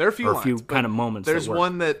 There are a few lines, kind of moments. There's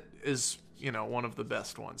one that is, one of the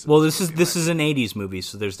best ones. Well, this is an 80s movie,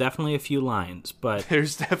 so there's definitely a few lines, but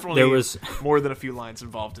there was more than a few lines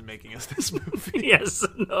involved in making us this movie. Yes,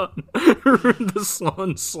 no. The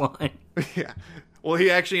Sloan Slime. Yeah. Well, he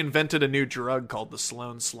actually invented a new drug called the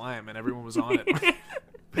Sloan Slime, and everyone was on it.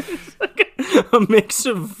 It's like a mix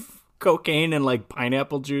of cocaine and like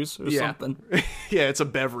pineapple juice or something. Yeah, it's a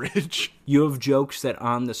beverage. You have jokes that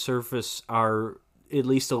on the surface are at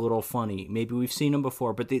least a little funny. Maybe we've seen them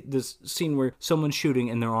before, but this scene where someone's shooting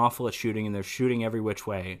and they're awful at shooting and they're shooting every which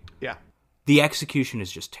way. Yeah. The execution is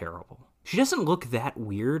just terrible. She doesn't look that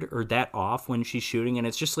weird or that off when she's shooting, and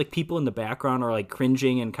it's just like people in the background are like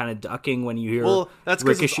cringing and kind of ducking when you hear that's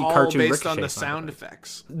because it's all based on the sound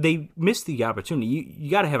effects. They missed the opportunity.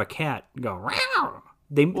 You got to have a cat go, "Row!"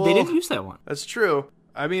 They didn't use that one. That's true.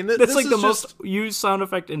 I mean, that's like the most used sound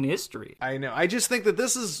effect in history. I know. I just think that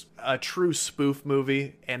this is a true spoof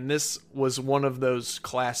movie, and this was one of those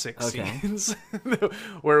classic scenes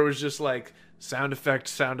where it was just like sound effect,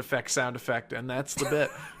 sound effect, sound effect, and that's the bit.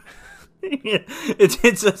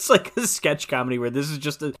 It's like a sketch comedy where this is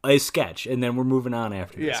just a sketch, and then we're moving on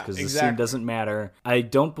after this because the scene doesn't matter. I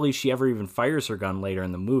don't believe she ever even fires her gun later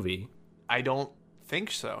in the movie. I don't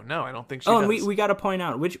think so. No, I don't think she does. And we got to point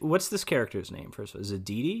out what's this character's name first? Is it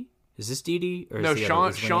Dee Dee? Is this Dee Dee? No,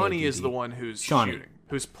 Shawnee is the one who's shooting,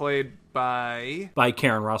 who's played by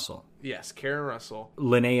Karen Russell. Yes, Karen Russell.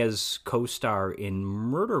 Linnea's co-star in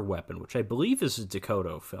Murder Weapon, which I believe is a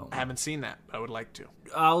Dakota film. I haven't seen that. I would like to.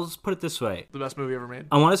 I'll just put it this way: the best movie ever made.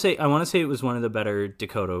 I want to say it was one of the better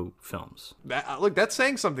Dakota films. That's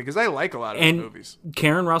saying something because I like a lot of his movies.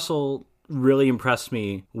 Karen Russell really impressed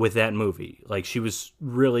me with that movie. Like, she was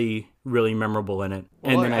really, really memorable in it.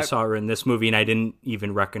 And then I saw her in this movie, and I didn't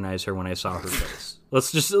even recognize her when I saw her face.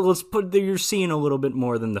 Let's put you're seeing a little bit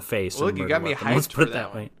more than the face. Well, look, you got me hyped. Let's put it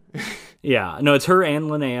that way. Yeah, no, it's her and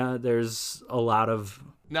Linnea. There's a lot of.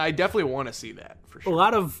 No, I definitely want to see that for sure. A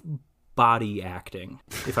lot of body acting,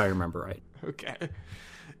 if I remember right. Okay.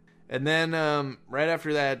 And then right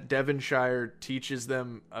after that, Devonshire teaches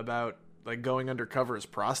them about like going undercover as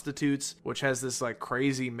prostitutes, which has this like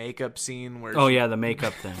crazy makeup scene where the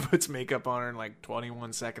makeup thing puts makeup on her in like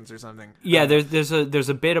 21 seconds or something. Yeah, there's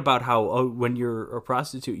a bit about how when you're a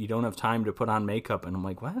prostitute you don't have time to put on makeup, and I'm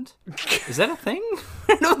like, what? Is that a thing?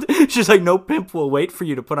 She's like, no pimp will wait for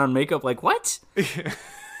you to put on makeup. Like, what?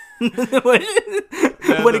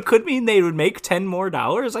 What it could mean they would make $10 more.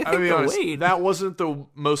 I think they'll wait. That wasn't the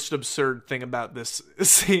most absurd thing about this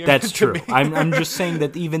scene. That's true. I'm just saying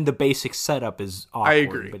that even the basic setup is awkward. I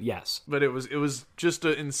agree, but yes. But it was just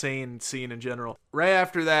an insane scene in general. Right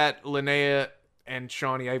after that, Linnea and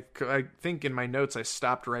Shawnee. I think in my notes I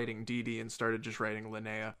stopped writing Dee Dee and started just writing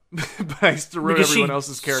Linnea, but I still wrote everyone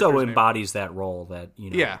else's character. So embodies that role that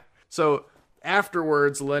Yeah. So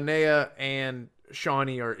afterwards, Linnea and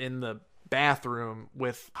Shawnee are in the bathroom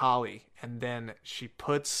with Holly, and then she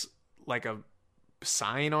puts like a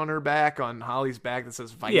sign on her back, on Holly's back, that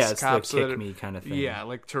says Vice Cop. Yeah, it's the kick me kind of thing. Yeah,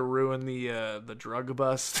 like to ruin the drug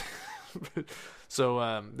bust.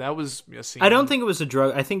 So that was a scene. I don't think it was a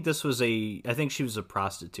drug. I think she was a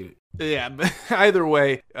prostitute. Yeah, but either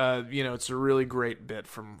way, it's a really great bit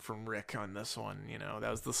from Rick on this one.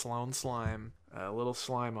 That was the Sloan Slime. A little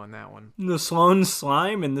slime on that one. The Sloan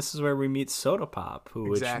Slime, and this is where we meet Soda Pop,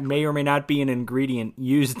 which may or may not be an ingredient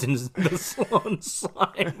used in the Sloan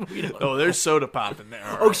Slime. There's Soda Pop in there.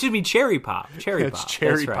 Oh, excuse me, Cherry Pop. Cherry Pop.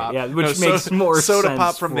 Cherry Pop. Right. Yeah, which makes more Soda sense. Soda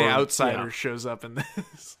Pop from The Outsiders shows up in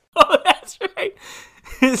this. Oh, that's right.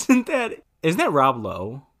 Isn't that Rob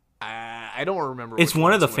Lowe? I don't remember. It's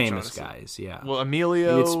one of the famous guys. Yeah. Well,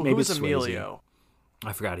 Emilio. Maybe who's Emilio?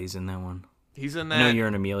 I forgot he's in that one. He's in that. I know you're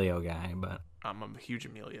an Emilio guy, but I'm a huge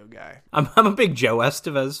Emilio guy. I'm a big Joe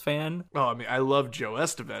Estevez fan. Oh, I mean, I love Joe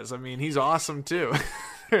Estevez. I mean, he's awesome too.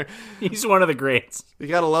 He's one of the greats. You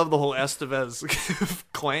gotta love the whole Estevez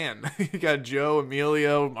clan. You got Joe,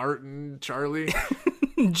 Emilio, Martin, Charlie.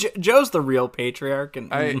 Joe's the real patriarch, in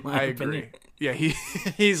my agree. Yeah,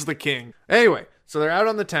 he's the king. Anyway, so they're out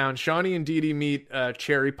on the town. Shawnee and Dee Dee meet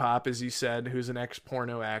Cherry Pop, as you said, who's an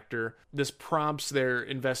ex-porno actor. This prompts their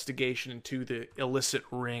investigation into the illicit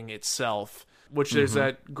ring itself, which there's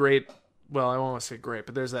that great... Well, I won't want to say great,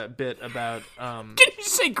 but there's that bit about... Can you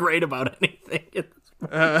say great about anything?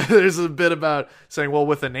 There's a bit about saying, well,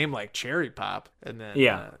 with a name like Cherry Pop. And then...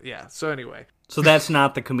 Yeah. So anyway... So that's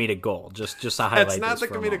not the comedic gold. Just to highlight. That's not the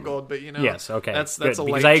comedic gold, but Yes, okay. That's good, a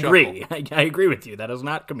because light I agree. chuckle. I agree with you. That is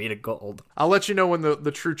not comedic gold. I'll let you know when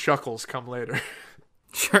the true chuckles come later.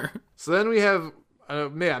 Sure. So then we have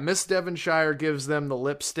Miss Devonshire gives them the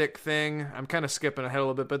lipstick thing. I'm kind of skipping ahead a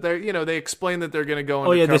little bit, but they explain that they're going to go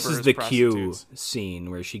undercover. Oh yeah, this is the Q scene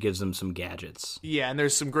where she gives them some gadgets. Yeah, and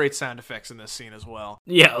there's some great sound effects in this scene as well.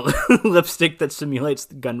 Yeah, lipstick that simulates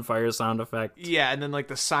the gunfire sound effect. Yeah, and then like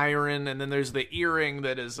the siren, and then there's the earring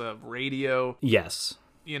that is a radio. Yes.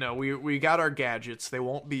 We got our gadgets. They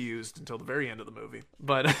won't be used until the very end of the movie,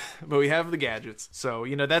 but we have the gadgets. So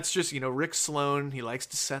that's just Rick Sloan. He likes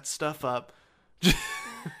to set stuff up.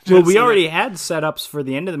 Well, we already had setups for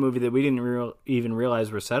the end of the movie that we didn't even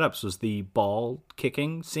realize were setups. Was the ball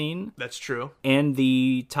kicking scene? That's true. And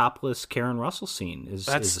the topless Karen Russell scene is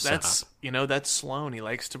a setup. That's Sloan. He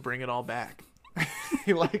likes to bring it all back.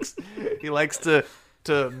 he likes to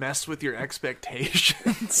mess with your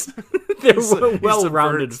expectations. They're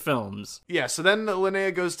well-rounded films. Yeah. So then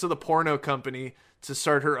Linnea goes to the porno company to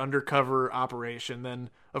start her undercover operation. Then,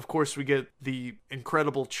 of course, we get the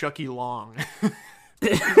incredible Chucky Long.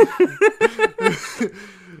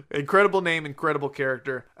 Incredible name, incredible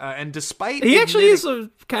character. And despite he actually is a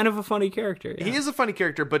kind of a funny character. Yeah. He is a funny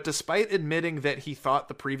character, but despite admitting that he thought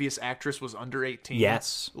the previous actress was under 18,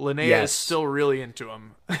 Linnea is still really into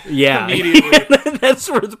him. Yeah, immediately. That's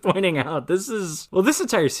worth pointing out. This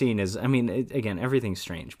entire scene is, I mean, again, everything's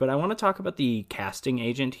strange, but I want to talk about the casting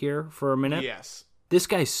agent here for a minute. Yes, this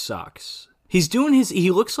guy sucks. He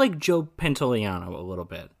looks like Joe Pantoliano a little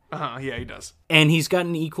bit. Yeah, he does. And he's got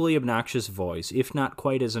an equally obnoxious voice, if not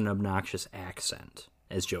quite as an obnoxious accent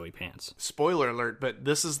as Joey Pants. Spoiler alert, but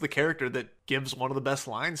this is the character that gives one of the best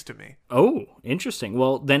lines to me. Oh, interesting.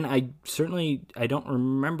 Well, then I don't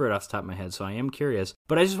remember it off the top of my head, so I am curious.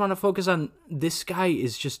 But I just want to focus on this guy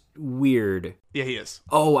is just weird. Yeah, he is.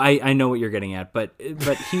 Oh, I know what you're getting at, but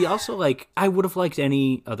he also, like, I would have liked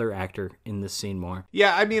any other actor in this scene more.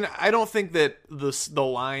 Yeah, I mean, I don't think that the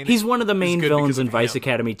line. He's one of the main villains in Vice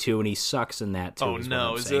Academy 2, and he sucks in that too. Oh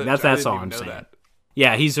no, that's all I'm saying. That.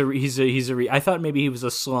 Yeah, he's a. I thought maybe he was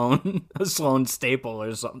a Sloan staple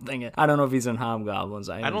or something. I don't know if he's in Hobgoblins.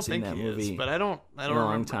 I haven't seen that movie, but I don't in a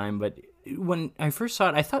long time. But when I first saw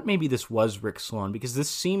it, I thought maybe this was Rick Sloan because this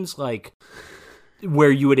seems like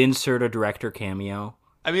where you would insert a director cameo.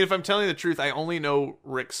 I mean, if I'm telling you the truth, I only know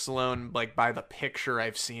Rick Sloan like by the picture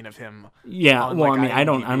I've seen of him. Yeah, on, well, like, I mean,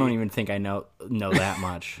 IMDb. I don't even think I know that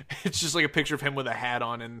much. It's just like a picture of him with a hat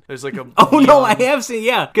on, and there's like a. No, I have seen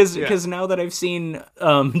because now that I've seen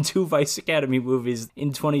 2 Vice Academy movies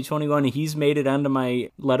in 2021, he's made it onto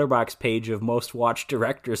my Letterboxd page of most watched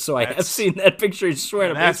directors. So I have seen that picture. I swear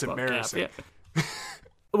to that's baseball embarrassing. Cap, yeah.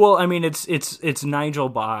 Well, I mean, it's Nigel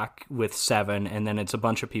Bach with 7, and then it's a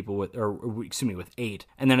bunch of people with 8,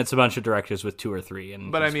 and then it's a bunch of directors with 2 or 3.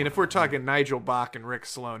 But I mean, if we're talking Nigel Bach and Rick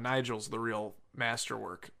Sloan, Nigel's the real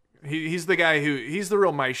masterwork. He's the guy he's the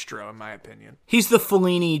real maestro, in my opinion. He's the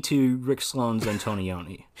Fellini to Rick Sloan's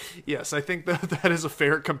Antonioni. Yes, I think that is a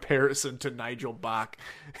fair comparison to Nigel Bach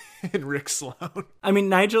and Rick Sloan. I mean,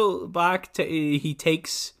 Nigel Bach, he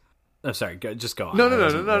takes. Oh, sorry. Just go on. No.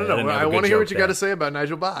 I want to hear what you got to say about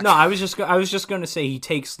Nigel Bach. No, I was just going to say he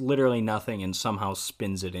takes literally nothing and somehow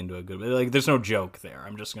spins it into a good. Like, there's no joke there.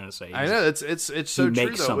 I'm just going to say. I know it's so he true.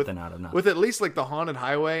 Makes though, something out of nothing. With at least like the Haunted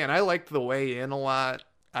Highway, and I liked The Way In a lot.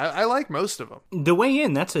 I like most of them. The Way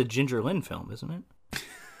In, that's a Ginger Lynn film, isn't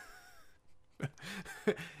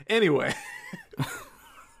it? Anyway.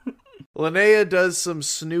 Linnea does some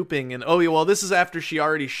snooping, and this is after she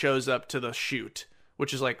already shows up to the shoot,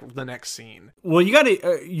 which is like the next scene. Well, you got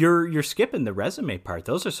to you're skipping the resume part.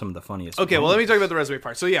 Those are some of the funniest. Okay, well, let me talk about the resume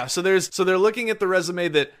part. So they're looking at the resume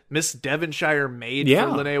that Miss Devonshire made for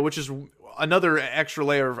Linnea, which is another extra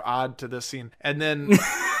layer of odd to this scene. And then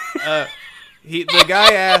the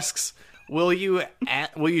guy asks, Will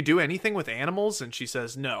you do anything with animals? And she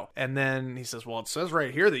says no. And then he says, well, it says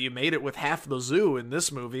right here that you made it with half the zoo in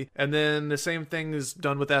this movie. And then the same thing is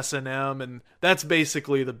done with S&M, and that's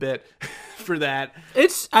basically the bit for that.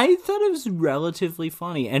 I thought it was relatively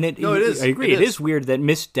funny, and it is. I agree. It is weird that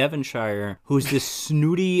Miss Devonshire, who's this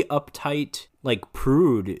snooty, uptight, like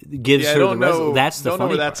prude, gives her the resume. That's the funny part. Don't know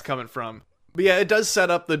where that's coming from. But yeah, it does set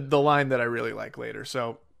up the line that I really like later.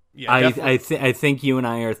 So. Yeah, I think you and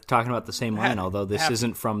I are talking about the same line, although this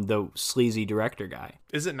isn't from the sleazy director guy.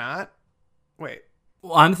 Is it not? Wait.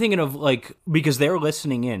 Well, I'm thinking of, like, because they're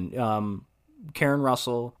listening in. Karen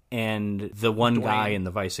Russell and the one guy in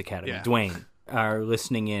the Vice Academy, Dwayne, are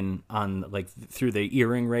listening in on, like, through the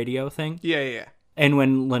earring radio thing. Yeah. And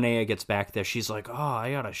when Linnea gets back there, she's like, "Oh,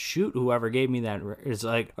 I gotta shoot whoever gave me that." It's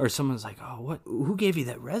like, or someone's like, "Oh, what? Who gave you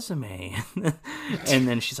that resume?" And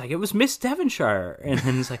then she's like, "It was Miss Devonshire." And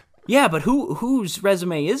then it's like, "Yeah, but whose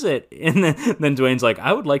resume is it?" And then Dwayne's like,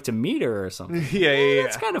 "I would like to meet her or something." Yeah.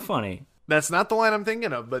 That's kind of funny. That's not the line I'm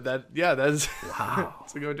thinking of, but that is wow.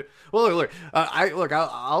 That's a good. Well, look.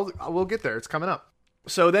 We'll get there. It's coming up.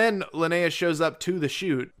 So then Linnea shows up to the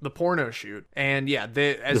shoot, the porno shoot, and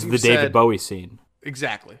this is the David Bowie scene.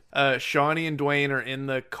 Exactly. Shawnee and Dwayne are in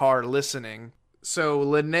the car listening. So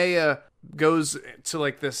Linnea goes to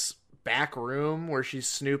like this back room where she's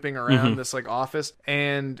snooping around this like office,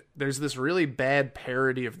 and there's this really bad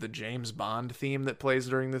parody of the James Bond theme that plays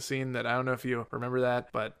during the scene that I don't know if you remember that,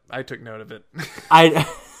 but I took note of it.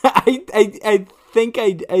 I think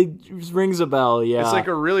it rings a bell, yeah. It's like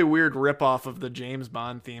a really weird ripoff of the James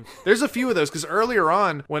Bond theme. There's a few of those, because earlier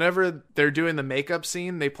on, whenever they're doing the makeup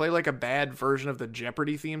scene, they play like a bad version of the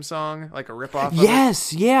Jeopardy theme song, like a ripoff of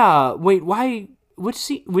Yes, yeah. Wait, why? Which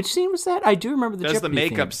scene was that? I do remember the Jeopardy the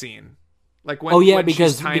makeup theme. scene. Like when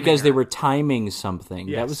because they were timing something.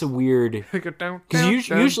 Yes. That was a weird. Because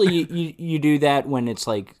usually you do that when it's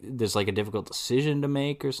like there's like a difficult decision to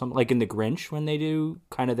make or something. Like in The Grinch when they do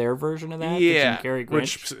kind of their version of that. Yeah,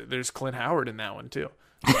 which there's Clint Howard in that one too.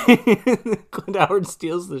 Clint Howard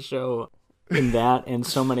steals the show in that and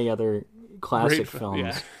so many other classic films.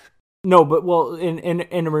 Yeah. No, but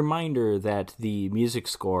and a reminder that the music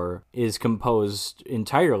score is composed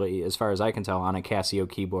entirely, as far as I can tell, on a Casio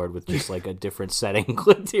keyboard with just like a different setting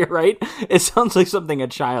clipped here, right? It sounds like something a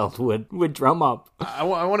child would drum up. I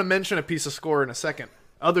want to mention a piece of score in a second,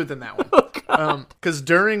 other than that one. Because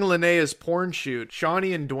during Linnea's porn shoot,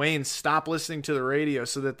 Shawnee and Dwayne stop listening to the radio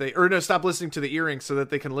stop listening to the earrings so that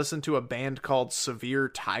they can listen to a band called Severe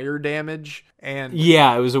Tire Damage. And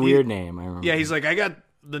yeah, it was a weird name. I remember. Yeah, he's like, I got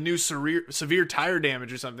the new severe Tire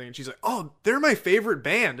Damage or something, and she's like, oh, they're my favorite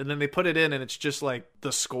band. And then they put it in and it's just like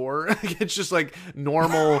the score. It's just like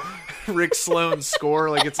normal Rick Sloan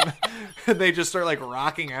score. Like they just start like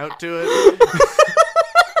rocking out to it.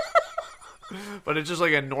 But it's just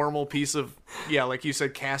like a normal piece of, like you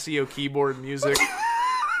said, Casio keyboard music.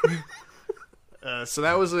 So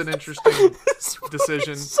that was an interesting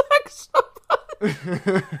decision.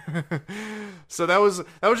 So that was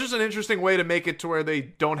just an interesting way to make it to where they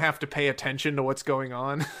don't have to pay attention to what's going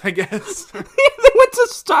on, I guess. They went to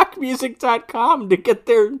stockmusic.com to get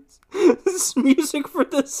their music for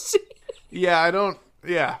this scene. I don't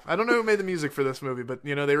know who made the music for this movie, but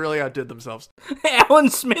they really outdid themselves. Alan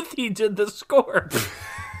Smithy did the score.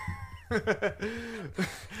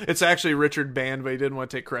 It's actually Richard Band, but he didn't want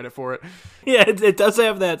to take credit for it. Yeah, it does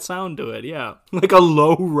have that sound to it, yeah. Like a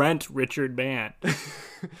low-rent Richard Band.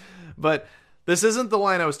 But this isn't the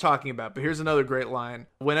line I was talking about, but here's another great line.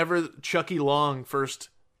 Whenever Chucky Long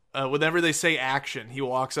whenever they say action, he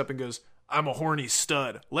walks up and goes, I'm a horny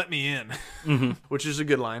stud. Let me in. Mm-hmm. Which is a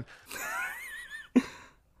good line.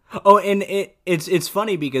 Oh, and it's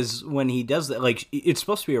funny because when he does that, like, it's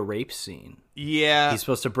supposed to be a rape scene. Yeah. He's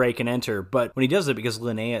supposed to break and enter, but when he does it, because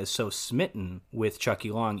Linnea is so smitten with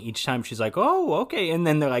Chucky Long, each time she's like, oh, okay, and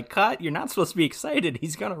then they're like, cut, you're not supposed to be excited,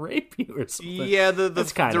 he's gonna rape you or something. Yeah, the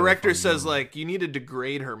director says, like, you need to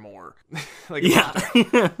degrade her more. Like, yeah.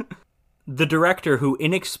 The director, who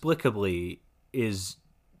inexplicably is...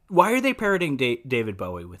 Why are they parroting David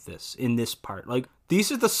Bowie with this, in this part? Like,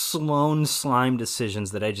 these are the Sloan slime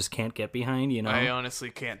decisions that I just can't get behind, I honestly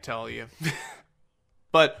can't tell you.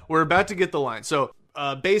 But we're about to get the line. So,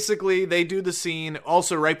 basically, they do the scene.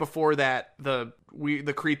 Also, right before that, the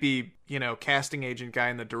creepy, casting agent guy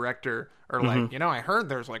and the director are like, I heard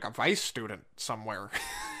there's, like, a Vice student somewhere.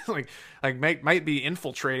 like might be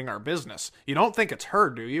infiltrating our business. You don't think it's her,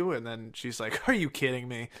 do you? And then she's like, are you kidding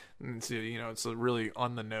me? And so, it's a really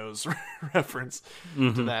on the nose reference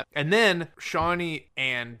to that. And then Shawnee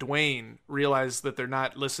and Dwayne realize that they're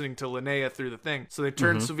not listening to Linnea through the thing. So they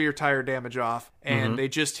turn Severe Tire Damage off and they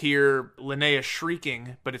just hear Linnea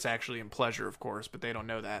shrieking, but it's actually in pleasure, of course, but they don't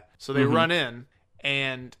know that. So they run in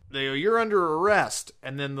and they go, you're under arrest.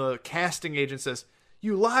 And then the casting agent says,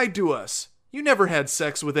 you lied to us. You never had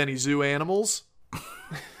sex with any zoo animals.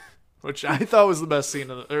 Which I thought was the best scene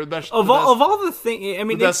of all the things. I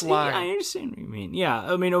mean, the best line. I understand what you mean.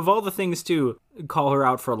 Yeah, I mean, of all the things to call her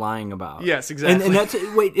out for lying about. Yes, exactly. And that's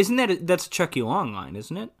that's a Chucky Long line,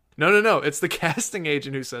 isn't it? No. It's the casting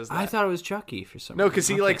agent who says that. I thought it was Chucky for some reason. No, because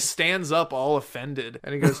he like stands up all offended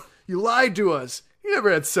and he goes, "You lied to us. You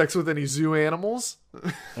never had sex with any zoo animals." All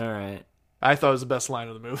right. I thought it was the best line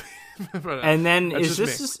of the movie. But, and then is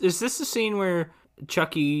this the scene where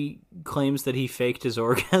Chucky claims that he faked his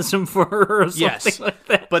orgasm for her or something like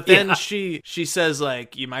that? But then she says,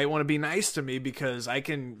 like, you might want to be nice to me because I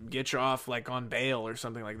can get you off, like, on bail or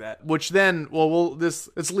something like that. Which then,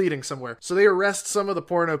 it's leading somewhere. So they arrest some of the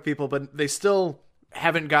porno people, but they still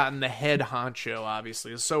haven't gotten the head honcho,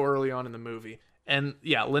 obviously. It's so early on in the movie. And,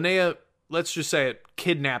 yeah, Linnea, let's just say it,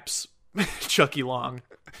 kidnaps Chucky Long.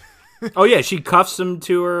 Oh yeah, she cuffs him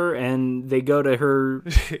to her, and they go to her.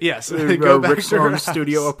 Yes, they go back Rick to her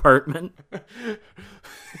studio apartment.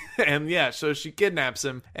 And yeah, so she kidnaps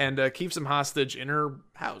him and keeps him hostage in her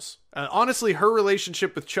house. Honestly, her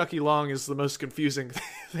relationship with Chucky Long is the most confusing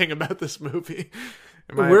thing about this movie.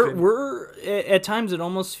 We're at times it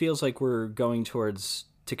almost feels like we're going towards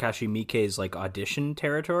Takashi Miike's like audition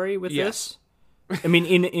territory with this. I mean,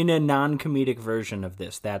 in a non-comedic version of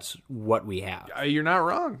this, that's what we have. You're not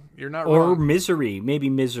wrong. Or Misery, maybe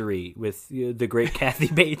Misery with the great Kathy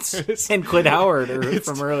Bates and Clint Howard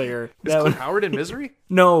from earlier. Is Clint Howard in Misery?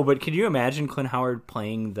 No, but can you imagine Clint Howard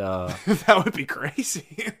playing the... That would be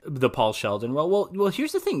crazy. The Paul Sheldon role. Well,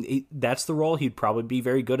 here's the thing. That's the role he'd probably be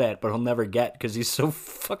very good at, but he'll never get because he's so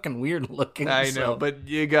fucking weird looking. I know, but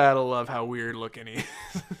you gotta love how weird looking he is.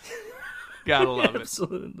 Gotta love it.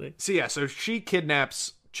 Absolutely. So she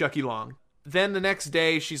kidnaps Chucky Long. Then the next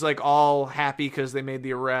day, she's like all happy because they made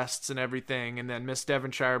the arrests and everything. And then Miss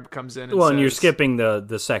Devonshire comes in and says... and you're skipping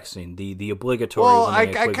the sex scene, the obligatory... Well, I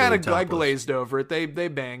kind of glazed over it. They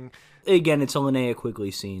bang. Again, it's a Linnea Quigley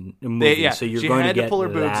scene, movie, so you're going to get pull her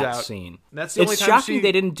boobs that out. Scene. That's the only time shocking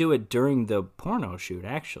they didn't do it during the porno shoot,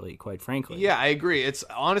 actually, quite frankly. Yeah, I agree. It's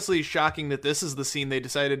honestly shocking that this is the scene they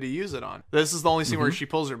decided to use it on. This is the only scene where she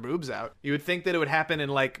pulls her boobs out. You would think that it would happen in,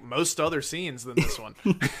 like, most other scenes than this one.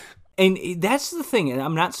 And that's the thing, and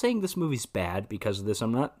I'm not saying this movie's bad because of this.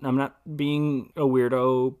 I'm not being a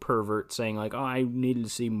weirdo pervert saying, like, oh, I needed to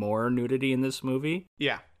see more nudity in this movie.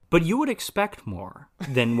 Yeah. But you would expect more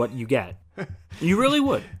than what you get. You really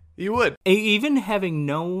would. You would. Even having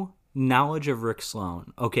no knowledge of Rick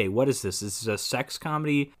Sloan. Okay, what is this? This is a sex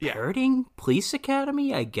comedy parodying Police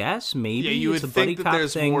Academy, I guess? Maybe. Yeah, you would think that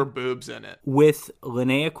there's more boobs in it. With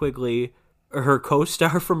Linnea Quigley, her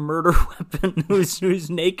co-star from Murder Weapon, who's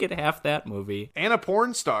naked half that movie. And a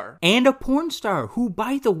porn star. Who,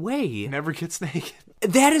 by the way... never gets naked.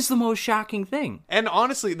 That is the most shocking thing. And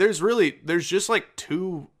honestly, there's just like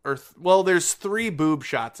there's 3 boob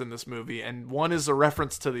shots in this movie, and one is a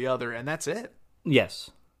reference to the other, and that's it. Yes.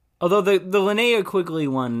 Although the Linnea Quigley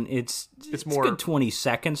one, it's more good 20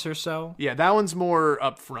 seconds or so. Yeah, that one's more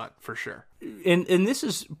upfront for sure. And this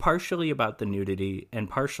is partially about the nudity and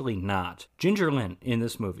partially not. Ginger Lynn in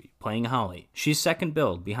this movie, playing Holly. She's second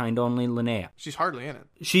billed behind only Linnea. She's hardly in it.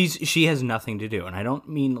 She has nothing to do, and I don't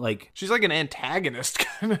mean like... She's like an antagonist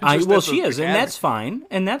kind of. She is, and that's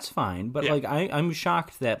fine. But like I'm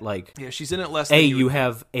shocked that like... Yeah, she's in it less than you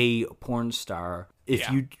have a porn star. If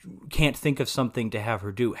you can't think of something to have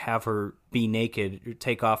her do, have her be naked, or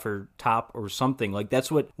take off her top or something. Like, that's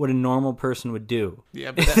what a normal person would do.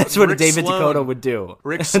 Yeah, but that's what a David Dakota would do.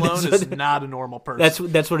 Rick Sloan is not a normal person.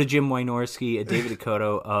 That's what a Jim Wynorski, a David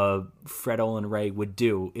Dakota, a Fred Olen Ray would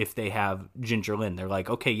do if they have Ginger Lynn. They're like,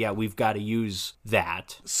 okay, yeah, we've got to use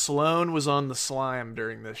that. Sloan was on the slime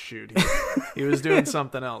during this shoot. He was doing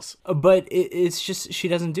something else. But it's just, she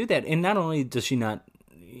doesn't do that. And not only does she not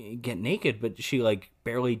get naked, but she like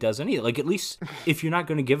barely does anything. Like, at least if you're not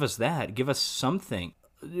going to give us that, give us something.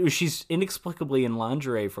 She's inexplicably in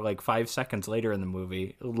lingerie for like 5 seconds late in the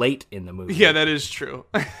movie. Yeah, that is true.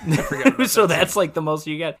 I forgot about so that's like the most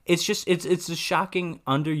you get. It's just it's a shocking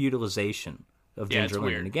underutilization of Ginger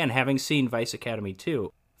Lynn. And again, having seen Vice Academy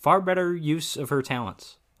 2, far better use of her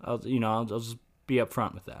talents. I'll just be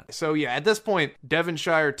upfront with that. So yeah, at this point,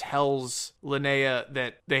 Devonshire tells Linnea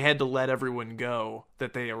that they had to let everyone go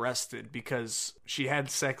that they arrested because she had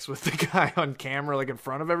sex with the guy on camera, like in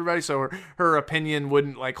front of everybody. So her opinion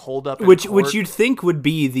wouldn't like hold up. Which you'd think would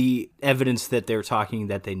be the evidence that they're talking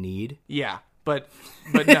that they need. Yeah, but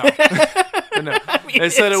no. No. I mean, they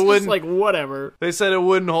said it wouldn't. Like whatever. They said it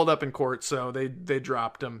wouldn't hold up in court, so they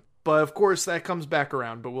dropped him. But of course, that comes back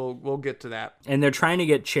around. But we'll get to that. And they're trying to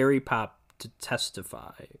get Cherry Pop to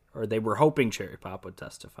testify, or they were hoping Cherry Pop would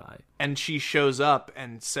testify. And she shows up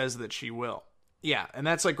and says that she will. Yeah, and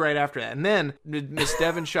that's like right after that. And then Miss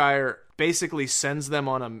Devonshire basically sends them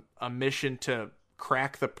on a mission to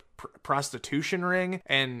crack the prostitution ring.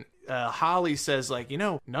 And Holly says, like,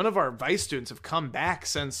 none of our Vice students have come back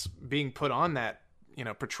since being put on that,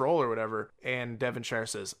 patrol or whatever. And Devonshire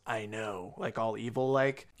says, I know, like all evil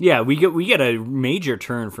like. Yeah, we get a major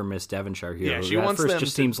turn from Miss Devonshire here. Yeah, she wants them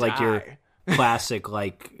just to seems die. Like you're classic,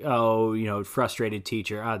 like, frustrated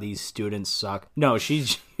teacher. These students suck. No, she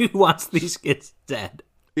wants these kids dead.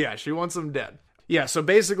 Yeah, she wants them dead. Yeah, so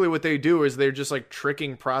basically what they do is they're just like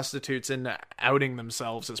tricking prostitutes into outing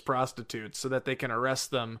themselves as prostitutes so that they can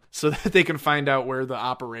arrest them, so that they can find out where the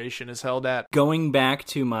operation is held at. Going back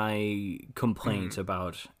to my complaint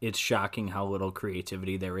about it's shocking how little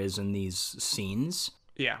creativity there is in these scenes.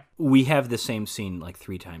 Yeah. We have the same scene like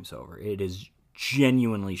 3 times over. It is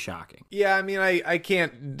genuinely shocking. Yeah, I mean, I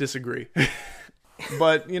can't disagree.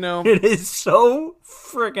 But, It is so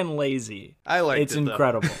freaking lazy. I like it. It's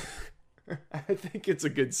incredible. I think it's a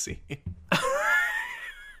good scene.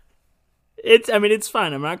 It's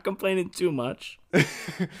fine. I'm not complaining too much.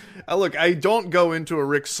 Look, I don't go into a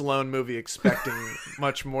Rick Sloane movie expecting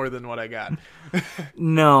much more than what I got.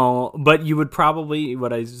 No, but you would probably,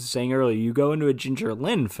 what I was saying earlier, you go into a Ginger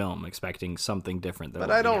Lynn film expecting something different. But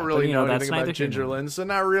I don't really know anything about Ginger Lynn, so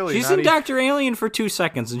not really. She's in Dr. Alien for 2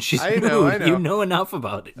 seconds, and she's moved. You know enough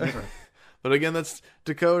about it. But again, that's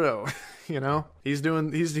Dakota. You know, he's not on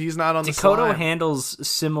the Dakota slime. handles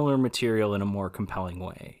similar material in a more compelling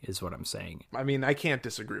way, is what I'm saying. I mean, I can't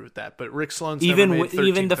disagree with that. But Rick Sloane's even never made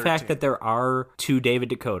even the fact that there are 2 David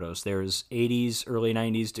Dakotas. There's 80s, early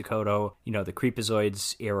 90s Dakota. You know, the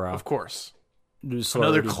Creepazoids era, of course.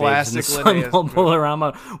 Another classic Slime Ball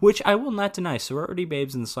Bolorama, which I will not deny. Sorority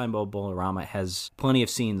Babes in the Slime Ball Bolorama has plenty of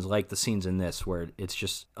scenes like the scenes in this where it's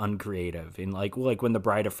just uncreative. And like when the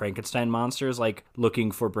Bride of Frankenstein monster is like looking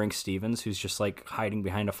for Brinke Stevens, who's just like hiding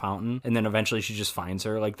behind a fountain, and then eventually she just finds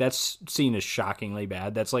her. Like that scene is shockingly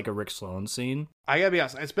bad. That's like a Rick Sloane scene. I gotta be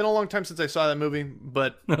honest, it's been a long time since I saw that movie,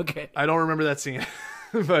 but okay, I don't remember that scene.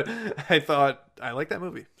 But I thought I like that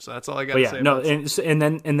movie, so that's all I got to say. No, and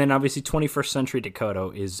then obviously 21st Century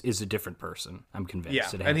Dakota is a different person. I'm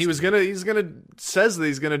convinced. Yeah, and he's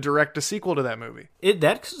gonna direct a sequel to that movie.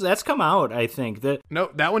 That's come out, I think. No,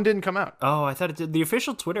 that one didn't come out. Oh, I thought it did. The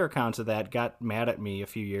official Twitter account of that got mad at me a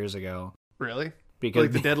few years ago. Really? Because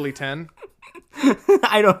like the Deadly 10?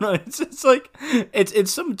 I don't know. It's like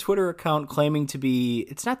it's some Twitter account claiming to be.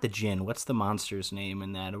 It's not the Djinn. What's the monster's name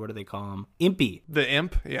in that? Or what do they call him? Impy. The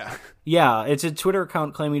Imp? Yeah. Yeah, it's a Twitter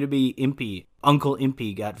account claiming to be Impy. Uncle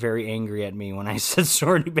Impy got very angry at me when I said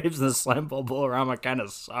Sorority Babes in the Slime Ball Bolorama kind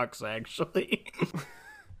of sucks, actually.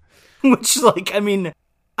 Which, like, I mean,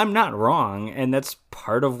 I'm not wrong, and that's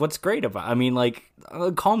part of what's great about. I mean, like,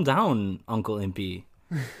 calm down, Uncle Impy.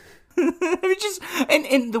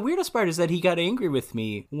 And the weirdest part is that he got angry with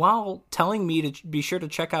me while telling me to be sure to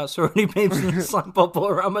check out Sorority Babes in the Slime Ball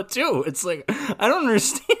Bolorama too. It's like, I don't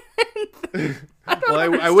understand.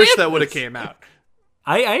 I wish that would have came out.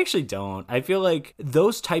 I actually don't. I feel like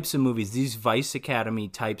those types of movies, these Vice Academy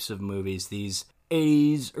types of movies, these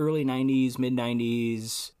 80s, early 90s, mid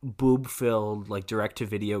 90s, boob-filled, like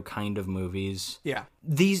direct-to-video kind of movies. Yeah.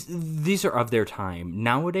 These are of their time.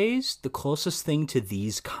 Nowadays, the closest thing to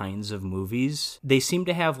these kinds of movies, they seem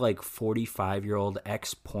to have like 45-year-old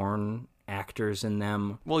ex-porn actors in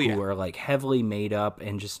them who are like heavily made up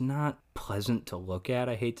and just not pleasant to look at.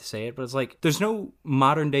 I hate to say it, but it's like there's no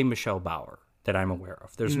modern-day Michelle Bauer that I'm aware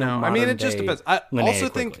of. There's no modern-day. I mean, it just depends.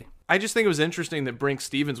 I just think it was interesting that Brinke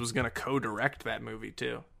Stevens was going to co-direct that movie,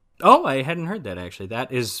 too. Oh, I hadn't heard that, actually.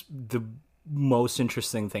 That is the most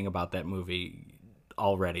interesting thing about that movie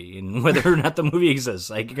already, and whether or not the movie exists.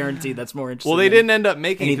 I guarantee that's more interesting. Well, they didn't end up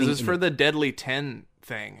making it because it's for the Deadly 10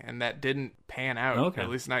 thing, and that didn't pan out, at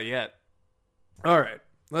least not yet. All right,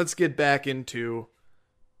 let's get back into...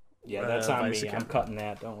 Yeah, that's on me. I'm cutting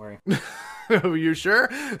that, don't worry. Are you sure?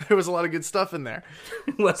 There was a lot of good stuff in there.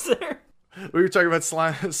 Was there? We were talking about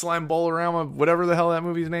slime Bolorama, whatever the hell that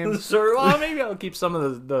movie's name is. Well, maybe I'll keep some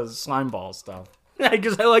of the slime ball stuff.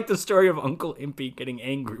 Because I like the story of Uncle Impy getting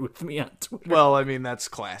angry with me on Twitter. Well, I mean, that's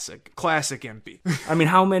classic. Classic Impy. I mean,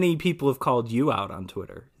 how many people have called you out on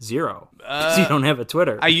Twitter? 0. Because you don't have a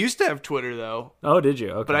Twitter. I used to have Twitter, though. Oh, did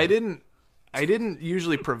you? Okay. But I didn't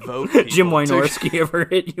usually provoke people. Jim Wynorski ever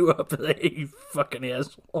hit you up? You fucking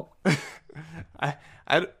asshole.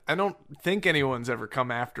 I don't think anyone's ever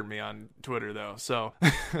come after me on Twitter, though, so...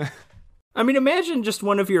 I mean, imagine just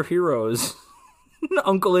one of your heroes,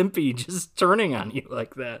 Uncle Impy, just turning on you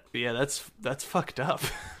like that. Yeah, that's fucked up.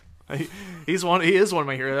 He is one of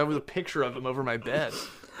my heroes. That was a picture of him over my bed.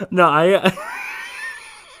 No, I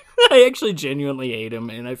actually genuinely hate him,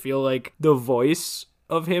 and I feel like the voice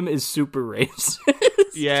of him is super racist.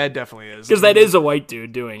 Yeah, it definitely is. Because that is a white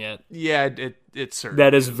dude doing it. Yeah, it's certain.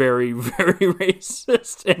 That is very, very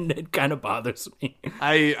racist, and it kind of bothers me.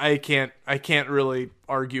 I can't really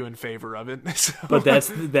argue in favor of it. So. But that's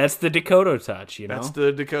the Dakota touch, you know? That's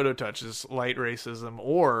the Dakota touch, is light racism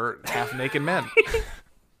or half-naked men.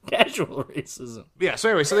 Casual racism. Yeah, so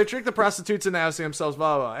anyway, so they trick the prostitutes into ousting themselves,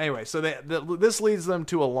 blah, blah, blah. Anyway, so this leads them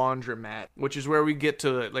to a laundromat, which is where we get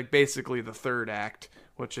to, like, basically the third act,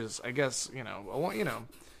 which is, I guess,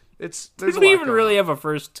 there's Did we even really have a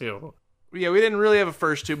first two? Yeah, we didn't really have a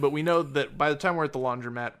first two, but we know that by the time we're at the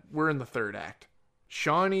laundromat, we're in the third act.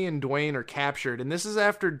 Shawnee and Dwayne are captured, and this is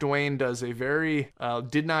after Dwayne does a very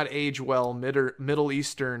did not age well Middle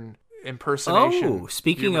Eastern impersonation. Oh,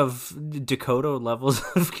 speaking of Dakota levels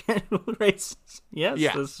of racism, yes,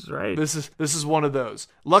 yeah, this is right. This is one of those.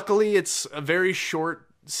 Luckily, it's a very short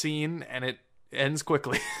scene, and it ends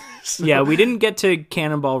quickly. So. Yeah, we didn't get to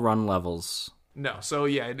Cannonball Run levels No, so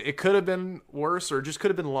yeah, it could have been worse or just could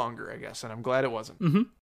have been longer, I guess, and I'm glad it wasn't. Mm-hmm.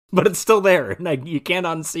 But it's still there, and you can't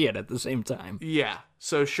unsee it at the same time. Yeah,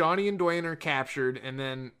 so Shawnee and Dwayne are captured, and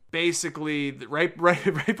then basically right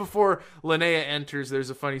before Linnea enters, there's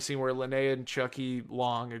a funny scene where Linnea and Chucky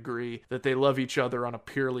Long agree that they love each other on a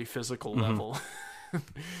purely physical level.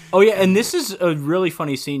 Oh yeah, and this is a really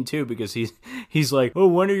funny scene too, because he's like, oh,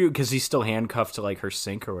 when are you, because he's still handcuffed to like her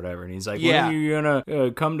sink or whatever, and he's like, when are you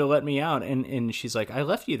gonna come to let me out? And she's like, I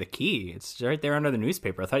left you the key, it's right there under the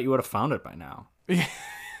newspaper, I thought you would have found it by now.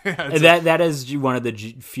 That is one of the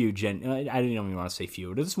few I didn't even want to say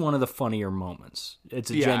few, but it's one of the funnier moments. It's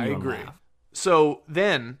a genuine I agree. laugh. So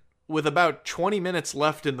then, with about 20 minutes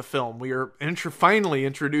left in the film, we are finally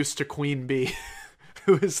introduced to Queen Bee.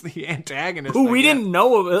 Who is the antagonist? Who we didn't know.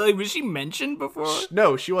 Like, was she mentioned before?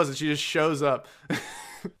 No, she wasn't. She just shows up.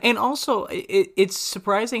 And also, it's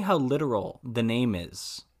surprising how literal the name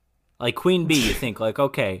is. Like, Queen Bee, you think, like,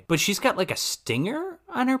 okay. But she's got, like, a stinger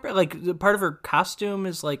on her... Like, part of her costume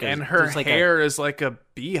is, like... And her hair is like a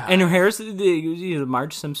beehive. And her hair is the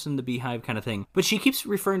Marge Simpson, the beehive kind of thing. But she keeps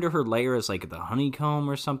referring to her layer as, like, the honeycomb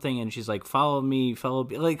or something. And she's like, follow me, follow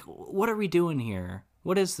me. Like, what are we doing here?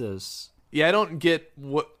 What is this? Yeah, I don't get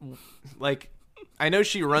what, like, I know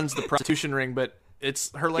she runs the prostitution ring, but it's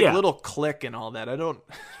her, like, little clique and all that. I don't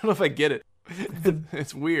know if I get it.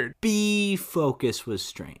 It's weird. Bee focus was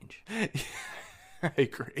strange. I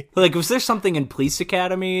agree. Like, was there something in Police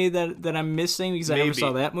Academy that I'm missing? Because Maybe. I never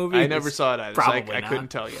saw that movie. I never saw it either. Probably so I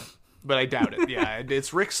couldn't tell you. But I doubt it. Yeah,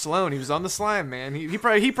 it's Rick Sloan. He was on the slime, man. He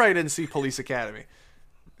probably didn't see Police Academy.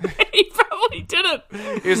 He probably didn't.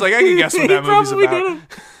 He was like, I can guess what that movie's about. Didn't.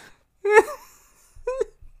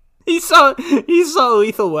 He saw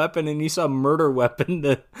Lethal Weapon and he saw Murder Weapon,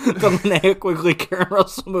 the Linnea Quigley Karen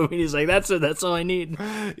Russell movie. He's like, that's it. That's all I need.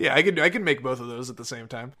 Yeah, I can make both of those at the same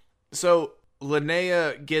time. So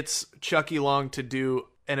Linnea gets Chucky Long to do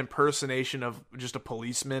an impersonation of just a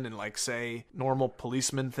policeman and like say normal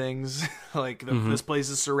policeman things like this place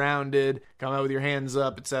is surrounded, come out with your hands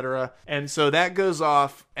up, etc. And so that goes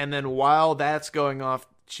off, and then while that's going off,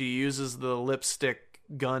 she uses the lipstick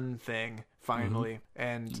gun thing finally,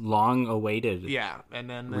 and long awaited and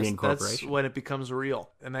then that's when it becomes real,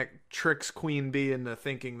 and that tricks Queen Bee into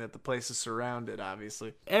thinking that the place is surrounded.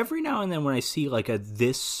 Obviously, every now and then when I see like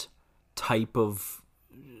this type of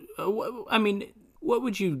I mean, what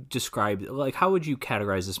would you describe, like how would you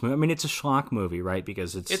categorize this movie? I mean, it's a schlock movie, right?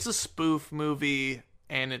 Because it's a spoof movie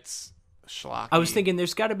and it's schlocky. I was thinking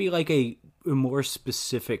there's got to be like a more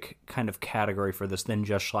specific kind of category for this than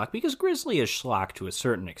just schlock, because Grizzly is schlock to a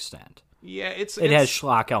certain extent. Yeah, it has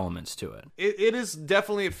schlock elements to it. It is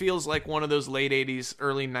definitely, it feels like one of those late 80s,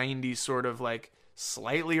 early 90s sort of like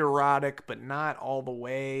slightly erotic, but not all the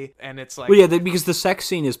way. And it's like... Well, yeah, because the sex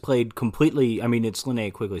scene is played completely... I mean, it's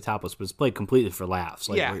Linnea Quigley topless, but it's played completely for laughs.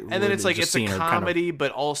 Like, yeah, and then it's like, it's a comedy,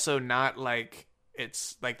 but also not like...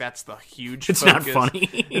 It's like, that's the huge It's focus. Not funny.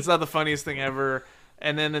 It's not the funniest thing ever.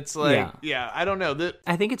 And then it's like, I don't know.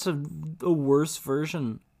 I think it's a worse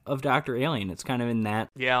version of Dr. Alien. It's kind of in that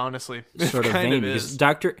honestly sort of vein, because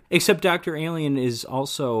Dr. Alien is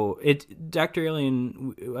also Dr.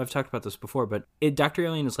 Alien, I've talked about this before, but Dr.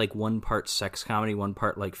 Alien is like one part sex comedy, one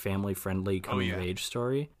part like family friendly coming of age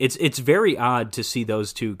story. It's very odd to see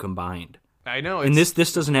those two combined. I know. And this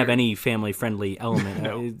doesn't have any family-friendly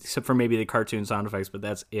element, except for maybe the cartoon sound effects, but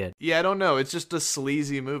that's it. Yeah, I don't know. It's just a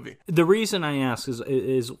sleazy movie. The reason I ask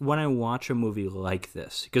is when I watch a movie like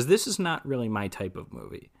this, because this is not really my type of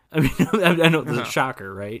movie. I mean, I know it's a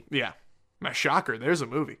shocker, right? Yeah. A shocker. There's a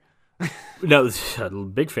movie. No,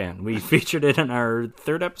 big fan. We featured it in our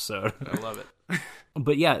 3rd episode. I love it.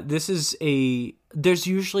 But yeah, there's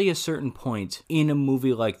usually a certain point in a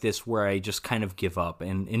movie like this where I just kind of give up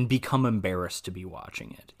and become embarrassed to be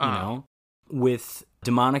watching it, you know? With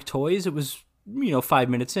Demonic Toys, it was, 5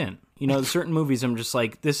 minutes in. Certain movies I'm just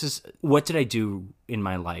like, what did I do in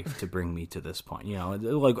my life to bring me to this point?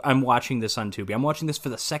 Like I'm watching this on Tubi. I'm watching this for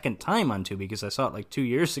the second time on Tubi because I saw it like 2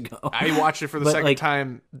 years ago. I watched it for the second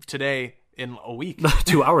time today. In a week.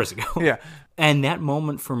 2 hours ago. Yeah. And that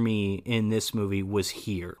moment for me in this movie was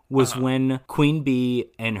when Queen Bee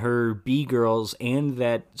and her Bee Girls and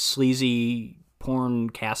that sleazy porn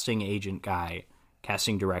casting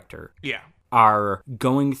director. Yeah. Are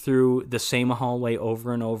going through the same hallway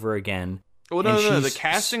over and over again. Well, no. The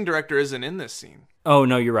casting director isn't in this scene. Oh,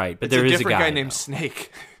 no, you're right. But there is a different guy named named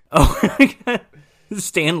Snake. Oh,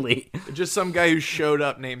 Stanley. Just some guy who showed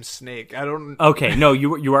up named Snake. I don't... Okay, no,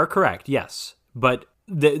 you are correct, yes. But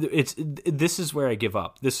This is where I give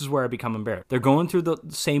up. This is where I become embarrassed. They're going through the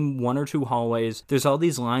same one or two hallways. There's all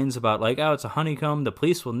these lines about like, oh, it's a honeycomb. The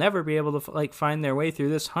police will never be able to like find their way through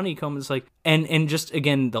this honeycomb. It's like, and just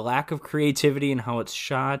again, the lack of creativity and how it's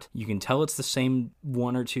shot. You can tell it's the same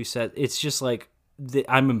one or two set. It's just like,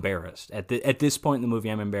 I'm embarrassed at this point in the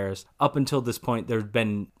movie. I'm embarrassed. Up until this point, there's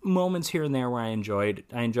been moments here and there where I enjoyed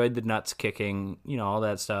the nuts kicking, all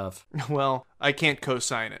that stuff. Well, I can't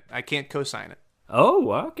co-sign it.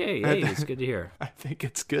 Oh, okay. Hey, it's good to hear. I think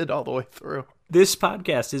it's good all the way through. This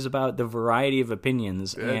podcast is about the variety of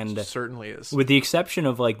opinions, and it certainly is. With the exception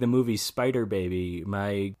of like the movie Spider Baby,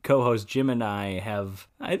 my co-host Jim and I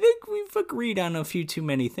think we've agreed on a few too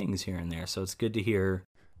many things here and there. So it's good to hear.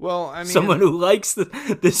 Well, I mean, someone who likes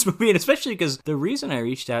this movie, and especially because the reason I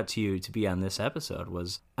reached out to you to be on this episode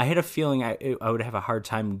was I had a feeling I would have a hard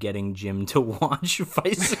time getting Jim to watch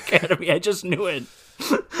Vice Academy. I just knew it.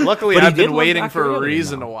 Luckily, I've been waiting for a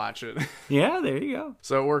reason to watch it. Yeah, there you go.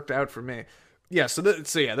 So it worked out for me. Yeah, so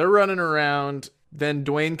they're running around. Then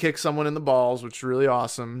Dwayne kicks someone in the balls, which is really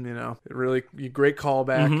awesome. Really great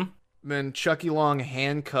callback. Mm-hmm. Then Chucky Long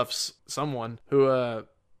handcuffs someone who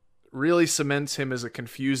really cements him as a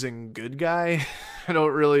confusing good guy. I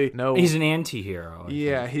don't really know. He's an anti-hero.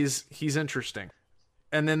 Yeah, he's interesting.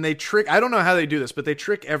 And then they I don't know how they do this, but they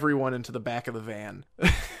trick everyone into the back of the van.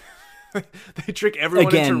 They trick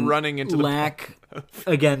everyone into running into the back.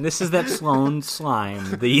 Again, this is that Sloan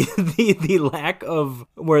slime. The lack of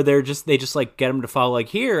where they just like get them to follow. Like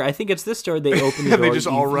here, I think it's this door. They open the door. They just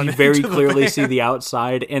all run. You very clearly see the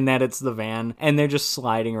outside, and that it's the van, and they're just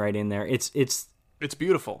sliding right in there. It's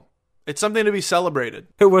beautiful. It's something to be celebrated.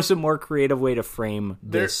 There was a more creative way to frame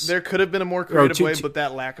this. There could have been a more creative way, but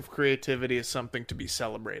that lack of creativity is something to be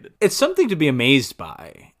celebrated. It's something to be amazed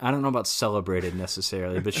by. I don't know about celebrated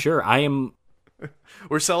necessarily, but sure, I am.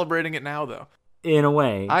 We're celebrating it now, though. In a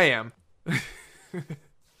way. I am.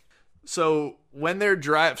 So when they're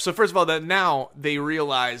so first of all, that now they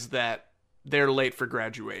realize that they're late for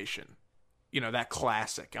graduation. That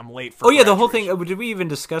classic. I'm late for graduation. The whole thing. Did we even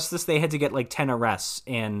discuss this? They had to get like 10 arrests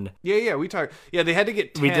and... Yeah, we talked. Yeah, they had to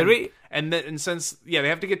get 10. Did we? And since, they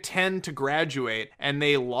have to get 10 to graduate, and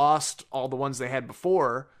they lost all the ones they had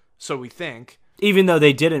before, so we think. Even though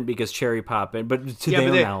they didn't because Cherry Pop, but to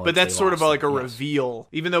their knowledge, but that's sort of like a reveal,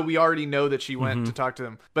 even though we already know that she went to talk to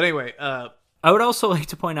them. But anyway... I would also like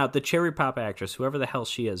to point out the Cherry Pop actress, whoever the hell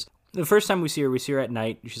she is. The first time we see her at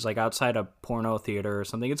night. She's like outside a porno theater or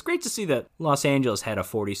something. It's great to see that Los Angeles had a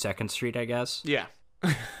 42nd Street, I guess. Yeah.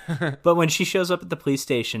 But when she shows up at the police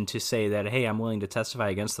station to say that, hey, I'm willing to testify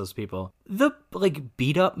against those people, the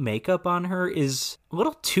beat up makeup on her is a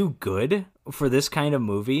little too good for this kind of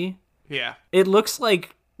movie. Yeah. It looks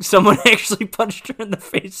like someone actually punched her in the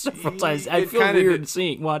face several times. I feel weird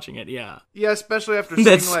watching it, yeah. Yeah, especially after seeing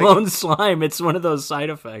that Sloan slime. It's one of those side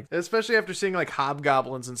effects. Especially after seeing like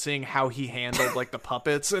Hobgoblins and seeing how he handled like the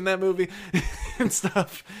puppets in that movie and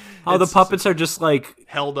stuff. How the puppets are just like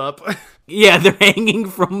held up. Yeah, they're hanging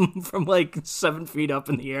from like 7 feet up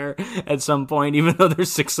in the air at some point, even though they're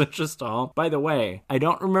 6 inches tall. By the way, I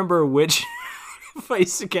don't remember which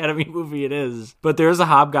Vice Academy movie it is, but there's a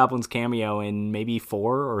Hobgoblins cameo in maybe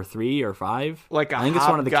 4 or 3 or 5. Like I think it's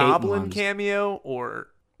one of the Hobgoblin cameo or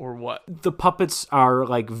what? The puppets are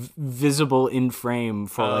like visible in frame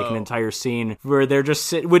for like an entire scene where they're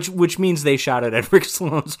just which means they shot it at Rick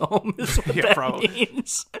Sloan's home is what that probably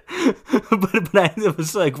means. but I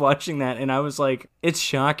was like watching that and I was like, it's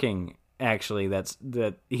shocking. Actually,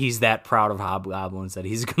 that he's that proud of Hobgoblins that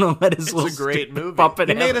he's gonna let his little great movie. Puppet.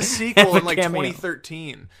 He made a sequel in like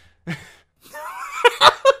 2013.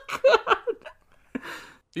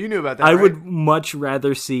 You knew about that. I right? would much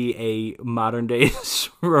rather see a modern day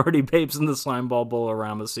Sorority Babes in the Slimeball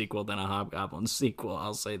Bowl-orama sequel than a Hobgoblins sequel.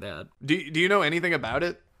 I'll say that. Do you know anything about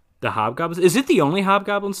it? The Hobgoblins? Is it the only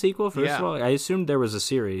Hobgoblins sequel? First of all, I assumed there was a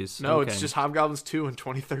series. No, It's just Hobgoblins 2 in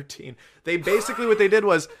 2013. They basically what they did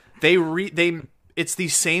was it's the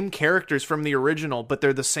same characters from the original, but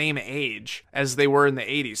they're the same age as they were in the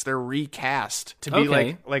 80s. They're recast to be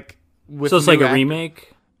like with so it's like a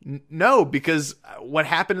remake? No, because what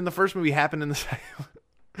happened in the first movie happened in the second.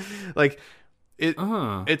 Like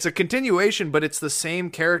it's a continuation, but it's the same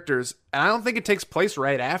characters. And I don't think it takes place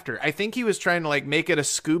right after. I think he was trying to like make it a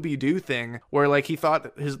Scooby-Doo thing where like he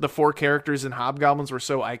thought the 4 characters in Hobgoblins were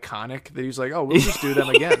so iconic that he was like, oh, we'll just do them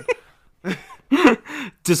again.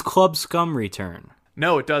 Does Club Scum return?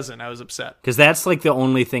 No, it doesn't. I was upset. Because that's like the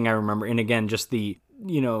only thing I remember. And again, just the,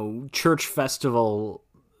 church festival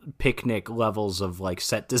picnic levels of like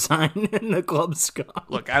set design in the Club Scout.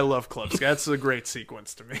 Look, I love Club Scout. It's a great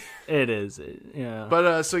sequence to me. It is, yeah.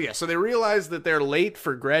 But so they realize that they're late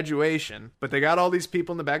for graduation, but they got all these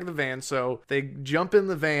people in the back of the van, so they jump in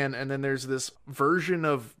the van, and then there's this version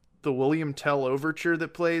of the William Tell overture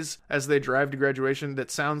that plays as they drive to graduation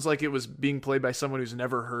that sounds like it was being played by someone who's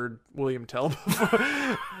never heard William Tell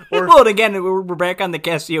before. Well, again, we're back on the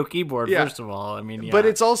Casio keyboard, first of all. I mean, yeah. But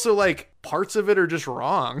it's also like parts of it are just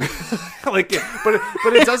wrong. But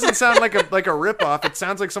it doesn't sound like a ripoff. It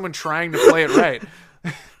sounds like someone trying to play it right.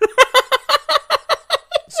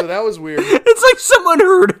 So that was weird. It's like someone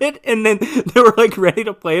heard it and then they were like ready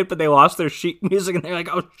to play it, but they lost their sheet music and they're like,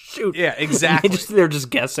 "Oh shoot!" Yeah, exactly. They're just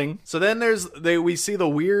guessing. So then we see the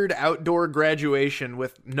weird outdoor graduation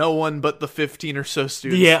with no one but the 15 or so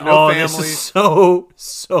students. Yeah, no family. This is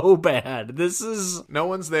so bad. No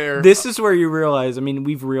one's there. This is where you realize. I mean,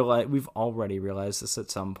 we've already realized this at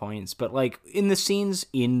some points, but like in the scenes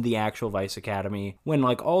in the actual Vice Academy, when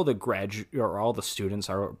like all the students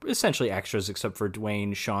are essentially extras except for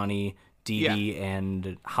Dwayne, Shawnee, Dee Dee,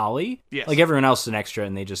 and Holly. Yes. Like everyone else is an extra,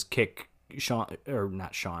 and they just kick they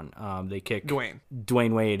kick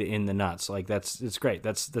Dwayne Wade in the nuts. Like it's great.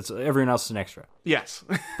 That's everyone else is an extra. Yes.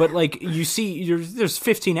 But like you see, there's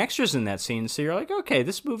 15 extras in that scene, so you're like, okay,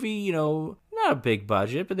 this movie, not a big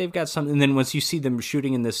budget, but they've got something. And then once you see them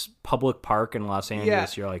shooting in this public park in Los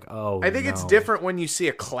Angeles, you're like, oh, I think it's different when you see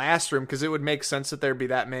a classroom, because it would make sense that there'd be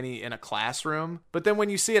that many in a classroom. But then when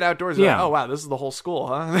you see it outdoors, you're like, oh wow, this is the whole school,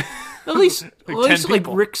 huh? At least, like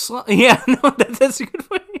Rick Sloan. Yeah, no, that's a good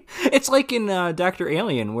way. It's like in Dr.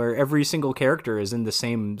 Alien, where every single character is in the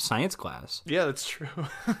same science class. Yeah, that's true.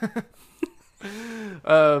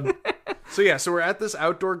 So we're at this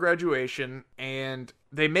outdoor graduation, and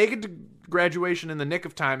they make it to graduation in the nick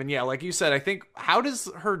of time. And yeah, like you said, I think, how does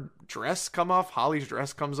her dress come off? Holly's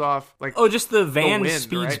dress comes off. Like, just the van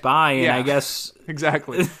speeds by, and I guess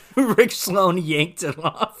exactly. Rick Sloan yanked it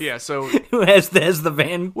off. Yeah, so as the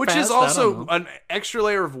van, which is also an extra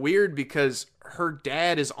layer of weird because her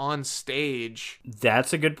dad is on stage.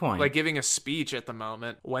 That's a good point. Like giving a speech at the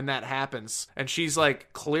moment when that happens. And she's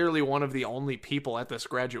like clearly one of the only people at this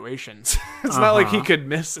graduation. It's not like he could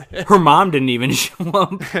miss it. Her mom didn't even show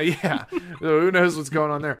up. Yeah. So who knows what's going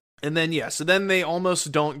on there. And then, so then they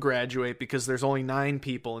almost don't graduate because there's only 9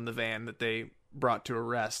 people in the van that they brought to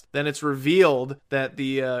arrest. Then it's revealed that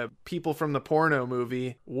the people from the porno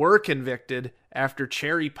movie were convicted after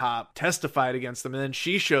Cherry Pop testified against them. And then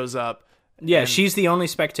she shows up. Yeah, she's the only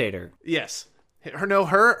spectator. Yes.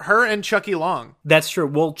 Her and Chucky Long. That's true.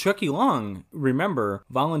 Well, Chucky Long, remember,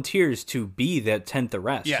 volunteers to be that 10th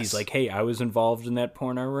arrest. Yes. He's like, hey, I was involved in that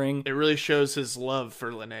porno ring. It really shows his love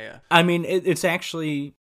for Linnea. I mean, it's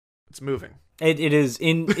actually... It's moving. It is.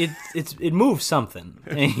 It moves something.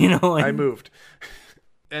 I moved.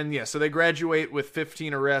 And so they graduate with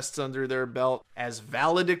 15 arrests under their belt as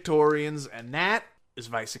valedictorians, and that is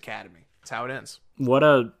Vice Academy. That's how it ends. What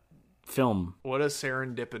a film. What a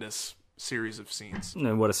serendipitous series of scenes.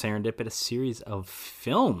 And what a serendipitous series of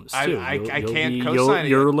films, too. I can't co-sign it.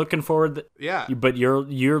 You're looking forward... Yeah. But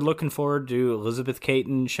you're looking forward to Elizabeth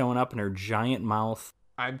Caton showing up in her giant mouth.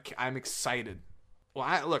 I'm excited.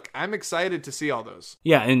 Well, I'm excited to see all those.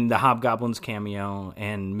 Yeah, and the Hobgoblins cameo,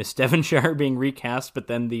 and Miss Devonshire being recast, but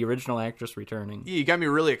then the original actress returning. Yeah, you got me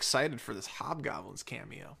really excited for this Hobgoblins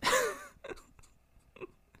cameo.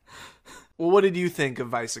 Well, what did you think of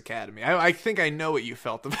Vice Academy? I think I know what you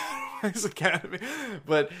felt about Vice Academy,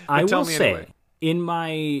 but I tell will me say, anyway. In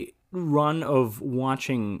my run of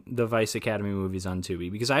watching the Vice Academy movies on Tubi,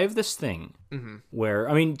 because I have this thing where,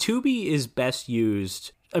 I mean, Tubi is best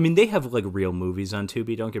used... I mean, they have, like, real movies on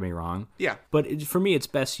Tubi, don't get me wrong. Yeah. But for me, it's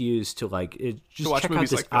best used to, like, just check out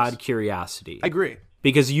this odd curiosity. I agree.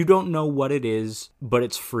 Because you don't know what it is, but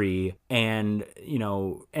it's free, and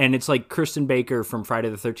and it's like Kirsten Baker from Friday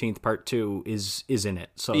the 13th Part 2 is in it,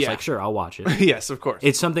 so it's like, sure, I'll watch it. Yes, of course.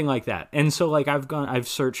 It's something like that, and so like I've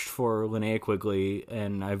searched for Linnea Quigley,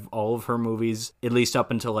 and all of her movies, at least up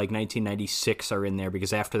until like 1996, are in there,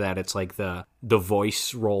 because after that it's like the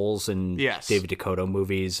voice roles in David Dakota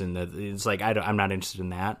movies, and it's like I'm not interested in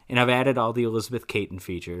that, and I've added all the Elizabeth Caton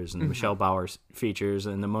features, and the Michelle Bauer features,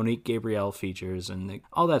 and the Monique Gabrielle features, and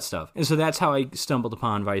all that stuff. And so that's how I stumbled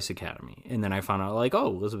upon Vice Academy. And then I found out, like, oh,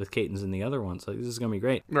 Elizabeth Caton's in the other ones. Like, this is going to be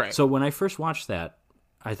great. Right. So when I first watched that,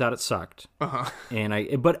 I thought it sucked. Uh-huh.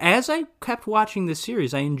 But as I kept watching this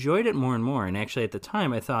series, I enjoyed it more and more. And actually, at the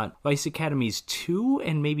time, I thought Vice Academy's 2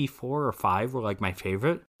 and maybe 4 or 5 were, like, my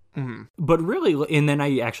favorite. Mm-hmm. But really, and then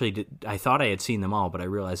I thought I had seen them all, but I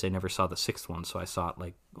realized I never saw the sixth one, so I saw it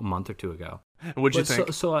like a month or two ago. What'd you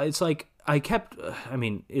think? So it's like,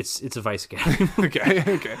 it's a Vice Academy.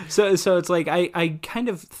 Okay. So it's like, I kind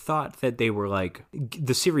of thought that they were like,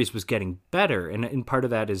 the series was getting better, and part of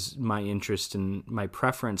that is my interest and my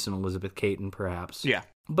preference in Elizabeth Caton, perhaps. Yeah.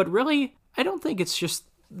 But really, I don't think it's just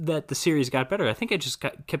that the series got better. I think I just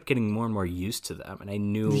kept getting more and more used to them, and I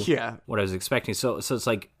knew what I was expecting. So it's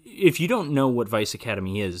like, if you don't know what Vice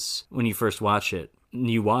Academy is when you first watch it,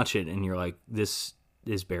 you watch it and you're like, this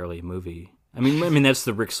is barely a movie. I mean that's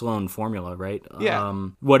the Rick Sloan formula, right? Yeah.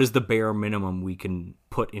 What is the bare minimum we can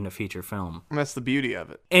put in a feature film? And that's the beauty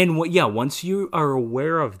of it. And once you are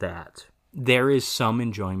aware of that, there is some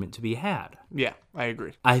enjoyment to be had. Yeah, I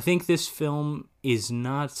agree. I think this film is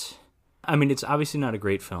not... I mean, it's obviously not a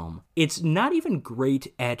great film. It's not even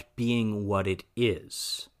great at being what it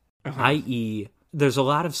is. I.e., there's a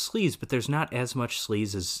lot of sleaze, but there's not as much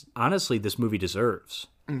sleaze as, honestly, this movie deserves.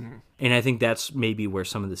 Mm-hmm. And I think that's maybe where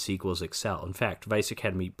some of the sequels excel. In fact, Vice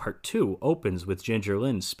Academy Part 2 opens with Ginger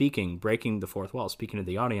Lynn breaking the fourth wall, speaking to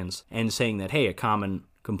the audience, and saying that, hey, a common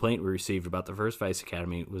complaint we received about the first Vice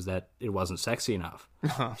Academy was that it wasn't sexy enough.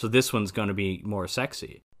 So this one's going to be more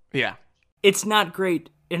sexy. Yeah. It's not great,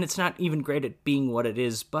 and it's not even great at being what it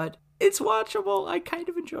is, but it's watchable. I kind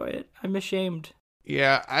of enjoy it. I'm ashamed.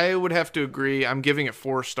 Yeah, I would have to agree. I'm giving it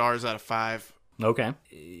 4 stars out of 5. Okay.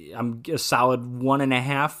 I'm a solid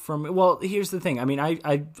 1.5 from... Well, here's the thing. I mean,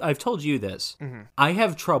 I've told you this. Mm-hmm. I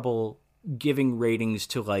have trouble giving ratings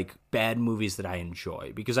to, like, bad movies that I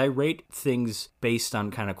enjoy, because I rate things based on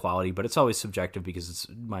kind of quality, but it's always subjective because it's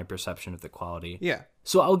my perception of the quality. Yeah.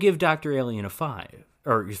 So I'll give Dr. Alien a 5,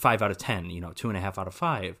 or 5 out of 10, 2.5 out of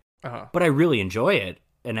 5. Uh-huh. But I really enjoy it.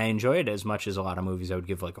 And I enjoy it as much as a lot of movies I would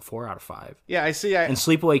give like a 4 out of 5. Yeah, I see. And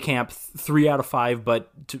Sleepaway Camp, 3 out of 5,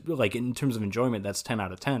 but like in terms of enjoyment, that's 10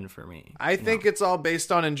 out of 10 for me. I think it's all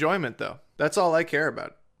based on enjoyment, though. That's all I care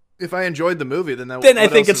about. If I enjoyed the movie, then I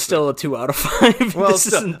think it's still a 2 out of 5.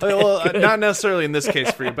 Well, not necessarily in this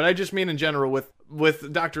case for you, but I just mean in general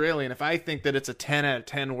with Dr. Alien. If I think that it's a 10 out of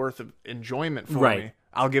 10 worth of enjoyment for me,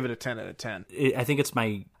 I'll give it a 10 out of 10. I think it's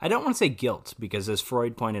I don't want to say guilt, because as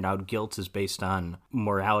Freud pointed out, guilt is based on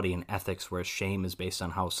morality and ethics, whereas shame is based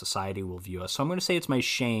on how society will view us. So I'm going to say it's my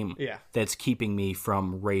shame that's keeping me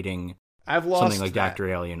from rating something like Dr.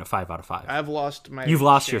 Alien a 5 out of 5. I've lost my You've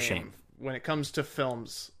lost your shame. When it comes to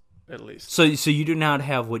films, at least. So you do not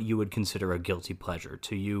have what you would consider a guilty pleasure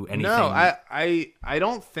to you? Anything? No, I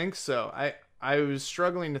don't think so. I was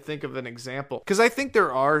struggling to think of an example, because I think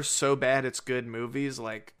there are so bad it's good movies,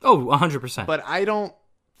 like 100%. But I don't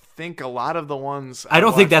think a lot of the ones I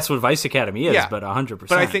don't think that's what Vice Academy is, but 100%.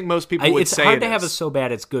 But I think most people would say it's hard to have a so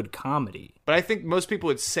bad it's good comedy. But I think most people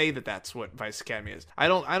would say that that's what Vice Academy is. I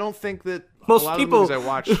don't think that most a lot people of the movies I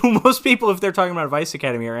watch. Most people, if they're talking about Vice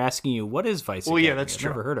Academy, are asking you, what is Vice Academy? Well, yeah, that's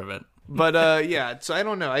true. I've never heard of it. But yeah, so I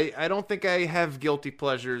don't know. I don't think I have guilty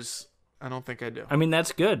pleasures. I don't think I do. I mean,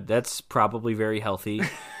 that's good. That's probably very healthy.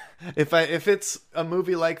 If it's a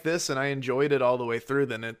movie like this and I enjoyed it all the way through,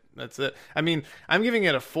 then that's it. I mean, I'm giving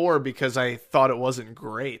it a 4 because I thought it wasn't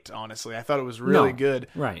great. Honestly, I thought it was really good.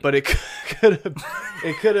 Right. But it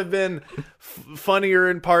could have been funnier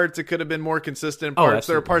in parts. It could have been more consistent in parts.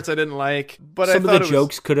 There are parts I didn't like, but some of the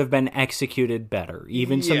jokes could have been executed better.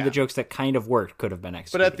 Even some of the jokes that kind of worked could have been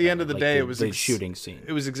executed. But at the end of the day, it was the shooting scene.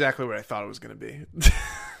 It was exactly what I thought it was going to be.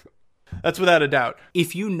 That's without a doubt.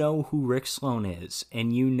 If you know who Rick Sloan is,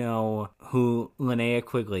 and you know who Linnea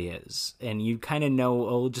Quigley is, and you kind of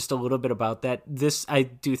know just a little bit about that, I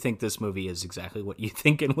do think this movie is exactly what you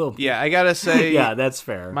think it will be. Yeah, I gotta say, yeah, that's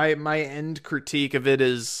fair. My end critique of it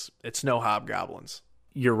is it's no Hobgoblins.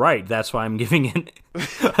 You're right. That's why I'm giving it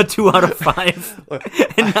a 2 out of 5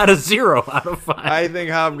 and not a 0 out of 5. I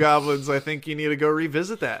think Hobgoblins, I think you need to go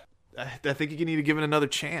revisit that. I think you need to give it another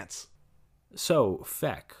chance. So,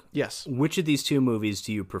 Feck. Yes. Which of these two movies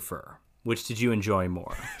do you prefer? Which did you enjoy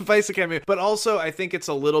more? Vice Academy. But also, I think it's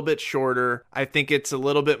a little bit shorter. I think it's a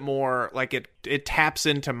little bit more, like, it taps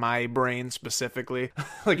into my brain specifically.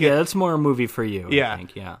 That's more a movie for you, yeah. I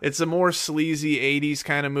think, yeah. It's a more sleazy 80s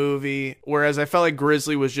kind of movie, whereas I felt like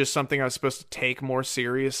Grizzly was just something I was supposed to take more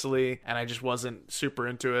seriously, and I just wasn't super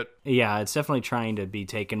into it. Yeah, it's definitely trying to be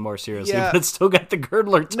taken more seriously, but it's still got the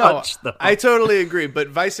Girdler touch, though. I totally agree, but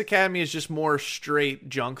Vice Academy is just more straight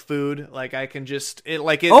junk food. Like, I can just...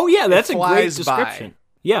 Oh, yeah, that's a great description. By.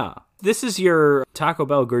 Yeah. This is your Taco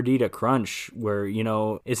Bell Gordita Crunch where,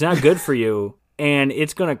 it's not good for you and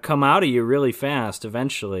it's going to come out of you really fast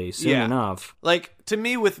eventually, soon enough. Like, to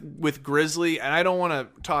me, with Grizzly, and I don't want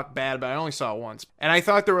to talk bad, but I only saw it once, and I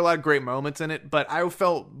thought there were a lot of great moments in it, but I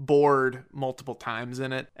felt bored multiple times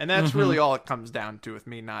in it, and that's really all it comes down to with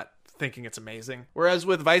me not thinking it's amazing. Whereas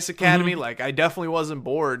with Vice Academy, like, I definitely wasn't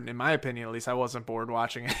bored. In my opinion, at least, I wasn't bored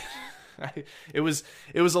watching it. It was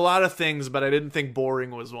a lot of things, but I didn't think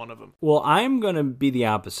boring was one of them. Well, I'm going to be the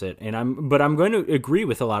opposite, and I'm going to agree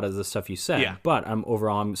with a lot of the stuff you said. Yeah. But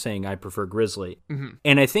I'm saying I prefer Grizzly,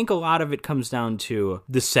 and I think a lot of it comes down to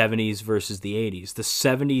the '70s versus the '80s. The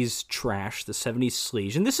 '70s trash, the '70s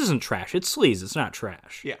sleaze, and this isn't trash; it's sleaze. It's not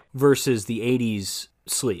trash. Yeah. Versus the '80s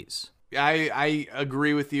sleaze. I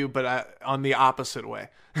agree with you, but on the opposite way.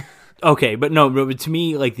 Okay, but to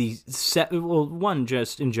me, like one,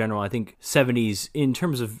 just in general, I think 70s, in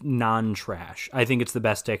terms of non-trash, I think it's the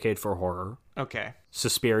best decade for horror. Okay.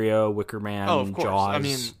 Suspiria, Wicker Man, of course. Jaws, I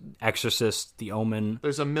mean, Exorcist, The Omen.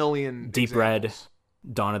 There's a million Deep examples.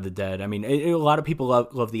 Red, Dawn of the Dead. I mean, a lot of people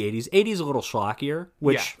love the 80s. 80s a little schlockier,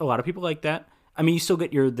 which a lot of people like that. I mean, you still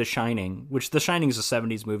get The Shining, which The Shining is a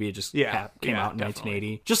 70s movie. It just came out in definitely.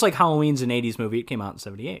 1980. Just like Halloween's an 80s movie. It came out in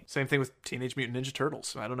 78. Same thing with Teenage Mutant Ninja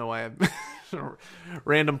Turtles. I don't know why I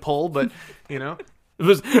random pull, but, you know.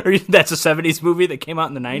 That's a 70s movie that came out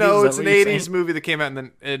in the 90s? No, it's an 80s movie that came out in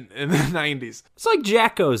the 90s. It's like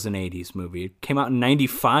Jacko's an 80s movie. It came out in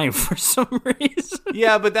 95 for some reason.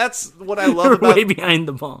 Yeah, but that's what I love about... way behind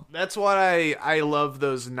the ball. That's why I love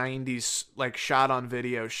those 90s, like, shot on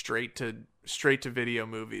video straight to video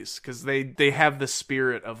movies, because they have the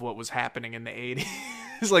spirit of what was happening in the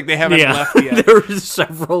 80s. Like, they haven't left yet. There were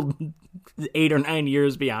several 8 or 9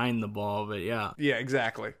 years behind the ball, but yeah. Yeah,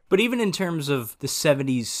 exactly. But even in terms of the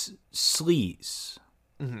 70s sleaze,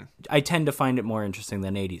 I tend to find it more interesting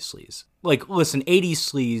than 80s sleaze. Like, listen, 80s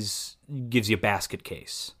sleaze gives you Basket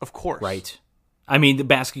Case. Of course. Right? I mean, the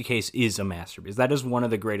Basket Case is a masterpiece. That is one of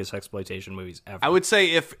the greatest exploitation movies ever. I would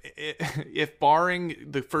say if barring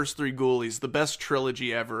the first three Ghoulies, the best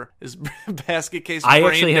trilogy ever is Basket Case. I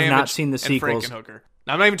actually have not seen the sequels. Frankenhooker.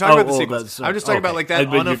 I'm not even talking about the sequels. I'm just talking about like that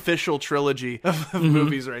unofficial trilogy of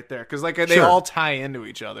movies right there, because like they all tie into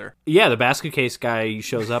each other. Yeah, the Basket Case guy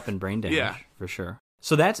shows up in Brain Damage for sure.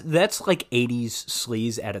 So that's like 80s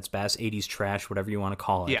sleaze at its best, 80s trash, whatever you want to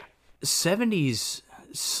call it. Yeah, 70s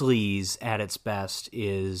sleaze at its best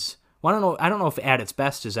is, well, I don't know if at its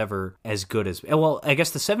best is ever as good as, well, I guess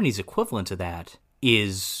the 70s equivalent to that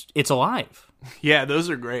is It's Alive. Yeah, those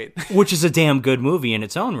are great. Which is a damn good movie in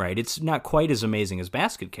its own right. It's not quite as amazing as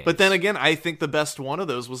Basket Case. But then again, I think the best one of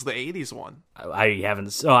those was the 80s one.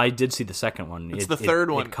 I did see the second one. It's the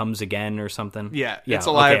third one. It Comes Again or something. Yeah, It's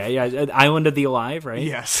Alive. Okay, yeah, Island of the Alive, right?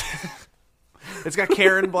 Yes. It's got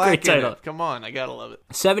Karen Black in it. Come on, I gotta love it.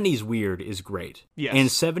 70s weird is great. Yes. And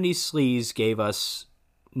 70s sleaze gave us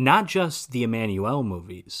not just the Emmanuelle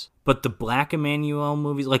movies, but the Black Emmanuelle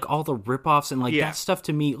movies, like all the ripoffs and like that stuff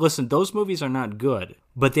to me. Listen, those movies are not good,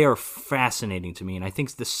 but they are fascinating to me. And I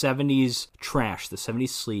think the 70s trash, the 70s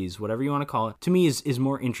sleaze, whatever you want to call it, to me is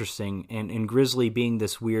more interesting. And Grizzly being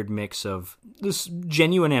this weird mix of this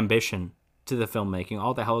genuine ambition to the filmmaking,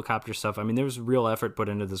 all the helicopter stuff. I mean, there was real effort put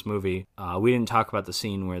into this movie. We didn't talk about the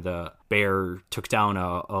scene where the bear took down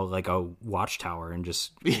a watchtower and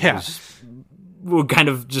just was kind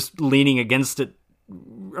of just leaning against it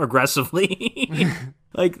aggressively.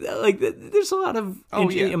 like there's a lot of I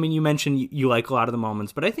mean, you mentioned you like a lot of the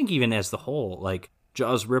moments, but I think even as the whole, like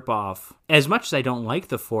Jaws ripoff, as much as I don't like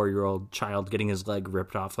the 4-year-old child getting his leg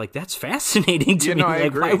ripped off, like that's fascinating to me. I like,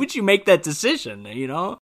 agree. Why would you make that decision, you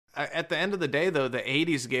know? At the end of the day, though, the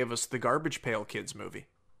 80s gave us the Garbage Pail Kids movie.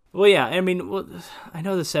 Well, yeah, I mean, I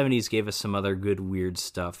know the 70s gave us some other good, weird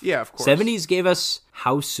stuff. Yeah, of course. 70s gave us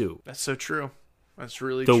Hausu. That's so true. That's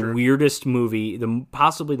really true. The weirdest movie,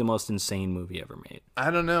 possibly the most insane movie ever made.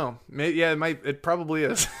 I don't know. Maybe, it probably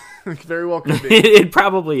is. Very well could be. It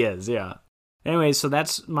probably is, yeah. Anyway, so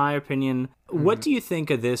that's my opinion. What do you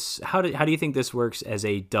think of this? How do you think this works as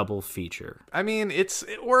a double feature? I mean, it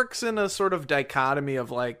works in a sort of dichotomy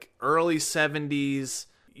of like early 70s.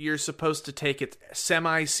 You're supposed to take it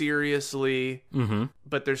semi-seriously,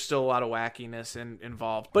 but there's still a lot of wackiness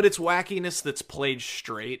involved. But it's wackiness that's played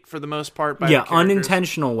straight for the most part by the characters.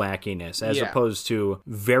 Unintentional wackiness as opposed to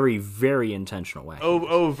very, very intentional wackiness.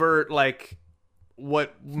 Overt, like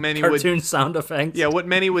what many cartoon sound effects. Yeah, what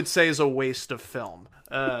many would say is a waste of film.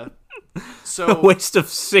 So a waste of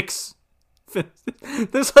 6.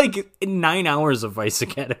 There's like 9 hours of Vice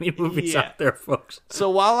Academy movies out there, folks. So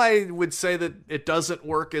while I would say that it doesn't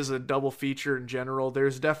work as a double feature in general,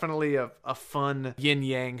 there's definitely a fun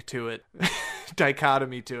yin-yang to it.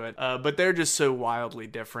 dichotomy to it. But they're just so wildly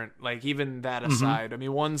different. Like, even that aside, I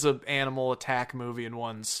mean, one's an animal attack movie and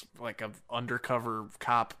one's like a undercover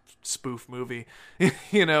cop spoof movie.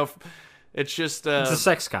 You know, it's just it's a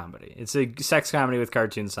sex comedy. It's a sex comedy with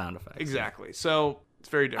cartoon sound effects. Exactly. So it's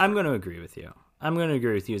very different. I'm going to agree with you.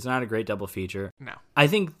 It's not a great double feature. No. I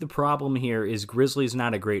think the problem here is Grizzly's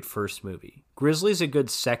not a great first movie. Grizzly's a good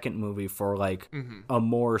second movie for like a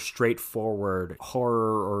more straightforward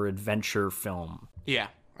horror or adventure film. Yeah,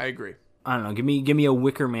 I agree. I don't know. Give me a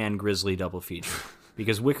Wicker Man Grizzly double feature.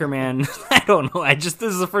 Because Wicker Man, I don't know. This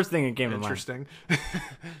is the first thing that came to mind. Interesting.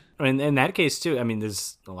 In that case, too, I mean,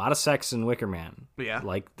 there's a lot of sex in Wicker Man. Yeah.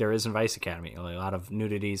 Like there is in Vice Academy. Like, a lot of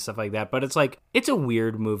nudity, stuff like that. But it's like, it's a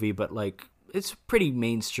weird movie, but like, it's pretty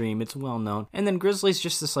mainstream. It's well known. And then Grizzly's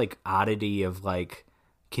just this like oddity of like,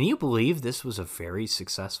 can you believe this was a very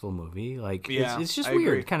successful movie? Like, yeah, it's just I weird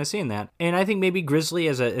agree. kind of seeing that. And I think maybe Grizzly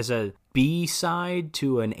as a B side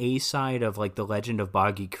to an A side of like The Legend of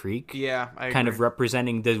Boggy Creek. Yeah, I agree. Kind of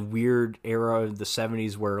representing the weird era of the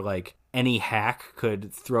 70s where like any hack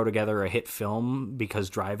could throw together a hit film because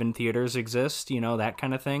drive-in theaters exist, you know, that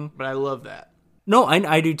kind of thing. But I love that. No,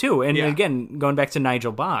 I do too. And Yeah. again, going back to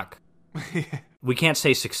Nigel Bach. We can't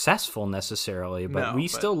say successful necessarily, but we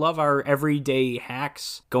still love our everyday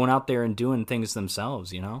hacks going out there and doing things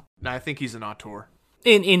themselves, you know? No, I think he's an auteur.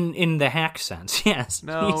 In the hack sense, yes.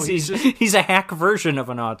 No, he's a hack version of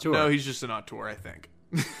an auteur. No, he's just an auteur, I think.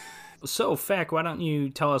 So, Feck, why don't you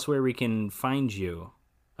tell us where we can find you?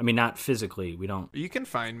 I mean, not physically. We don't. You can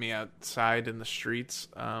find me outside in the streets,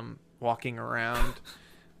 walking around.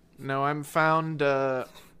 No, I'm found...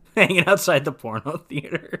 hanging outside the porno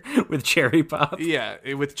theater with Cherry Pop. Yeah,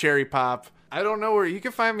 with Cherry Pop. I don't know where. You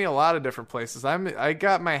can find me a lot of different places. I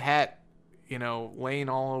got my hat, you know, laying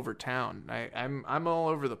all over town. I'm all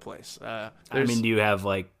over the place. I mean, do you have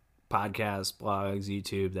like podcasts, blogs,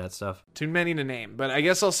 YouTube, that stuff? Too many to name, but I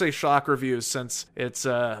guess I'll say Schlock Reviews since it's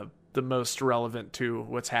the most relevant to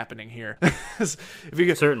what's happening here.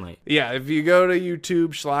 Certainly. Yeah, if you go to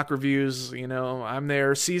YouTube, Schlock Reviews, you know, I'm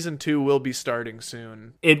there. Season 2 will be starting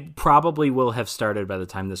soon. It probably will have started by the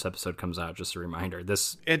time this episode comes out, just a reminder.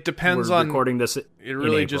 It depends we're on... recording this It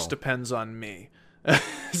really just depends on me.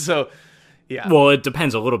 So, yeah. Well, it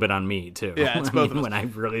depends a little bit on me, too. Yeah, it's both of us. When I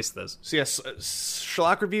release this. So, yes,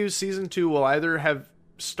 Schlock Reviews Season 2 will either have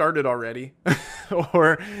started already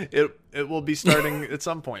or it will be starting at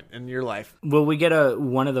some point in your life. Will we get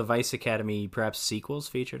one of the Vice Academy perhaps sequels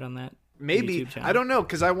featured on that? Maybe. I don't know,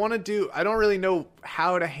 because I don't really know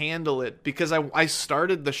how to handle it, because I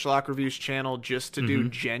started the Schlock Reviews channel just to do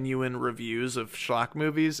genuine reviews of Schlock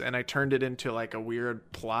movies, and I turned it into like a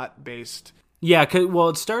weird plot-based... Yeah,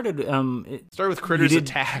 it started... It started with Critters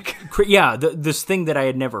Attack. Yeah, this thing that I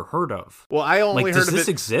had never heard of. Well, I only heard of it... Does this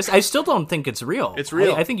exist? I still don't think it's real. It's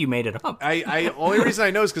real. I think you made it up. I only reason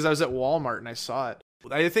I know is because I was at Walmart and I saw it.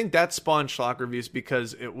 I think that spawned Schlock Reviews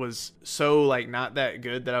because it was so like not that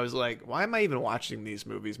good that I was like, why am I even watching these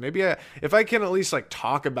movies? Maybe if I can at least like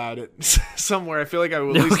talk about it somewhere, I feel like I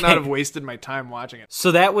will at least not have wasted my time watching it.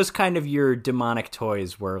 So that was kind of your Demonic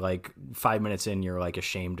Toys, where like 5 minutes in you're like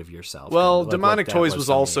ashamed of yourself. Well, kind of, Demonic Toys was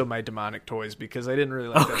also my Demonic Toys because I didn't really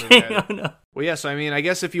like that. Oh, no. Well, yes, I mean, I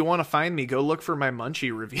guess if you want to find me, go look for my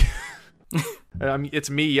Munchie review. It's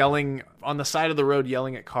me yelling on the side of the road,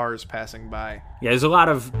 yelling at cars passing by. Yeah, there's a lot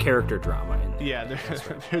of character drama in there. Yeah,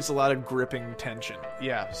 there's a lot of gripping tension.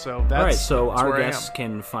 Yeah, so that's... All right, so our guests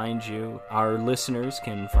can find you, our listeners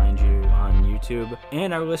can find you on YouTube,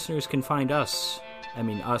 and our listeners can find us. I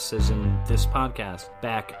mean, us as in this podcast.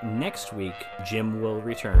 Back next week, Jim will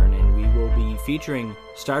return, and we will be featuring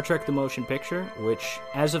Star Trek The Motion Picture, which,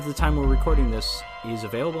 as of the time we're recording this, is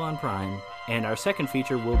available on Prime. And our second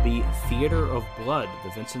feature will be Theater of Blood, the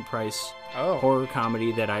Vincent Price horror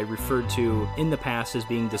comedy that I referred to in the past as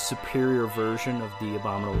being the superior version of the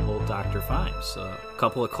abominable Dr. Phibes. A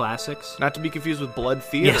couple of classics. Not to be confused with Blood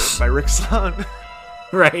Theater by Rick Sloan.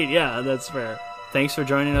 Right, yeah, that's fair. Thanks for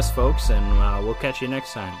joining us, folks, and we'll catch you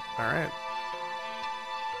next time. All right.